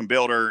 but Second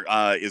Builder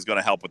is going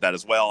to help with that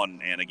as well.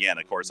 And again,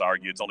 of course, I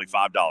argue it's only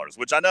 $5,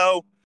 which I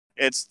know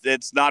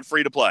it's not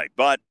free to play,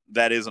 but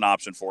that is an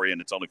option for you,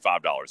 and it's only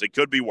 $5. It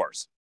could be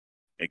worse.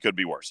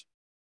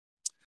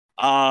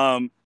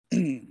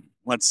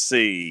 Let's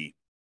see.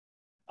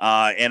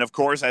 And of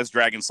course, as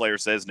Dragon Slayer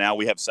says, now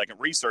we have second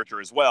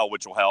researcher as well,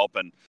 which will help.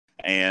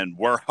 And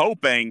we're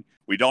hoping,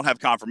 we don't have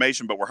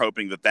confirmation, but we're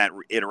hoping that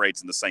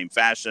iterates in the same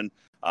fashion,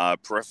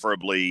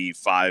 preferably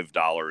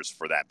 $5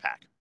 for that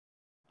pack.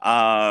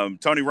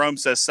 Tony Rome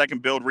says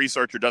second build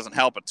researcher doesn't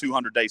help a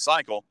 200-day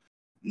cycle.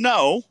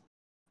 No,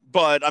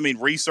 but I mean,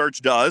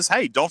 research does.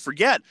 Hey, don't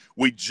forget,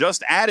 we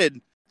just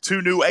added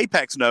 2 new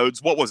Apex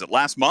nodes. What was it,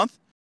 last month,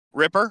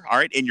 Ripper? All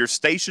right, in your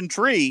station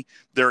tree,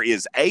 there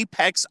is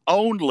Apex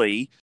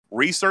only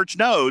research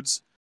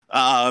nodes.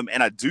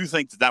 And I do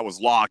think that was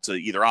locked to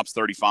either Ops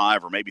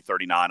 35 or maybe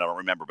 39. I don't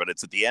remember, but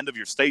it's at the end of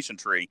your station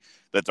tree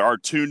that there are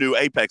 2 new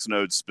Apex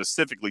nodes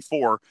specifically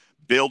for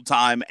build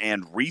time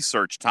and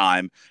research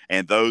time.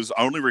 And those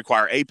only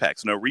require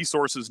Apex, no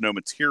resources, no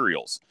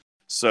materials.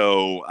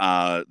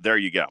 So there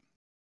you go.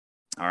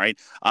 All right.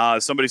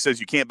 Somebody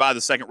says you can't buy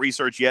the second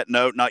research yet.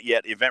 No, not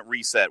yet. Event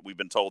reset. We've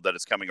been told that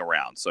it's coming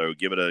around. So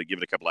give it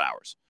a couple of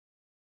hours.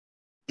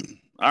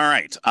 All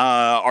right.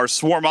 Are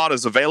Swarm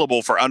autos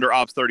available for under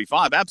Ops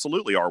 35?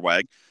 Absolutely,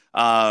 RWAG.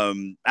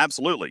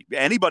 Absolutely.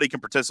 Anybody can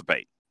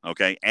participate.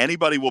 Okay.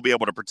 Anybody will be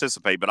able to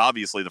participate, but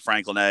obviously the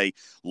Franklin A,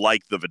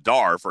 like the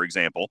Vidar, for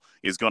example,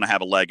 is going to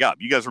have a leg up.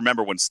 You guys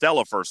remember when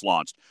Stella first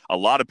launched, a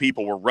lot of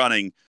people were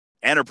running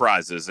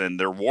Enterprises and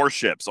their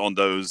warships on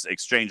those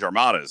exchange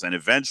armadas, and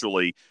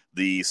eventually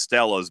the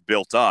Stellas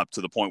built up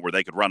to the point where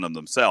they could run them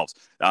themselves.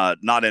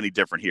 Not any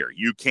different here.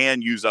 You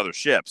can use other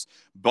ships,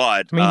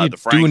 but I mean, you the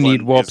Franklin do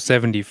need Warp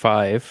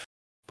 75,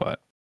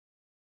 but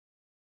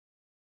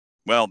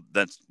well,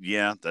 that's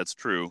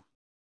true.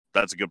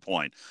 That's a good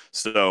point.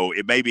 So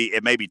it may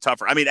be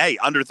tougher. I mean, hey,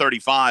 under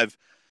 35,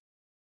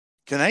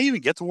 can they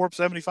even get to Warp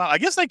 75? I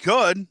guess they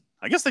could.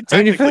 I guess they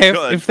technically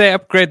could. If they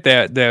upgrade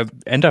their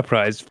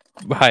Enterprise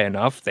high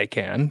enough, they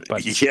can.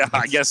 But yeah,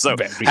 I guess so.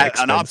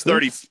 An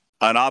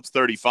Ops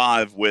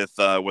 35 with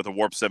a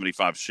Warp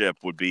 75 ship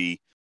would be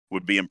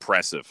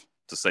impressive,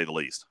 to say the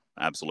least.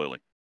 Absolutely.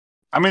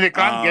 I mean, they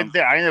can't get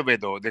there either way,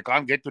 though. They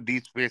can't get to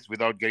deep space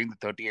without getting the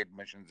 38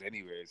 missions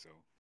anyway. So.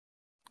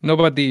 No,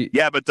 but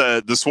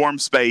the Swarm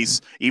space,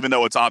 even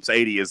though it's Ops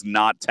 80, is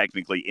not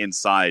technically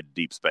inside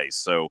deep space,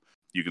 so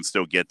you can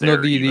still get there.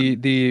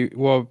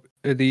 No,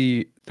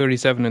 the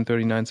 37 and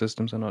 39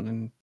 systems are not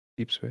in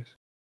deep space.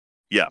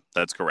 Yeah,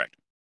 that's correct.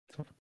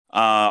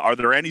 Are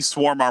there any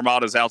Swarm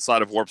armadas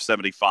outside of Warp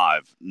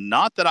 75?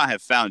 Not that I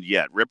have found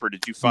yet. Ripper,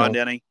 did you find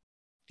any?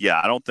 Yeah,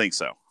 I don't think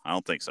so.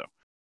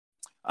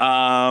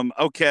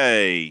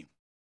 Okay.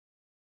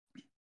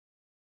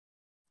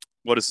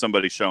 What is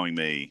somebody showing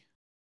me?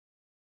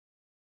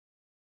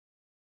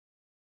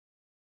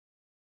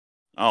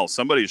 Oh,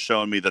 somebody's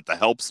showing me that the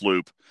helps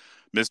loop,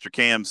 Mr.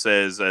 Cam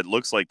says it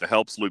looks like the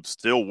helps loop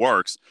still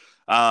works.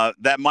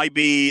 That might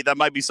be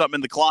something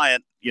in the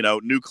client,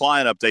 new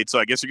client update. So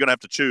I guess you're going to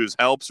have to choose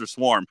helps or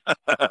Swarm.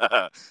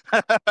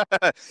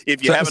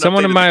 If you haven't,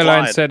 someone in my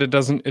alliance said it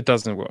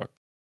doesn't work.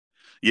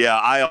 Yeah,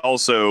 I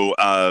also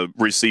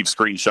received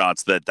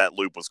screenshots that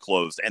loop was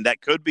closed, and that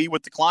could be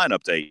with the client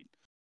update.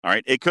 All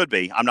right, it could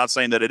be. I'm not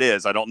saying that it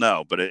is. I don't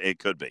know, but it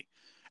could be.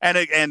 And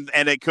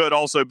it could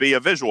also be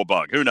a visual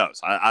bug. Who knows?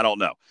 I don't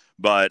know.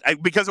 But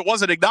because it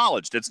wasn't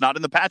acknowledged, it's not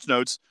in the patch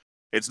notes.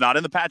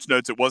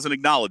 It wasn't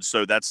acknowledged.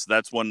 So that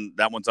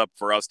one's up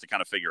for us to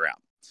kind of figure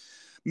out.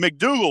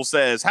 McDougal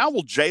says, how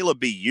will Jayla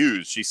be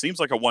used? She seems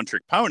like a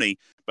one-trick pony,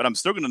 but I'm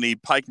still going to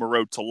need Pike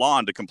Moreau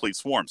Talon to complete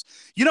swarms.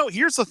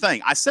 Here's the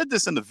thing. I said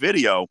this in the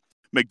video,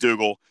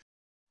 McDougal.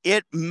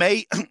 It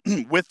may,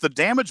 with the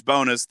damage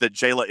bonus that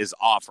Jayla is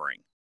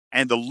offering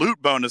and the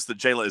loot bonus that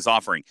Jayla is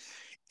offering,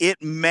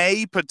 it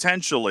may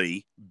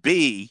potentially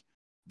be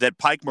that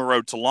Pike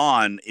Moreau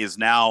Talon is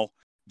now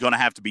going to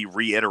have to be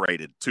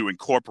reiterated to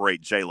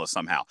incorporate Jayla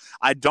somehow.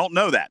 I don't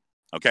know that.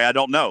 Okay, I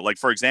don't know. Like,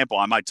 for example,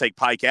 I might take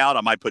Pike out.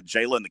 I might put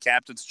Jayla in the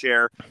captain's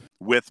chair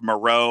with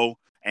Moreau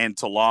and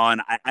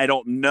Talon. I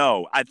don't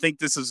know. I think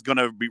this is going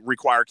to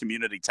require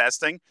community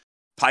testing.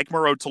 Pike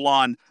Moreau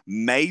Talon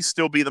may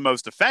still be the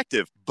most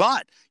effective,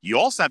 but you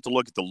also have to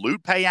look at the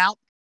loot payout.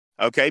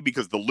 Okay,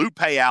 because the loot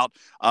payout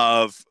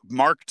of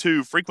Mark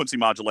II frequency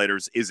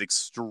modulators is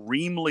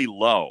extremely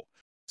low.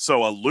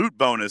 So a loot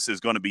bonus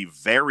is going to be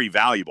very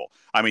valuable.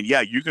 I mean,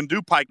 yeah, you can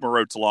do Pike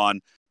Moreau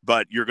Talon,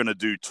 but you're going to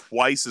do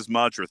twice as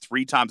much or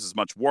 3 times as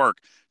much work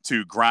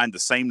to grind the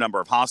same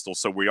number of hostiles.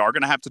 So we are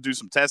going to have to do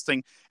some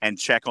testing and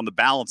check on the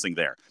balancing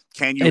there.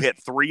 Can you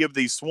hit 3 of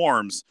these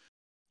swarms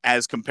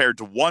as compared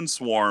to 1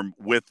 swarm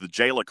with the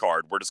Jayla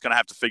card? We're just going to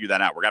have to figure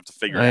that out. We're going to have to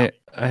figure it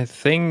out. I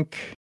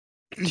think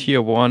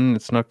tier 1,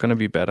 it's not going to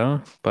be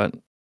better, but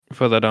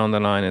further down the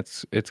line,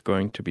 it's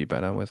going to be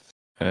better with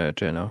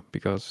Jayla,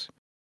 because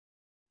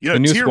the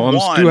new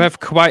swarms do have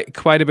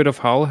quite a bit of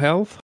hull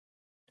health,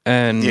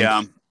 and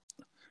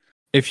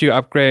if you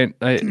upgrade,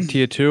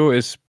 tier 2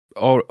 is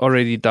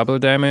already double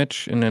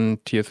damage, and then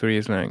tier 3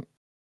 is like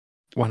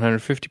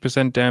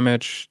 150%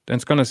 damage. And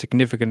it's going to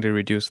significantly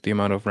reduce the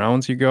amount of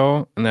rounds you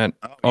go, and that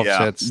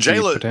offsets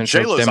the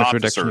potential damage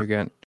reduction you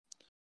get.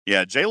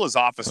 Yeah, Jayla's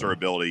officer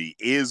ability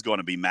is going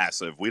to be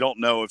massive. We don't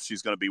know if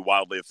she's going to be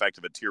wildly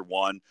effective at Tier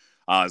 1.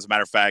 As a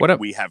matter of fact,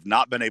 we have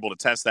not been able to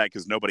test that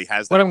because nobody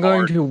has that What I'm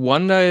card. going to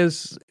wonder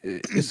is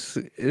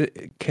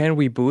can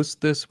we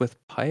boost this with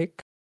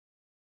Pike?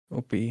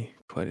 Would be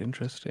quite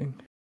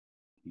interesting.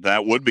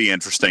 That would be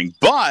interesting,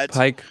 but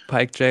Pike,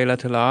 Jayla,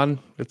 Talon,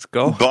 let's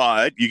go.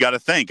 But you got to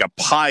think a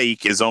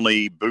Pike is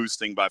only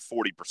boosting by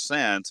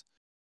 40%,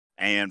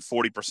 and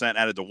 40%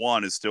 added to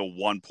 1 is still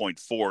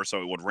 1.4,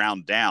 so it would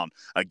round down.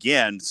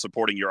 Again,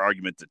 supporting your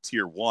argument that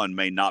Tier 1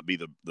 may not be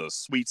the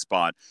sweet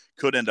spot,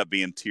 could end up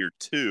being Tier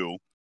 2.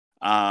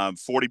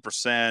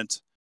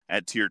 40%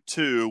 at Tier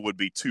 2 would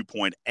be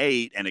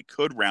 2.8, and it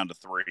could round to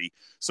 3.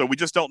 So we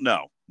just don't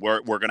know.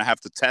 We're going to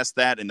have to test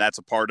that, and that's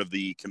a part of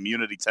the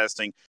community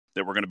testing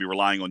that we're going to be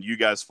relying on you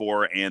guys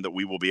for, and that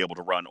we will be able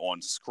to run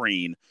on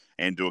screen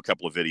and do a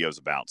couple of videos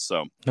about.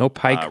 So no,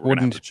 Pike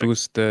wouldn't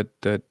boost the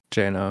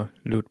Jaina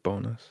loot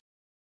bonus,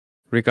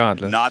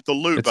 regardless. Not the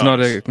loot. It's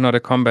bonus. not a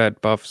combat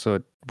buff, so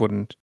it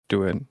wouldn't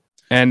do it.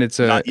 And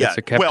it's a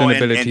captain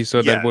ability,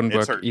 so that wouldn't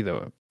work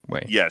either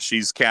way. Yeah,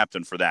 she's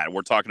captain for that.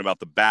 We're talking about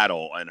the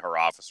battle and her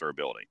officer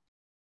ability.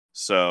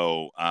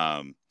 So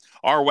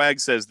R-Wag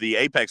says the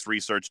Apex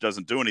research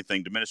doesn't do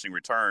anything. Diminishing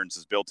returns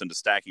is built into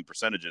stacking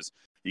percentages.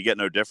 You get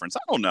no difference. I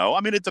don't know. I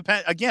mean, it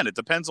depends. Again, it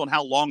depends on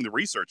how long the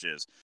research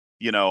is.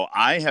 You know,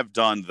 I have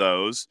done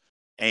those,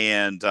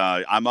 and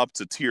I'm up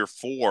to Tier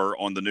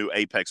 4 on the new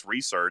Apex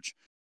research,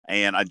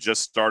 and I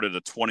just started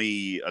a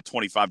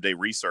 25-day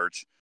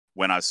research.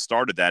 When I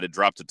started that, it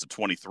dropped it to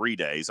 23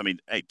 days. I mean,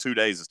 hey, 2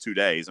 days is 2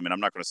 days. I mean,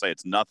 I'm not going to say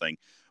it's nothing,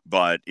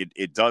 but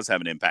it does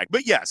have an impact.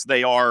 But yes,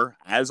 they are,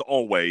 as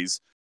always,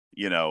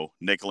 you know,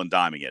 nickel and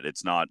diming it.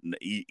 It's not,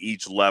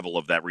 each level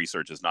of that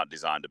research is not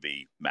designed to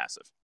be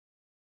massive.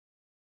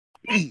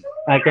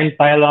 I can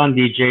pile on,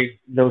 DJ.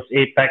 Those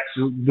Apex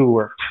do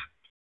work.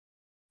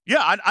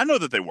 Yeah, I know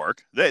that they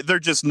work. They're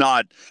just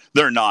not,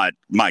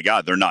 my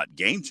God, they're not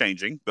game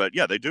changing, but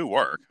yeah, they do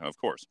work, of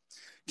course.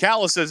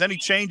 Calla says, any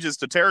changes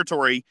to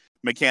territory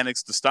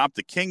mechanics to stop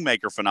the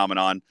Kingmaker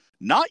phenomenon?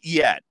 Not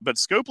yet, but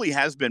Scopely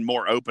has been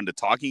more open to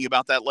talking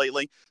about that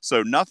lately.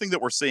 So nothing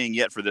that we're seeing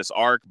yet for this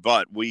arc,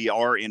 but we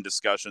are in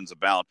discussions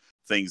about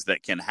things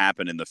that can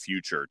happen in the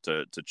future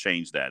to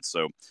change that.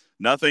 So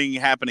nothing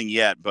happening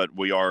yet, but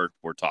we're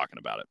talking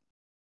about it.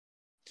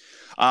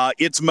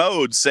 Its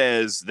Mode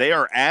says they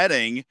are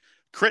adding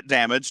crit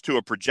damage to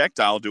a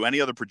projectile. Do any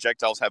other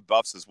projectiles have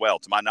buffs as well?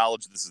 To my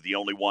knowledge, this is the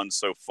only one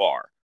so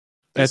far.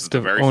 That's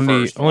the very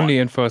only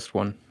in first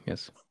one.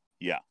 Yes.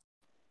 Yeah.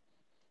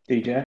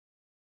 DJ.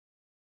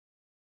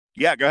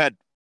 Yeah, go ahead.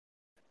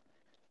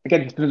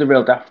 Again, just another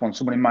real daft one.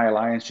 Someone in my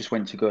alliance just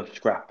went to go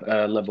scrap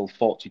level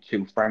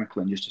 42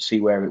 Franklin just to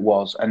see where it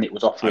was, and it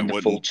was offering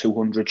the full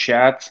 200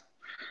 shards.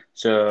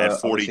 So at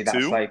 42,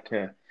 that's like,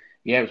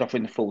 it was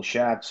offering the full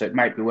shard. So it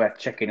might be worth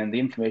checking. And the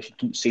information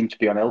doesn't seem to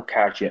be on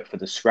L-Cards yet for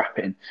the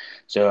scrapping.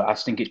 So I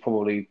think it's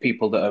probably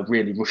people that are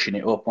really rushing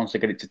it up once they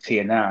get it to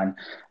tier 9.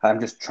 I'm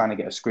just trying to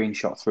get a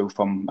screenshot through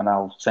from, and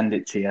I'll send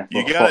it to you.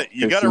 You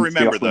got to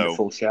remember though.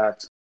 Full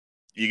shards.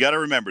 You got to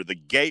remember the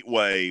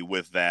gateway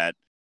with that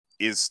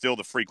is still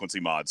the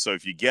frequency mod. So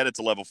if you get it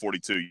to level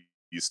 42,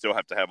 you still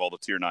have to have all the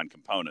tier 9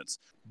 components,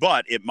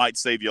 but it might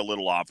save you a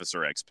little officer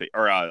XP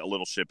or a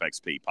little ship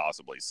XP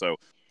possibly. So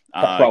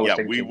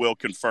we will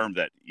confirm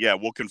that. Yeah,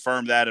 we'll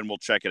confirm that and we'll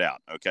check it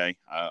out. Okay.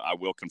 I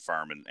will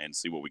confirm and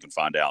see what we can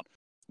find out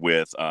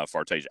with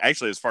Fartasia.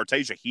 Actually, is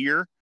Fartasia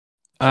here?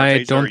 Fartasia,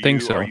 I don't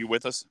think so. Are you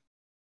with us?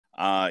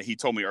 He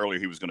told me earlier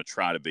he was going to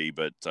try to be,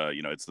 but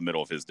it's the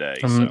middle of his day.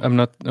 I'm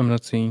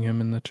not seeing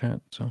him in the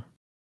chat. So,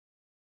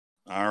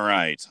 all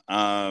right.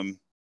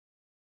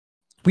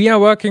 We are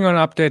working on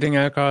updating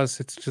L-Cards.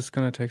 It's just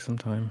going to take some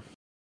time.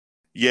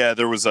 Yeah,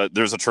 there's a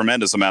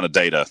tremendous amount of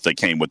data that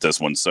came with this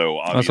one. So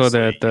also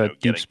the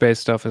deep space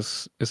stuff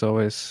is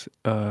always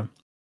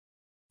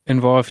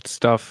involved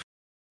stuff.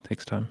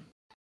 Takes time.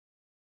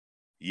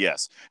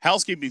 Yes.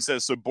 Housekeeping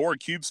says, so Borg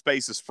Cube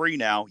Space is free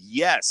now.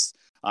 Yes.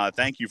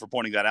 Thank you for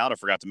pointing that out. I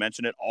forgot to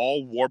mention it.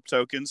 All warp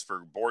tokens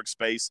for Borg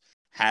Space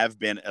have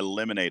been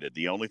eliminated.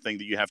 The only thing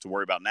that you have to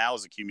worry about now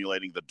is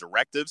accumulating the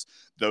directives.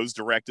 Those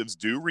directives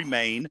do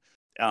remain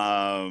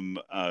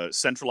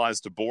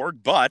centralized to Borg,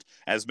 but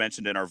as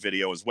mentioned in our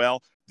video as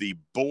well, the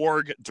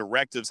Borg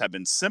directives have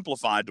been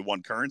simplified to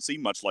one currency,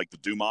 much like the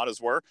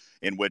Dumatas were,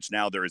 in which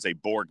now there is a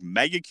Borg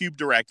Megacube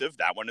directive.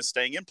 That one is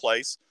staying in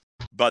place.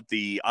 But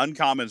the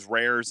uncommons,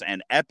 rares,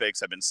 and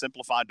epics have been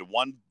simplified to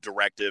one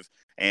directive,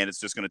 and it's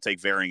just going to take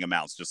varying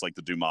amounts, just like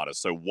the Dumatas.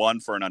 So 1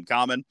 for an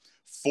uncommon,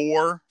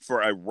 4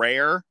 for a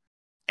rare,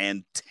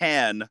 and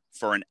 10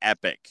 for an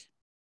epic.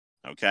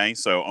 Okay,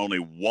 so only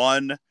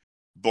 1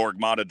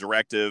 Borgmata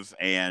directive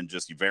and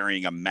just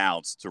varying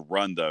amounts to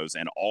run those.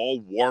 And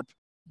all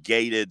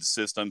warp-gated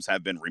systems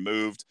have been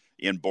removed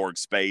in Borg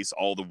space.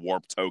 All the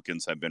warp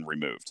tokens have been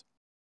removed.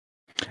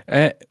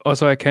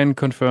 Also, I can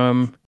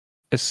confirm,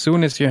 as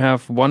soon as you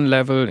have 1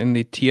 level in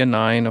the tier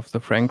 9 of the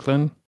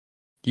Franklin,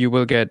 you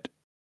will get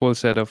full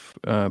set of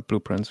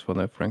blueprints for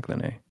the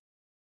Franklin A.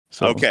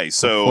 So okay,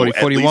 so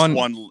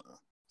 41,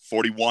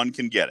 41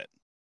 can get it.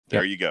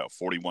 There you go.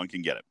 41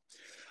 can get it.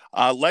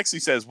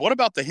 Lexi says, what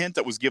about the hint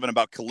that was given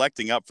about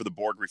collecting up for the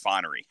Borg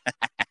refinery?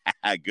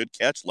 Good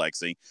catch,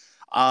 Lexi.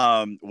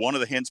 One of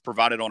the hints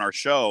provided on our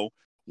show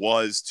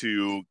was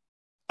to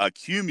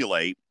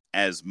accumulate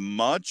as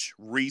much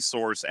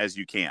resource as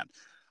you can.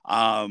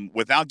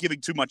 Without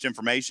giving too much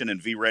information,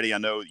 and V-Ready, I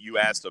know you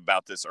asked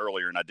about this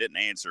earlier and I didn't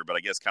answer, but I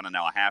guess kind of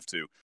now I have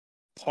to.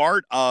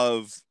 Part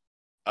of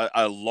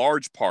a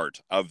large part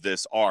of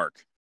this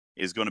arc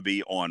is going to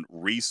be on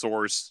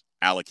resource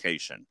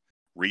allocation,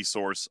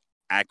 resource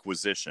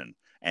acquisition,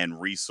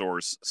 and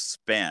resource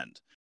spend.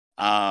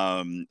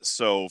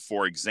 So,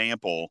 for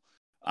example,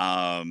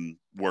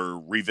 we're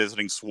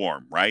revisiting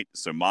Swarm, right?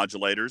 So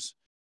modulators.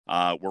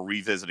 We're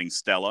revisiting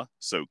Stella,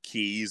 so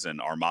keys and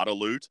Armada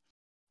loot.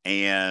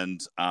 And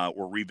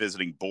we're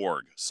revisiting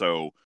Borg,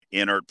 so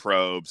inert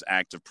probes,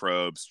 active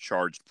probes,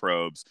 charged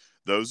probes.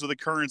 Those are the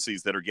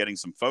currencies that are getting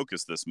some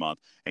focus this month.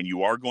 And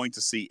you are going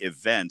to see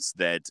events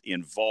that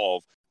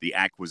involve the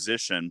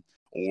acquisition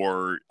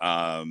or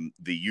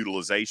the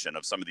utilization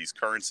of some of these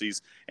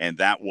currencies. And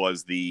that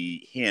was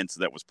the hint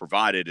that was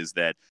provided, is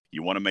that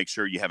you want to make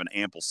sure you have an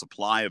ample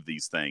supply of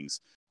these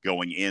things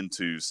going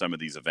into some of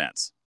these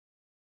events.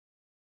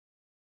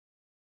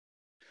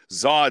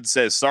 Zod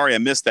says, sorry, I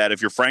missed that.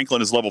 If your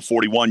Franklin is level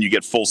 41, you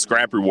get full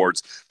scrap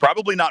rewards.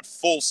 Probably not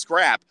full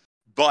scrap,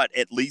 but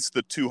at least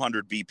the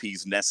 200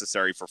 BPs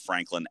necessary for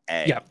Franklin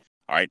A. Yeah.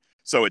 All right.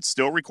 So it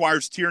still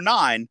requires tier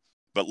 9,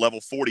 but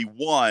level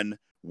 41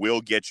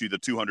 will get you the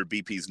 200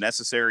 BPs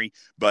necessary.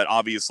 But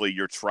obviously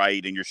your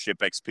trade and your ship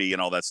XP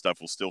and all that stuff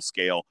will still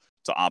scale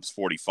to Ops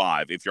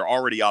 45. If you're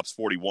already Ops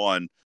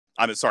 41,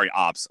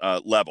 Ops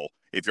level.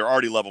 If you're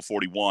already level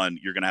 41,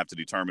 you're going to have to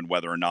determine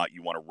whether or not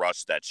you want to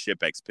rush that ship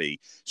XP.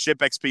 Ship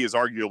XP is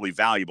arguably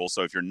valuable,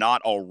 so if you're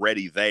not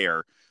already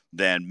there,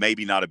 then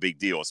maybe not a big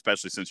deal,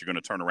 especially since you're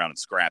going to turn around and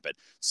scrap it.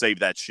 Save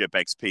that ship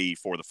XP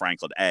for the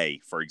Franklin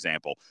A, for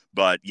example.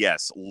 But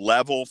yes,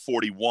 level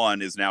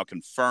 41 is now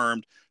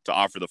confirmed to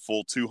offer the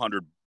full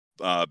 200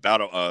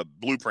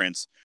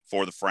 blueprints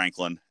for the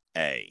Franklin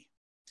A.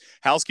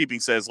 Housekeeping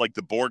says, like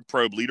the Borg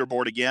probe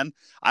leaderboard again.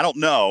 I don't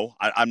know.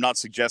 I'm not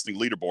suggesting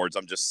leaderboards.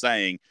 I'm just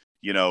saying,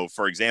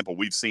 for example,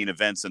 we've seen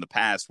events in the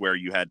past where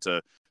you had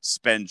to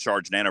spend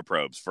charged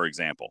nanoprobes, for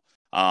example.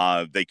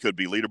 They could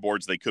be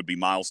leaderboards, they could be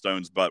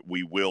milestones, but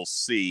we will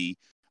see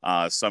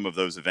some of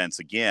those events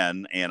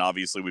again. And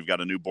obviously, we've got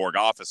a new Borg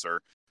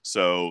officer.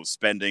 So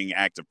spending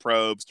active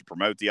probes to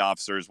promote the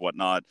officers,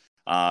 whatnot,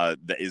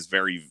 that is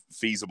very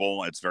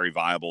feasible. It's very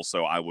viable.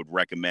 So I would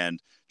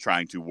recommend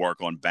trying to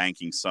work on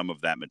banking some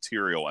of that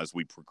material as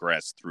we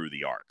progress through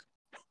the arc.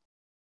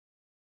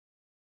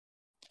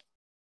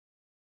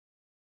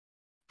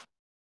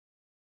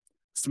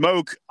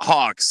 Smoke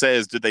Hawk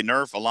says, did they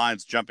nerf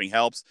Alliance jumping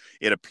helps?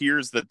 It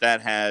appears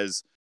that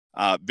has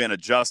been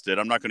adjusted.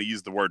 I'm not going to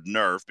use the word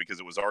nerf because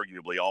it was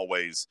arguably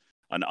always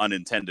an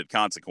unintended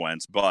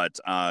consequence. But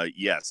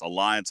yes,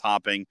 Alliance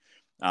hopping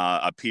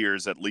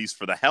appears, at least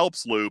for the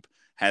helps loop,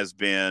 has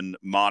been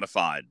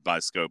modified by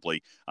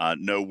Scopely.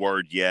 No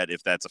word yet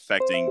if that's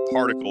affecting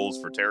particles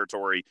for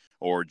territory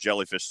or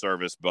jellyfish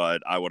service,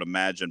 but I would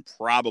imagine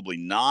probably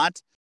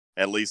not.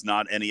 At least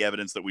not any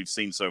evidence that we've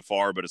seen so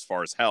far, but as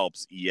far as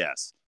helps,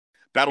 yes.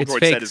 Battledroid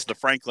said,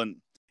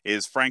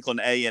 is Franklin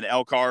A in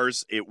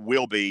LCARs? It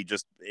will be,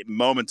 just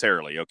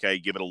momentarily, okay?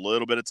 Give it a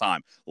little bit of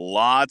time.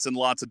 Lots and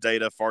lots of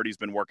data. Farty's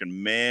been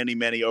working many,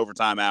 many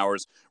overtime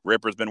hours.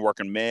 Ripper's been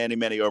working many,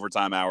 many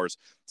overtime hours.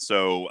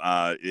 So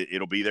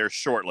it'll be there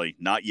shortly.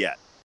 Not yet.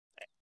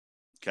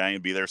 Okay,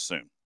 it'll be there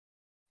soon.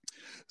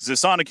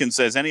 Zisonican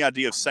says, any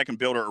idea if second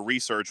builder or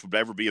research would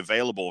ever be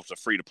available to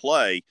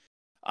free-to-play?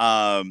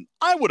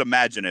 I would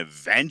imagine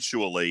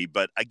eventually,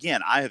 but again,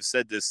 I have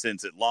said this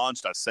since it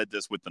launched. I've said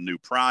this with the new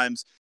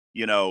primes.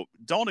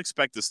 Don't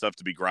expect this stuff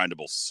to be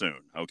grindable soon,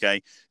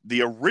 okay?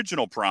 The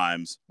original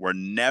primes were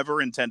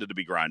never intended to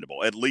be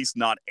grindable, at least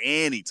not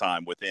any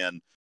time within,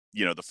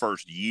 the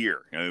first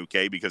year,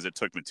 okay? Because it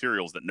took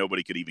materials that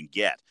nobody could even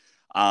get.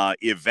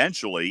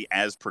 Eventually,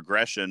 as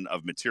progression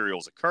of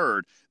materials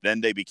occurred,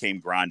 then they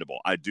became grindable.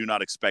 I do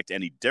not expect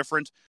any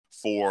different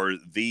for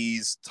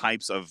these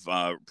types of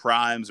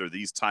primes or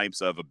these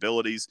types of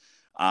abilities.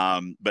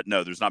 But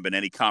no, there's not been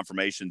any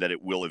confirmation that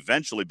it will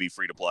eventually be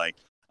free to play.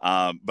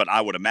 But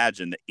I would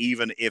imagine that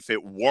even if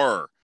it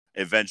were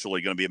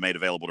eventually going to be made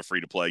available to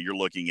free to play, you're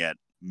looking at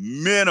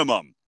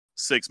minimum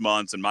 6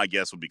 months, and my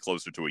guess would be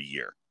closer to a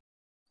year.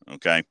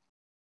 Okay,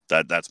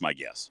 that's my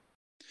guess.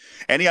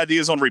 Any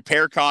ideas on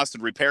repair cost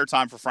and repair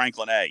time for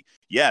Franklin A?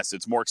 Yes,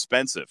 it's more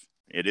expensive.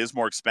 It is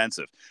more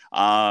expensive.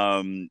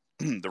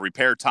 The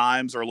repair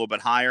times are a little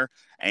bit higher,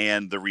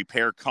 and the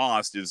repair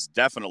cost is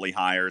definitely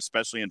higher,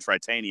 especially in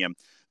Tritanium.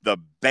 The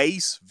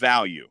base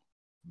value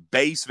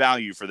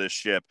for this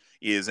ship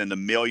is in the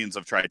millions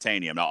of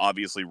Tritanium. Now,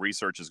 obviously,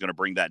 research is going to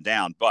bring that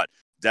down, but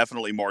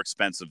definitely more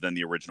expensive than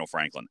the original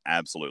Franklin.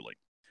 Absolutely.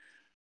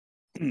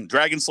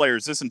 Dragon Slayer,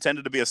 is this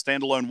intended to be a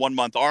standalone 1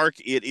 month arc?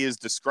 It is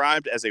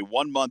described as a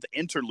 1 month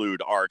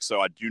interlude arc,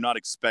 so I do not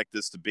expect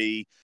this to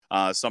be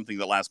something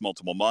that lasts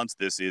multiple months.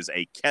 This is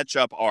a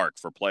catch-up arc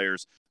for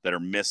players that are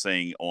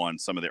missing on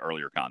some of the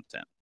earlier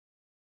content.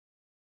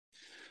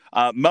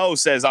 Mo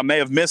says, I may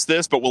have missed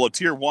this, but will a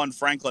Tier 1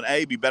 Franklin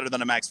A be better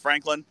than a Max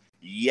Franklin?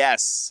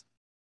 Yes.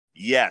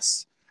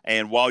 Yes.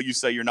 And while you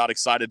say you're not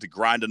excited to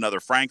grind another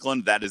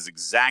Franklin, that is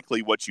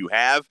exactly what you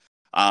have.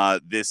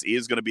 This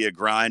is going to be a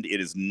grind.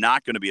 It is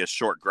not going to be a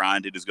short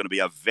grind. It is going to be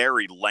a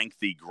very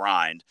lengthy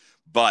grind.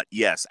 But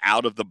yes,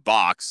 out of the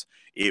box,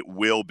 it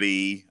will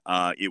be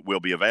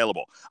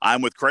available.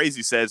 I'm with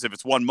Crazy says if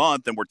it's 1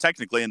 month, then we're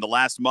technically in the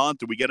last month.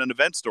 Do we get an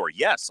event store?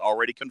 Yes,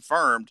 already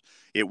confirmed.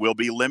 It will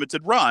be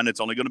limited run.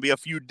 It's only going to be a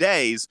few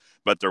days,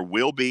 but there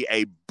will be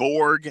a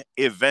Borg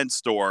event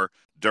store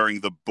during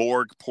the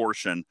Borg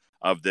portion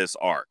of this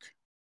arc.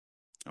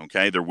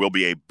 Okay, there will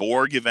be a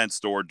Borg event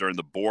store during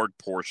the Borg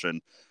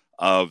portion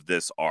of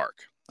this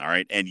arc. All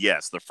right, and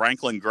yes, the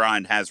Franklin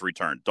grind has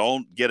returned.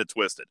 Don't get it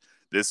twisted.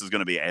 This is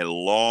going to be a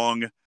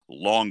long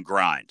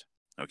grind.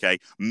 Okay,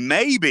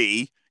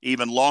 maybe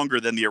even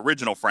longer than the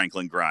original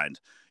Franklin grind,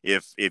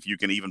 if you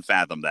can even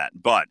fathom that.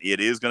 But it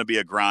is going to be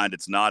a grind.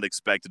 It's not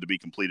expected to be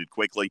completed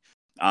quickly,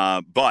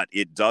 but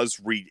it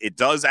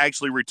does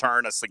actually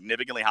return a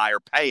significantly higher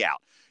payout.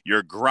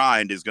 Your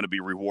grind is going to be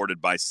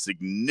rewarded by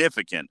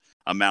significant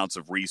amounts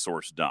of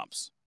resource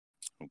dumps.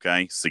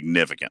 Okay,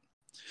 significant.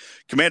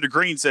 Commander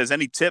Green says,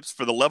 any tips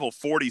for the level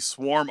 40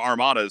 swarm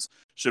armadas?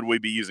 Should we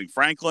be using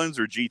Franklins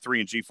or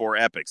G3 and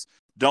G4 epics?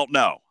 Don't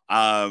know.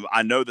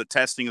 I know the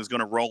testing is going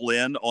to roll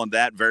in on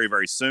that very,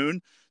 very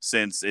soon,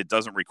 since it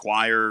doesn't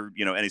require,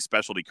 any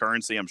specialty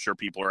currency. I'm sure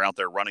people are out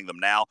there running them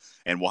now,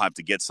 and we'll have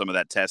to get some of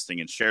that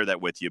testing and share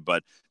that with you,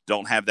 but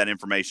don't have that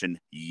information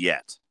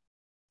yet.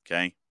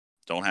 Okay?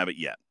 Don't have it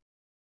yet.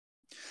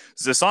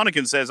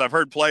 Zesonican says, I've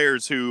heard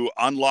players who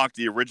unlocked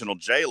the original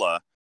Jayla.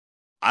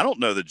 I don't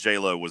know that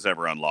Jayla was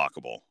ever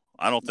unlockable.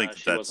 I don't think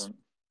that's... Wasn't.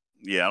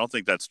 Yeah, I don't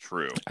think that's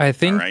true. I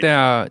think there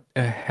are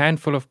a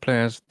handful of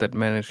players that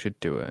managed to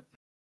do it.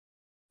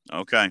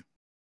 Okay.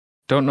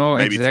 Don't know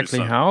maybe exactly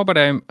how, but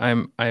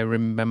I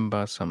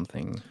remember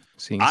something.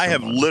 I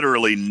have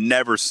literally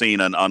never seen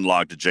an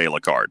unlocked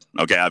Jayla card.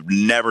 Okay, I've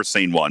never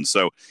seen one.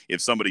 So if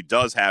somebody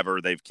does have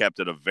her, they've kept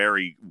it a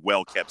very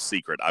well-kept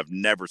secret. I've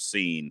never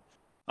seen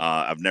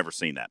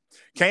that.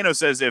 Kano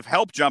says, if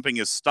help jumping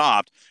is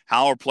stopped,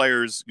 how are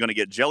players going to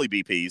get jelly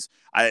BPs?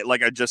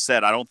 Like I just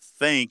said, I don't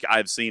think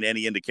I've seen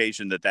any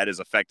indication that is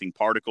affecting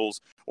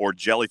particles or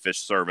jellyfish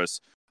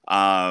service.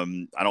 I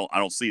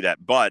don't see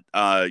that. But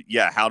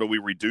how do we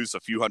reduce a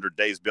few hundred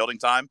days building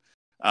time?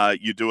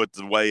 You do it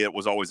the way it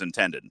was always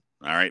intended.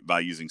 All right, by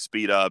using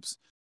speed ups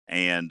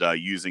and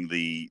using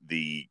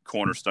the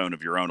cornerstone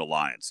of your own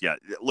alliance. Yeah,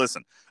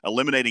 listen,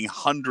 eliminating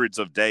hundreds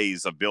of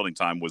days of building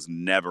time was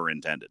never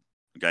intended.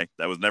 Okay,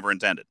 that was never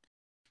intended.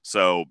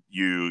 So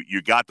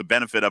you got the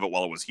benefit of it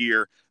while it was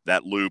here.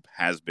 That loop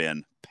has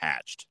been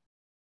patched.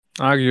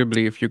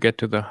 Arguably, if you get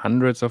to the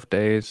hundreds of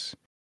days,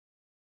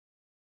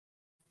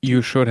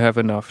 you should have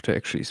enough to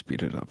actually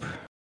speed it up.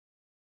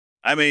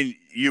 I mean,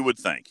 you would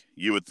think.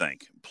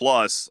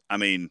 Plus, I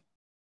mean,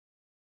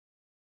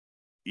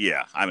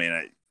 I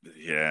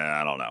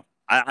don't know.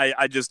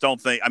 I just don't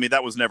think. I mean,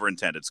 that was never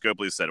intended.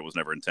 Scopely said it was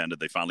never intended.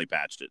 They finally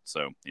patched it,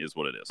 so it is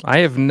what it is. I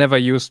have never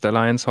used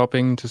alliance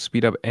hopping to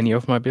speed up any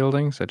of my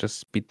buildings. I just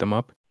speed them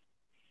up.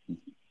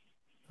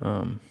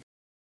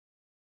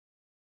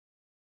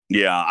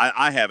 Yeah,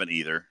 I haven't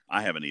either.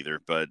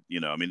 But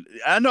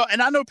I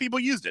know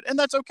people used it, and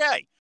that's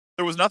okay.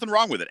 There was nothing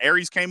wrong with it.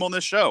 Ares came on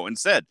this show and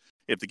said,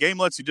 if the game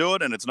lets you do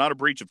it and it's not a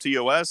breach of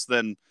TOS,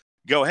 then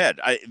go ahead.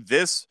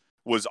 This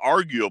was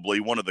arguably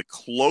one of the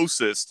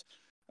closest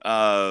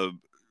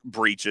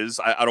breaches.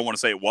 I don't want to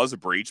say it was a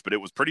breach, but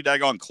it was pretty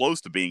daggone close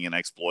to being an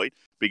exploit,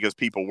 because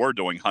people were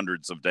doing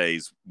hundreds of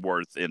days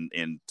worth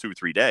in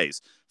 2-3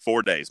 days,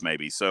 4 days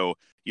maybe. So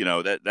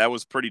that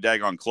was pretty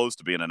daggone close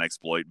to being an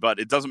exploit, but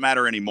it doesn't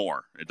matter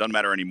anymore. I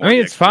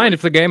mean, it's fine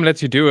if the game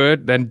lets you do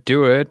it, then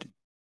do it.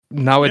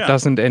 Now it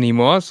doesn't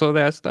anymore, so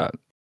there's that.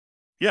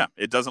 Yeah,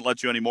 it doesn't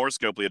let you anymore.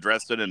 Scopely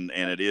addressed it, and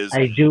it is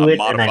I do a it,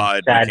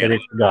 modified and I'm sad that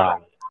it's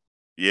gone.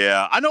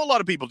 Yeah, I know a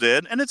lot of people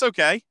did, and it's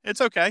okay.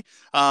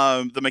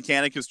 The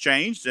mechanic has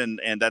changed,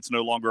 and that's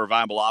no longer a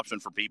viable option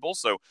for people.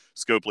 So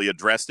Scopely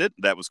addressed it.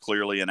 That was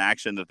clearly an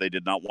action that they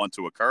did not want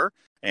to occur,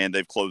 and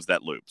they've closed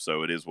that loop.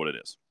 So it is what it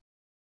is.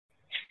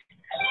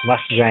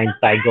 Must join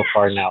Tygo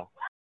for now.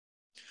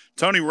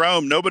 Tony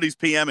Rome, nobody's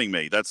PMing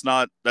me. That's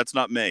not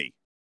me.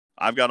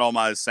 I've got all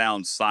my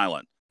sounds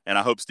silent, and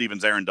I hope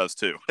Steven's Aaron does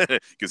too,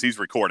 because he's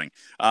recording.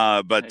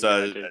 But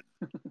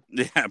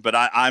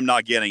I'm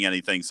not getting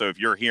anything. So if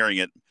you're hearing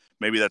it,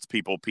 maybe that's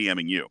people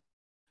PMing you,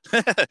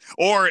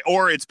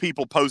 or it's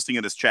people posting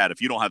in this chat.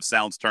 If you don't have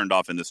sounds turned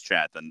off in this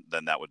chat, then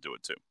that would do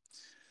it too.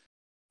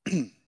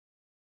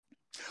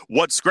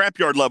 What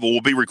scrapyard level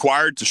will be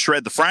required to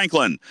shred the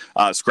Franklin?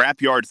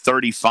 Scrapyard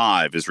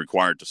 35 is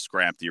required to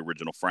scrap the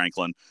original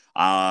Franklin,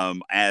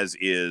 as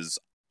is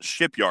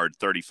Shipyard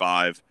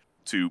 35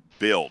 to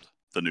build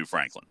the new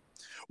Franklin.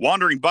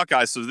 Wandering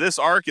Buckeye. So this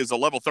arc is a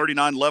level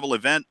 39 level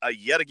event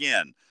yet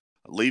again.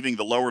 leaving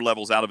the lower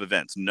levels out of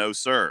events. No,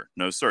 sir.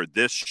 No, sir.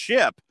 This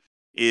ship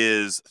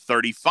is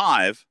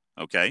 35,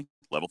 okay,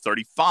 level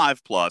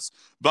 35 plus.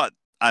 But,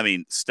 I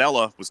mean,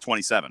 Stella was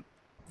 27.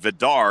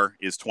 Vidar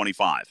is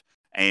 25.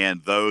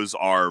 And those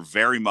are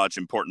very much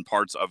important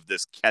parts of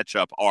this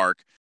catch-up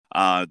arc.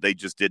 They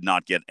just did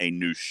not get a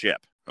new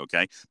ship.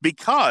 Okay,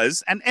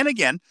 because, and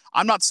again,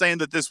 I'm not saying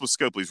that this was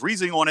Scopely's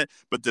reasoning on it,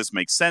 but this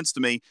makes sense to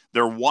me.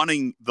 They're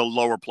wanting the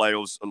lower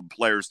players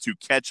to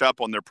catch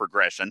up on their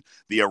progression.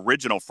 The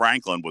original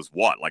Franklin was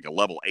what, like a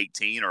level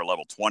 18 or a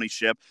level 20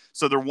 ship?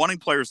 So they're wanting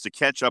players to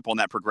catch up on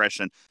that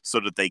progression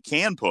so that they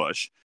can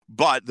push.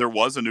 But there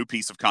was a new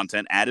piece of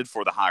content added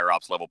for the higher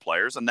ops level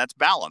players, and that's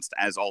balanced,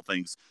 as all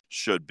things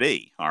should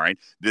be. All right.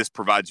 This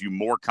provides you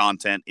more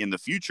content in the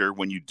future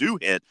when you do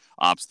hit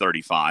Ops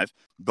 35.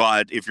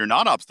 But if you're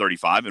not Ops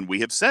 35, and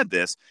we have said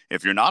this,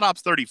 if you're not Ops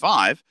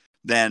 35,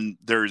 then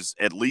there's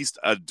at least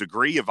a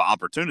degree of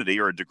opportunity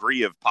or a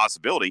degree of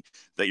possibility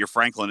that your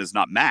Franklin is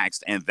not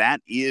maxed, and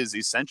that is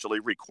essentially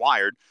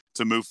required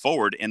to move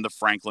forward in the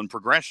Franklin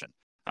progression.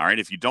 All right.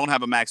 If you don't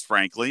have a maxed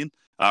Franklin,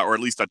 or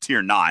at least a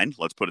tier 9,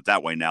 let's put it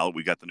that way now that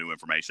we got the new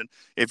information.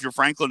 If your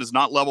Franklin is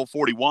not level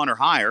 41 or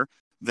higher,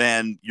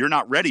 then you're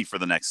not ready for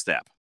the next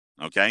step.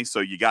 Okay, so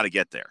you got to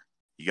get there.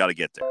 You got to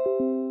get there.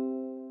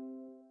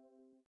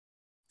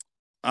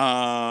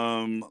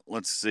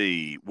 Let's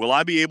see. Will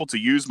I be able to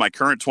use my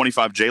current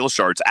 25 Jailer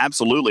shards?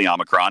 Absolutely,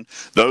 Omicron.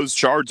 Those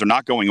shards are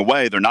not going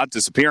away. They're not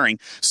disappearing.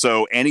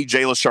 So any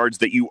Jailer shards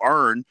that you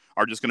earn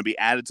are just going to be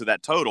added to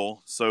that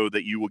total so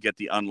that you will get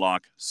the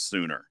unlock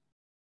sooner.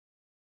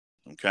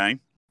 Okay.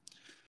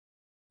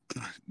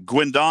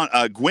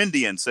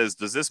 Gwyndian says,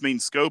 does this mean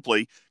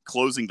Scopely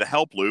closing the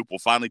help loop will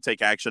finally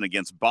take action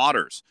against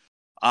botters?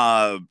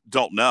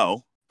 Don't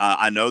know.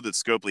 I know that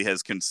Scopely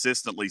has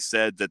consistently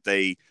said that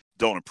they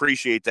don't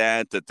appreciate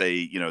that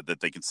they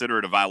consider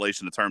it a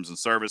violation of terms and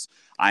service.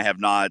 I have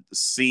not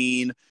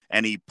seen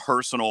any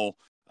personally,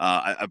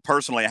 I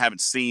haven't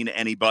seen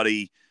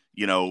anybody,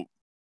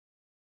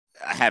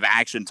 have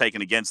action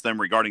taken against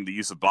them regarding the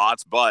use of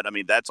bots. But I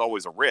mean, that's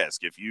always a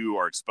risk. If you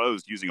are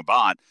exposed using a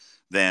bot,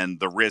 then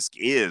the risk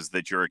is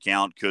that your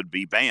account could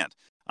be banned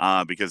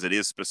because it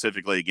is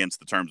specifically against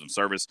the terms of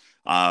service.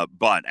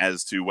 But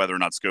as to whether or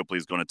not Scopely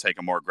is going to take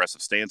a more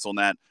aggressive stance on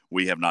that,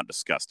 we have not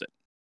discussed it.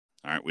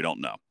 All right. We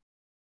don't know.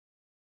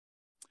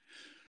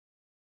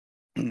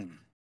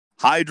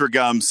 Hydra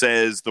Gum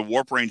says the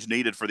warp range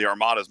needed for the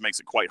Armadas makes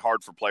it quite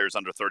hard for players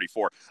under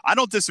 34. I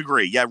don't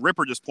disagree. Yeah,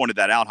 Ripper just pointed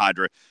that out,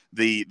 Hydra.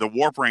 The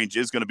warp range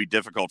is going to be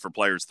difficult for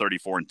players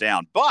 34 and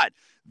down, but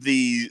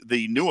the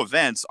new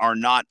events are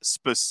not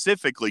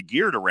specifically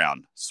geared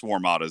around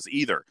Swarmadas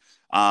either.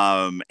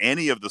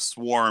 Any of the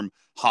Swarm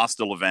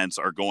hostile events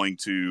are going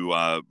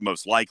to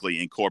most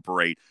likely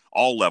incorporate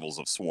all levels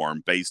of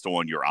Swarm based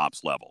on your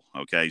ops level.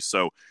 Okay,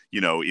 so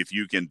if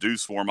you can do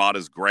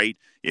Swarmadas, great.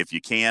 If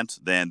you can't,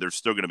 then there's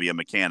still going to be a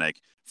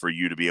mechanic for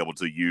you to be able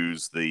to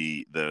use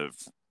the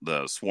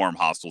Swarm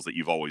hostiles that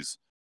you've always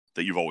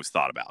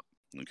thought about.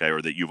 Okay,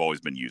 or that you've always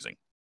been using.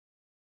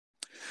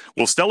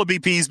 Will Stella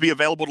BPs be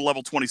available to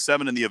level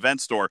 27 in the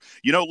event store?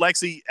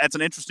 Lexi, that's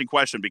an interesting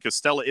question because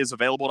Stella is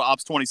available to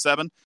Ops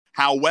 27.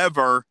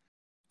 However,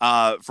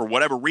 for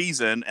whatever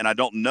reason, and I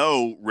don't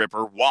know,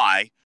 Ripper,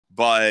 why,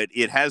 but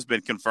it has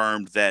been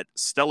confirmed that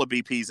Stella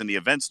BPs in the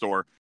event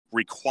store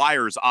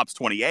requires Ops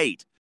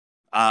 28.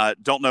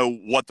 Don't know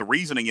what the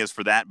reasoning is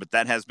for that, but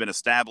that has been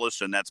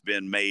established and that's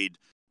been made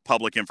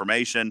public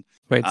information.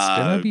 Wait,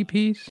 Stella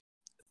BPs?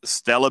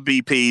 Stella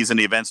BPs in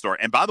the event store.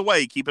 And by the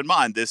way, keep in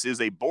mind, this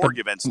is a Borg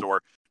event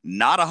store.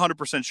 Not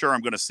 100% sure I'm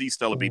going to see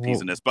Stella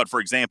BPs in this, but for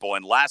example,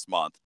 in last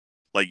month,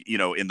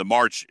 in the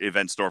March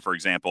event store, for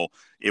example,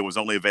 it was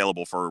only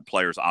available for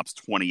players Ops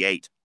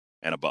 28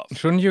 and above.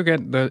 Shouldn't you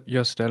get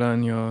your Stella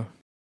in your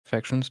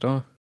faction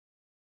store?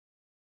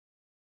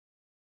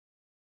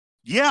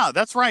 Yeah,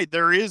 that's right.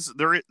 Is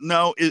there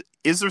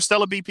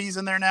Stella BPs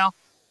in there now?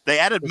 They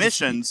added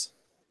missions.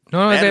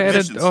 No, they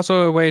added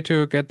also a way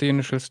to get the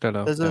initial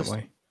Stella that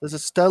way. There's a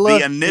Stella.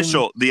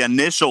 The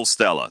initial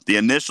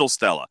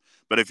Stella.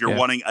 But if you're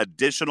wanting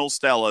additional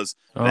Stellas,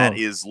 that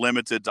is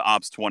limited to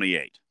Ops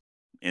 28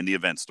 in the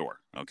event store.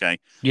 Okay.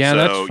 Yeah, so,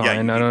 that's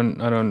fine. I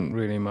don't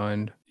really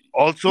mind.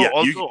 Also,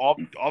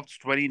 Ops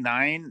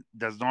 29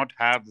 does not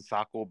have the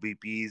Sako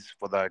BPs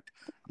for that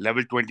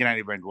level 29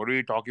 event. What are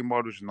you talking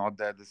about? Which is not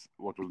there.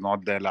 What was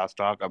not there last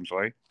arc? I'm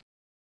sorry.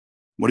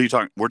 What are you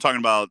talking? We're talking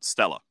about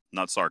Stella,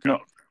 not Sarko.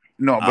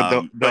 No,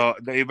 but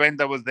the event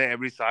that was there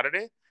every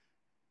Saturday,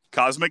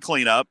 Cosmic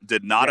Cleanup,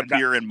 did not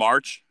appear in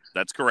March.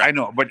 That's correct. I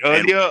know, but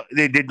earlier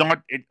they did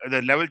not.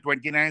 The level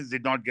 29s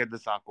did not get the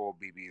Sako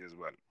BPs as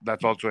well.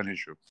 That's also an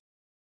issue.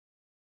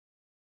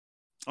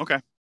 Okay.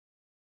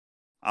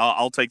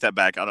 I'll take that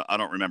back. I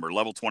don't remember.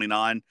 Level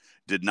 29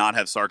 did not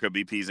have Sarko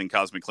BPs in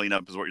Cosmic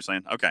Cleanup, is what you're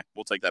saying? Okay,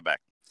 we'll take that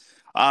back.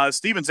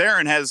 Stevens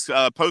Aaron has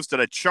posted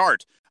a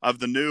chart of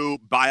the new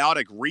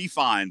biotic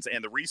refines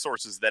and the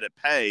resources that it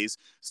pays.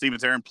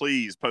 Stevens Aaron,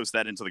 please post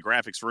that into the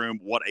graphics room.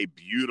 What a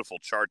beautiful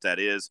chart that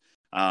is.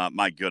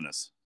 My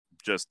goodness.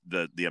 Just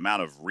the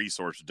amount of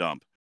resource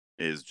dump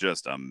is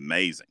just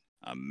amazing.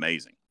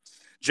 Amazing.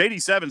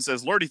 JD7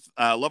 says,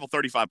 level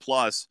 35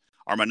 plus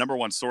are my number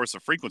one source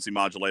of frequency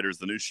modulators.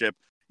 The new ship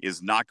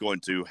is not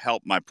going to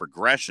help my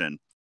progression.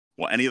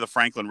 Will any of the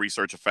Franklin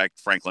research affect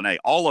Franklin A?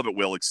 All of it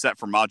will, except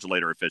for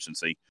modulator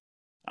efficiency.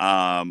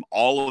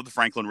 All of the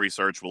Franklin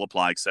research will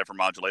apply except for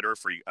modulator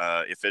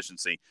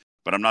efficiency,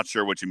 but I'm not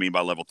sure what you mean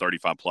by level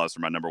 35 plus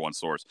or my number one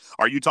source.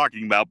 Are you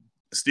talking about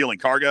stealing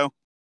cargo?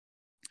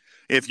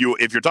 If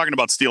you're talking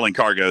about stealing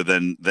cargo,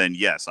 then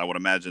yes, I would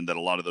imagine that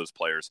a lot of those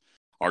players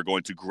are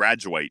going to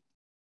graduate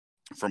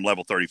from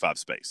level 35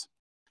 space.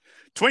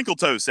 Twinkle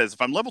Toe says,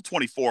 if I'm level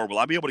 24, will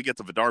I be able to get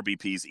the Vidar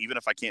BPs even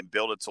if I can't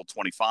build it till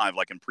 25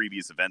 like in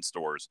previous event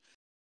stores?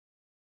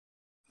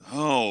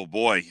 Oh,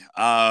 boy.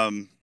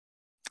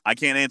 I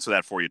can't answer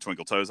that for you,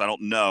 Twinkle Toes. I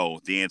don't know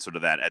the answer to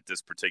that at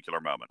this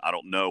particular moment. I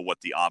don't know what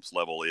the ops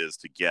level is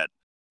to get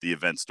the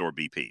event store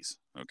BPs,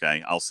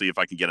 okay? I'll see if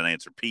I can get an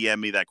answer.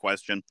 PM me that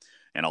question,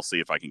 and I'll see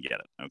if I can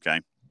get it,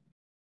 okay?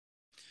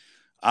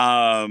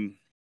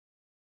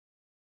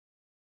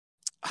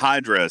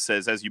 Hydra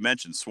says, as you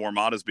mentioned,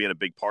 Swarmadas being a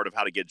big part of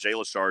how to get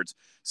Jayla shards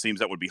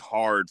seems that would be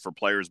hard for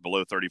players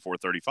below 34,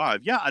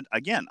 35. Yeah,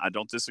 again, I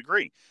don't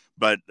disagree.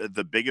 But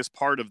the biggest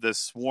part of this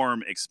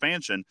Swarm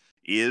expansion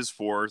is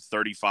for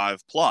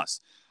 35 plus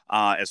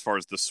as far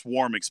as the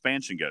Swarm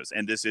expansion goes.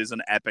 And this is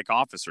an epic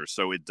officer,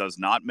 so it does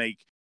not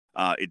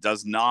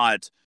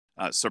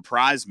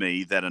surprise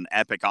me that an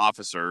epic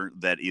officer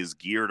that is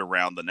geared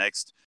around the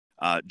next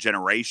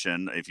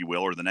generation, if you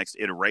will, or the next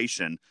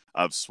iteration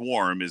of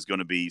Swarm is going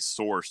to be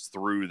sourced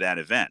through that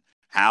event.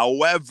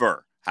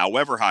 However,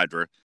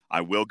 Hydra,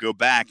 I will go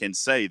back and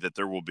say that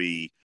there will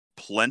be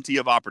plenty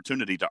of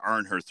opportunity to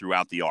earn her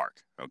throughout the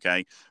arc,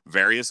 okay?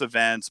 Various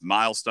events,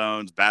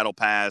 milestones, battle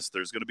pass,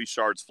 there's going to be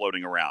shards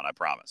floating around, I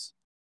promise.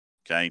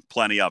 Okay?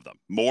 Plenty of them.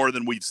 More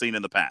than we've seen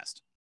in the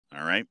past.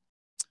 All right?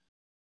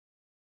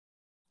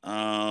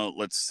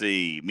 Let's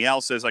see. Meow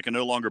says, I can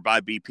no longer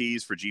buy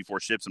BPs for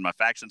G4 ships in my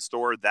faction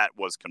store. That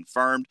was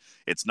confirmed.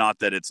 It's not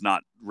that it's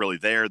not really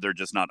there. They're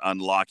just not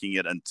unlocking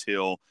it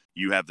until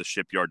you have the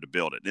shipyard to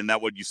build it. Isn't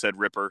that what you said,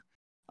 Ripper?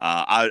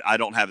 I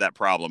don't have that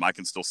problem. I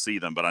can still see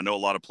them, but I know a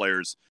lot of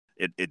players,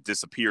 it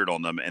disappeared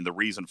on them, and the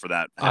reason for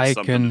that has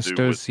something to do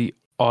still with, see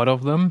all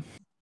of them.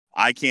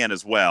 I can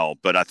as well,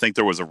 but I think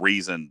there was a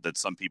reason that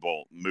some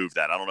people moved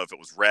that. I don't know if it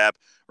was rep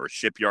or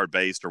shipyard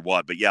based or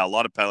what, but yeah, a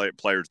lot of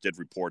players did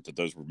report that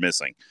those were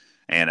missing,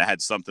 and it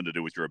had something to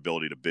do with your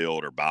ability to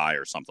build or buy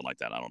or something like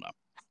that. I don't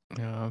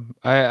know.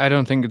 I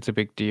don't think it's a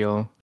big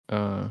deal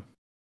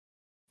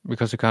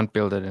because you can't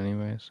build it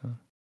anyway. So.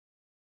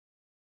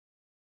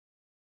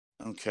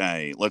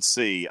 Okay, let's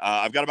see.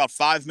 I've got about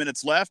 5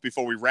 minutes left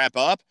before we wrap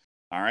up.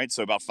 All right,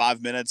 so about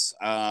 5 minutes.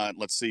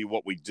 Let's see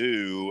what we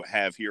do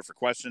have here for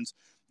questions.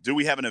 Do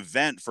we have an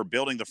event for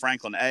building the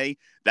Franklin A?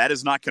 That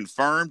is not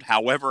confirmed.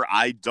 However,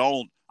 I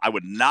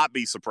would not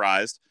be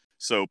surprised.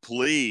 So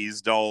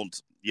please don't,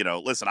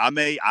 listen, I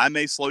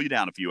may slow you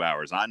down a few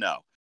hours. I know.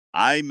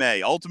 I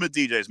may. Ultimate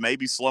DJs may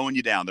be slowing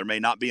you down. There may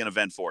not be an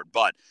event for it.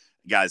 But,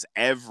 guys,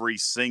 every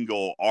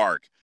single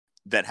arc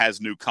that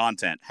has new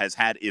content has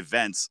had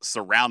events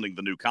surrounding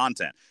the new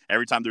content.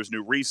 Every time there's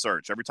new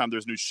research, every time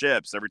there's new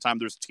ships, every time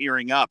there's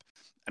tiering up,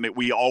 I mean,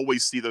 we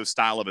always see those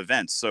style of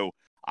events. So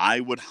I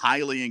would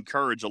highly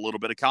encourage a little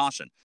bit of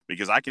caution,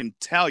 because I can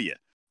tell you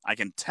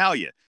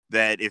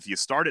that if you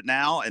start it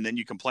now and then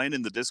you complain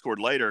in the Discord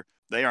later,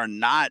 they are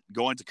not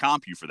going to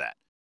comp you for that.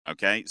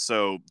 Okay.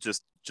 So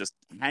just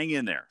hang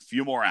in there. A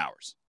few more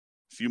hours.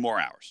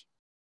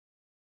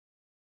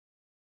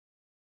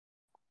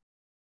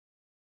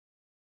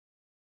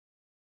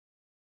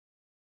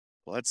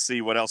 Let's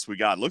see what else we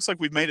got. Looks like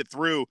we've made it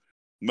through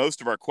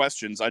most of our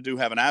questions. I do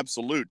have an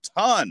absolute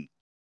ton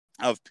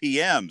of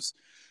PMs.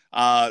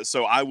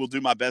 So I will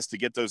do my best to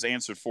get those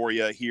answered for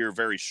you here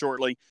very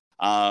shortly.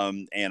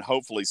 And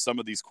hopefully some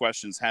of these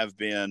questions have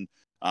been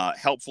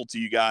helpful to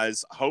you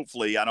guys.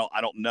 Hopefully, I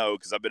don't know,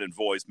 because I've been in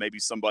voice. Maybe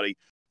somebody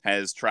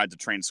has tried to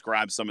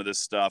transcribe some of this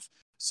stuff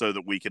so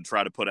that we can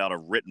try to put out a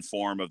written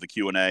form of the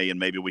Q&A, and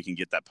maybe we can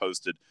get that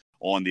posted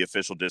on the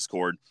official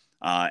Discord.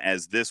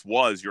 As this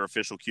was your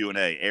official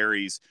Q&A.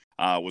 Aries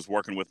was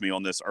working with me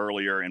on this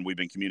earlier, and we've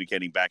been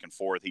communicating back and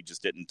forth. He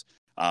just didn't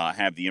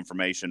have the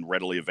information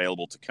readily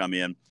available to come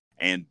in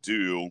and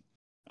do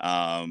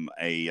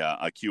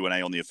a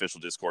Q&A on the official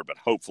Discord, but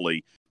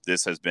hopefully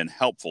this has been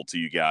helpful to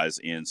you guys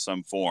in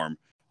some form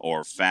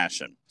or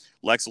fashion.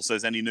 Lexel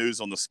says, any news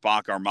on the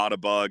Spock Armada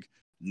bug?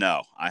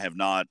 No, I have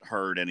not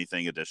heard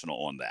anything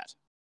additional on that.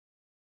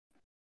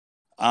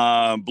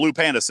 Blue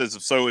Panda says,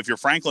 so if your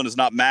Franklin is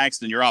not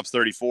maxed and your Ops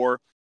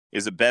 34,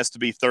 is it best to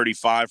be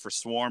 35 for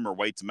Swarm or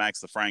wait to max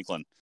the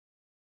Franklin?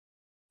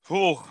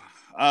 Good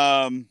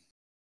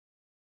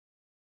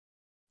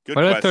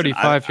well, question. At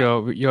 35,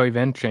 your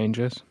event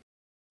changes.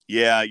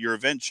 Yeah, your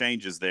event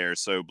changes there.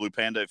 So Blue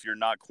Panda, if you're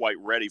not quite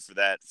ready for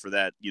that,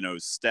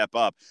 step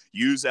up,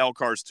 use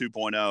LCARS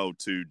 2.0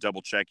 to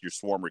double check your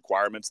Swarm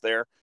requirements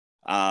there.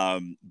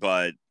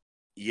 But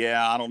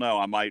yeah, I don't know.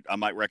 I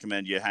might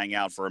recommend you hang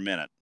out for a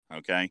minute.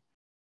 Okay.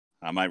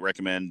 I might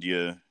recommend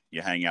you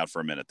you hang out for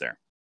a minute there.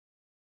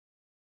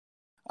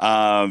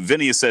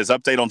 Vinny says,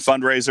 update on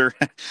fundraiser.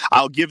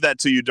 I'll give that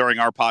to you during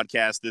our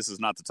podcast. This is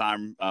not the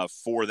time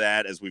for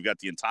that, as we've got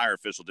the entire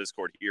official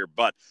Discord here.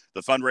 But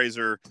the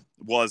fundraiser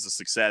was a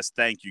success.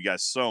 Thank you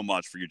guys so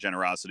much for your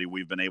generosity.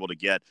 We've been able to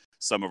get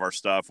some of our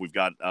stuff. We've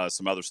got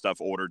some other stuff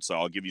ordered, so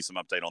I'll give you some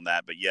update on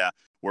that. But yeah,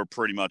 we're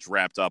pretty much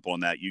wrapped up on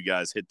that. You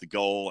guys hit the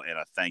goal, and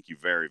I thank you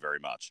very, very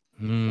much.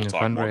 We'll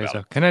talk more about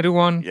it. Can I do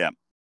one? Yeah,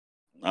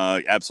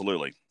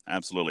 absolutely.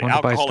 Want to buy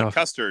Alcoholic stuff.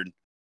 Custard.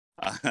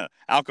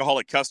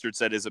 Alcoholic Custard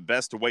said, is it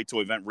best to wait till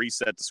event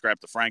reset to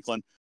scrap the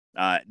Franklin?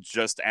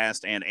 Just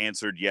asked and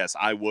answered, yes,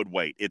 I would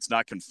wait. It's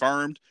not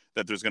confirmed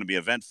that there's going to be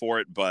an event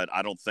for it, but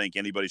I don't think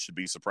anybody should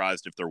be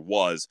surprised if there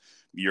was.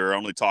 You're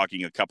only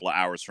talking a couple of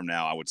hours from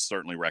now. I would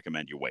certainly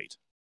recommend you wait.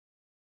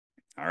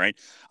 All right.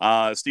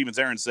 Stevens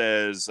Aaron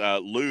says,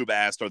 Lube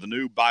asked, are the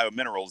new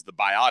biominerals, the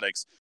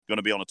biotics, going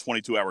to be on a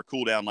 22-hour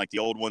cooldown like the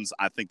old ones?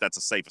 I think that's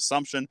a safe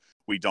assumption.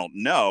 We don't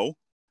know,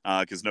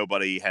 because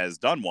nobody has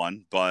done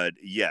one. But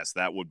yes,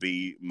 that would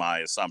be my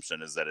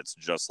assumption, is that it's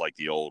just like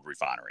the old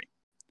refinery.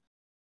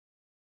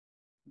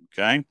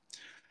 Okay.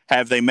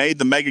 Have they made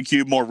the Mega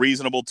Cube more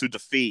reasonable to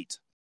defeat?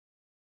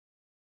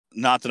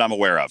 Not that I'm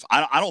aware of.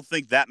 I don't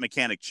think that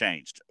mechanic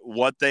changed.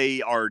 What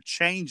they are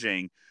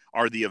changing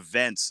are the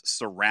events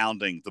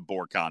surrounding the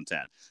board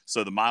content.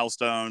 So the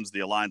milestones,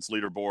 the Alliance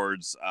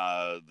leaderboards,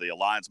 the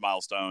Alliance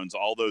milestones,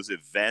 all those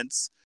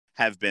events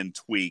have been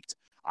tweaked.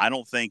 I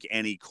don't think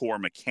any core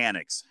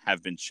mechanics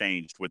have been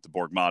changed with the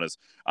Borgmatas,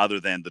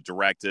 other than the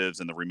directives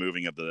and the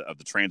removing of the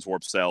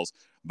transwarp cells.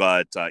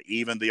 But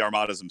even the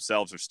Armadas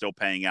themselves are still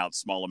paying out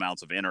small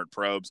amounts of inert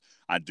probes.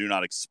 I do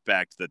not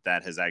expect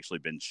that has actually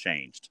been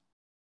changed.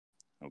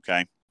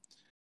 Okay.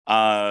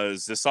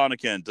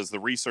 Zisonican, does the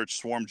research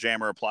Swarm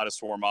Jammer apply to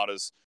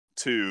Swarmatas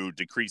 2,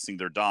 decreasing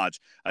their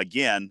dodge?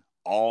 Again,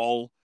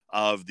 all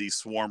of the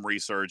Swarm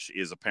research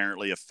is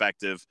apparently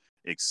effective,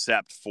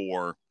 except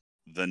for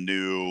the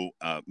new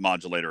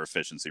modulator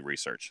efficiency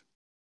research.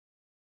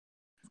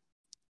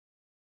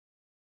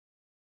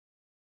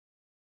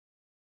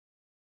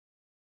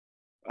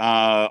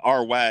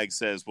 R Wag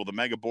says, will the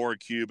Mega Borg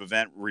Cube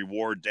event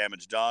reward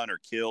damage done or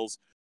kills?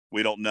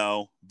 We don't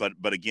know, but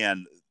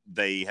again,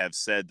 they have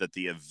said that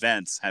the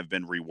events have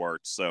been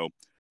reworked, so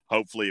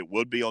hopefully it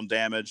would be on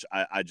damage.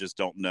 I just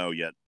don't know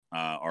yet.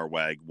 R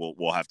Wag,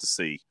 we'll have to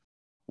see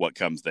what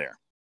comes there.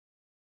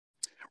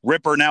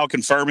 Ripper now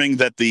confirming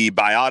that the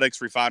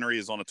Biotics refinery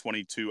is on a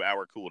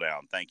 22-hour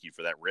cooldown. Thank you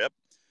for that, Rip.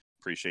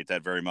 Appreciate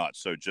that very much.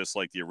 So just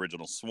like the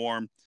original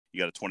Swarm,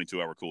 you got a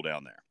 22-hour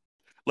cooldown there.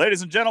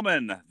 Ladies and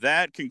gentlemen,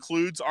 that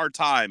concludes our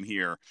time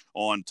here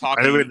on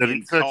Talking By the way, the in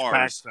research Cars.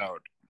 pack's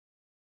out.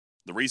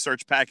 The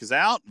research pack is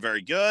out.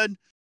 Very good.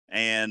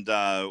 And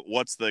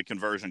what's the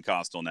conversion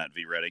cost on that,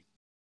 V-Ready?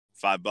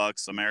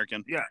 $5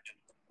 American? Yeah.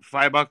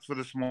 $5 for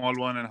the small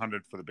one and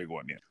 100 for the big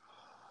one, yeah.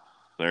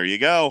 There you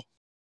go.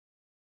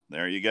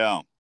 There you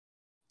go.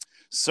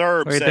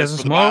 Serb Wait, says there's a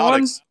for the small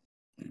one?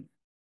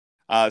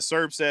 Biotics.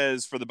 Serb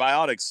says for the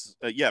Biotics,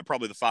 yeah,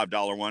 probably the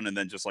 $5 one, and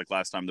then just like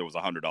last time, there was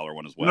a $100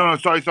 one as well. No,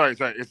 sorry.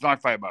 It's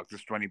not $5.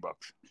 It's $20.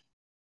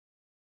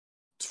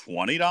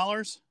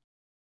 $20?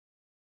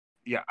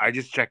 Yeah, I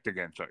just checked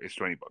again. Sorry, it's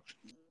 $20.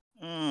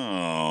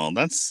 Oh,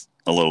 that's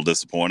a little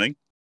disappointing.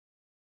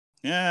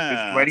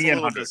 Yeah, It's 20 that's a and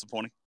little 100.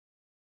 disappointing.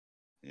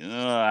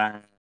 Yeah,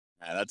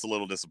 that's a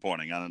little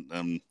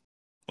disappointing.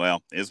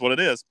 Well, it is what it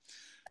is.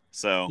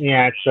 So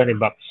Yeah, it's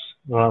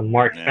 $20.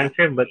 More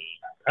expensive, but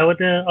I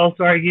would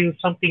also argue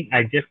something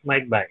I just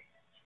might buy.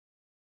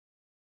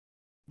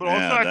 But also,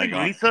 Yeah, I think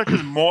daggone.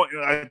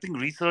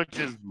 research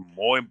is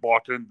more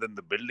important than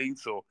the building.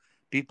 So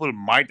people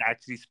might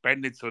actually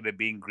spend it, so they're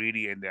being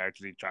greedy and they're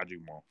actually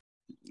charging more.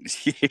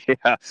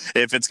 yeah,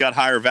 if it's got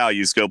higher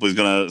value, Scopely's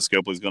gonna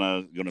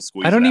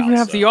squeeze. I don't it even out,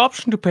 have so. the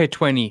option to pay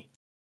 20.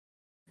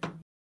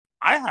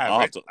 I have I'll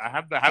have it. to- I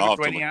have the I'll have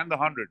to 20 look. and the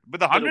 100. But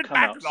the It'll 100 come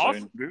pack out is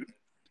awesome, soon. dude.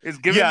 It's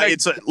giving Yeah, like,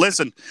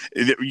 listen.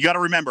 You got to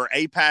remember,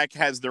 APAC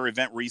has their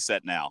event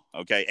reset now.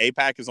 Okay,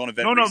 APAC is on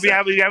event. no,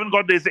 reset. we haven't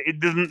got this. It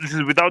doesn't. This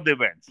is without the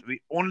events.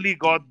 We only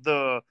got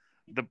the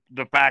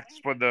packs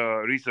for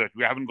the research.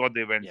 We haven't got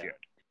the events Yeah. yet.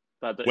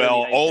 But the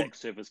Well, early all-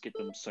 Apex servers get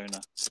them sooner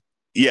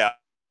Yeah,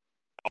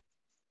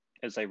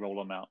 as they roll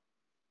them out.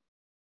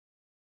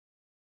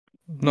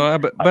 No,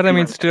 but I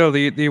mean, still,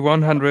 the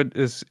 100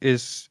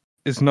 is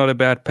not a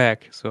bad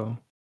pack. So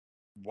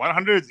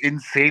 100 is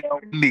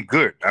insanely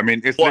good. I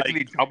mean, it's Like,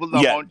 literally double the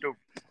yeah. amount of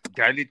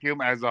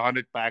dilithium as a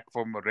 100 pack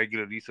from a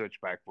regular research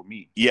pack for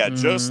me. yeah.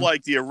 Just Mhm.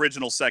 like the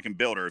original Second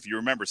Builder. If you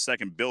remember,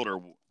 Second Builder,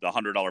 the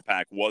 $100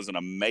 pack was an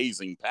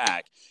amazing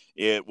pack.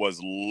 It was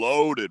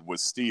loaded with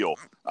steel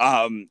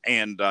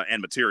and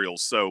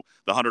materials. So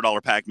the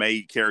 $100 pack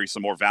may carry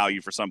some more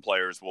value for some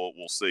players. We'll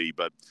see.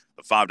 But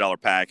the $5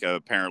 pack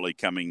apparently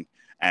coming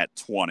at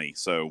 20.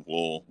 So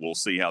we'll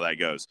see how that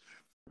goes.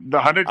 The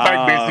 100 pack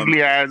Um,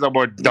 basically has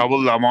about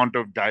double the amount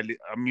of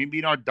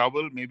maybe not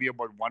double, maybe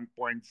about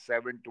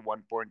 1.7 to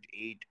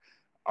 1.8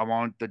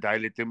 amount the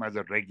dilithium as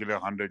a regular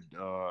 100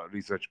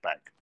 research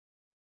pack.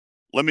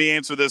 Let me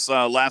answer this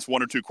last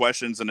one or two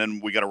questions, and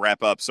then we got to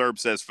wrap up. Serb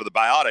says, for the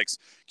biotics,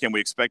 can we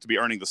expect to be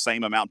earning the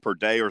same amount per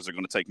day, or is it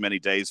going to take many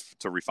days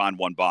to refine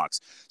one box?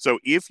 So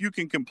if you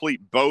can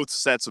complete both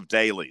sets of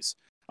dailies,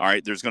 all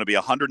right, there's going to be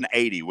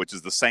 180, which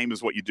is the same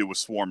as what you do with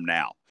Swarm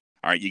now.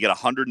 All right, you get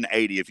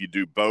 180 if you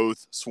do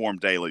both Swarm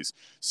dailies.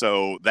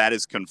 So that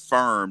is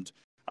confirmed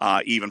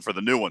even for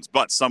the new ones.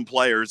 But some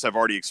players have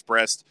already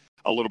expressed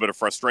a little bit of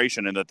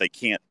frustration in that they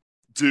can't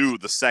do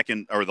the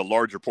second or the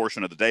larger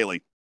portion of the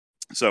daily.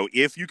 So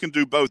if you can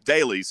do both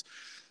dailies,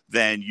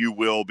 then you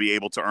will be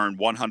able to earn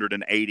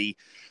 180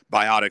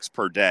 biotics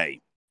per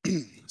day.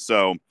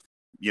 So,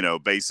 you know,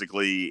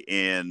 basically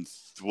in,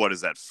 what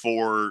is that,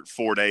 4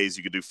 days,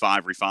 you could do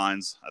 5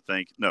 refines, I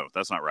think. No,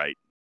 that's not right.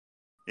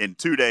 In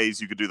 2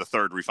 days, you could do the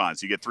third refine.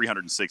 So you get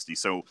 360.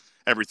 So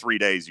every 3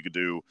 days you could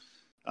do,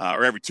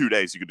 or every 2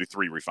 days you could do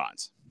 3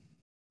 refines.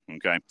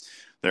 Okay,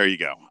 there you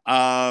go.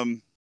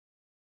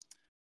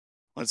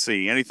 Let's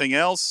see, anything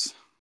else?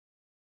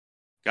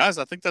 Guys,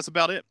 I think that's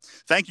about it.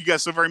 Thank you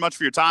guys so very much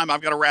for your time.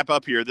 I've got to wrap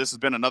up here. This has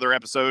been another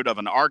episode of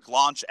an ARC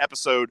launch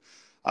episode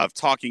of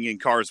Talking in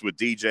Cars with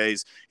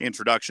DJs,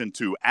 introduction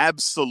to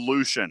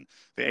Absolution,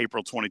 the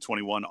April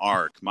 2021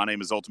 ARC. My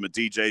name is Ultimate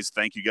DJs.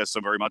 Thank you guys so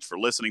very much for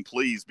listening.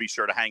 Please be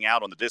sure to hang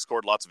out on the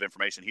Discord. Lots of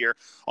information here.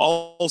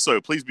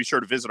 Also, please be sure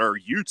to visit our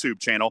YouTube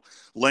channel.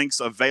 Links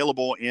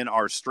available in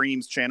our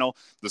streams channel,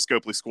 the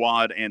Scopely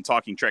Squad and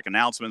Talking Trek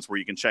announcements, where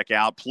you can check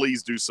out.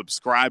 Please do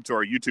subscribe to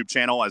our YouTube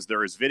channel, as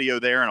there is video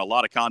there and a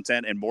lot of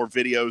content and more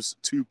videos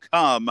to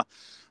come.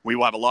 We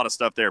will have a lot of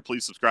stuff there.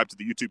 Please subscribe to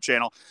the YouTube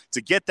channel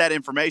to get that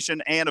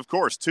information. And, of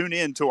course, tune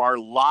in to our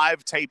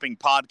live taping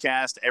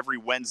podcast every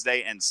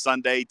Wednesday and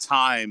Sunday.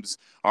 Times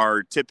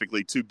are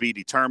typically to be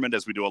determined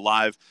as we do a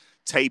live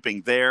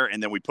taping there,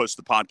 and then we push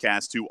the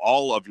podcast to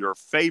all of your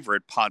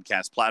favorite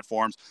podcast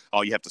platforms.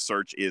 All you have to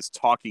search is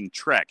Talking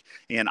Trek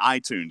in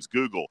iTunes,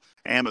 Google,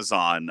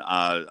 Amazon,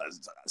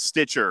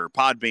 Stitcher,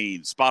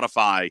 Podbean,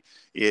 Spotify.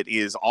 It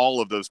is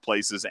all of those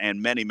places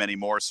and many, many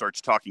more.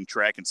 Search Talking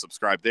Trek and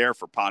subscribe there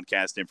for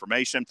podcast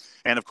information,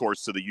 and, of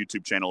course, to the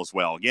YouTube channel as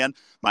well. Again,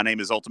 my name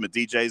is Ultimate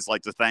DJs. I'd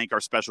like to thank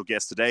our special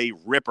guest today,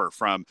 Ripper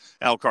from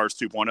LCars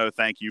 2.0.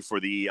 Thank you for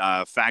the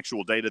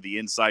factual data, the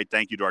insight.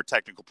 Thank you to our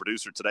technical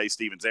producer today,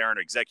 Steven Zarin,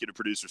 executive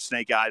producer,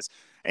 Snake Eyes,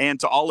 and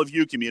to all of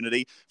you,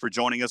 community, for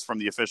joining us from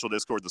the official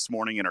Discord this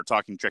morning in our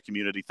Talking Trek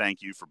community.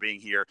 Thank you for being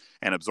here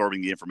and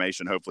absorbing the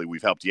information. Hopefully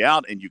we've helped you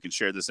out, and you can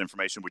share this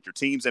information with your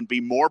teams and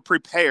be more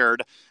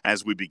prepared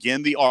as we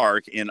begin the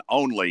ARC in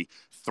only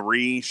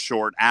 3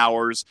 short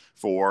hours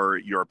for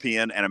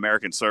European and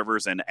American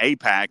servers, and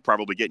APAC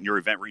probably getting your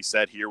event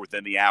reset here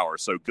within the hour.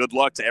 So good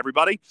luck to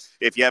everybody.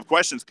 If you have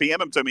questions, PM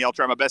them to me. I'll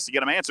try my best to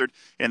get them answered.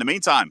 In the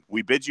meantime,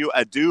 we bid you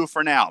adieu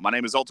for now. My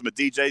name is Ultimate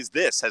DJs.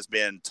 This has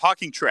been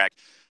Talking Trek,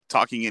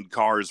 Talking in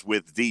Cars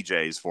with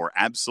DJs for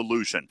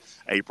Absolution,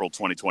 April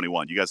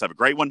 2021. You guys have a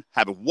great one.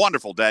 Have a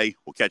wonderful day.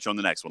 We'll catch you on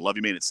the next one. Love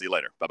you, mean it. See you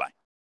later. Bye-bye.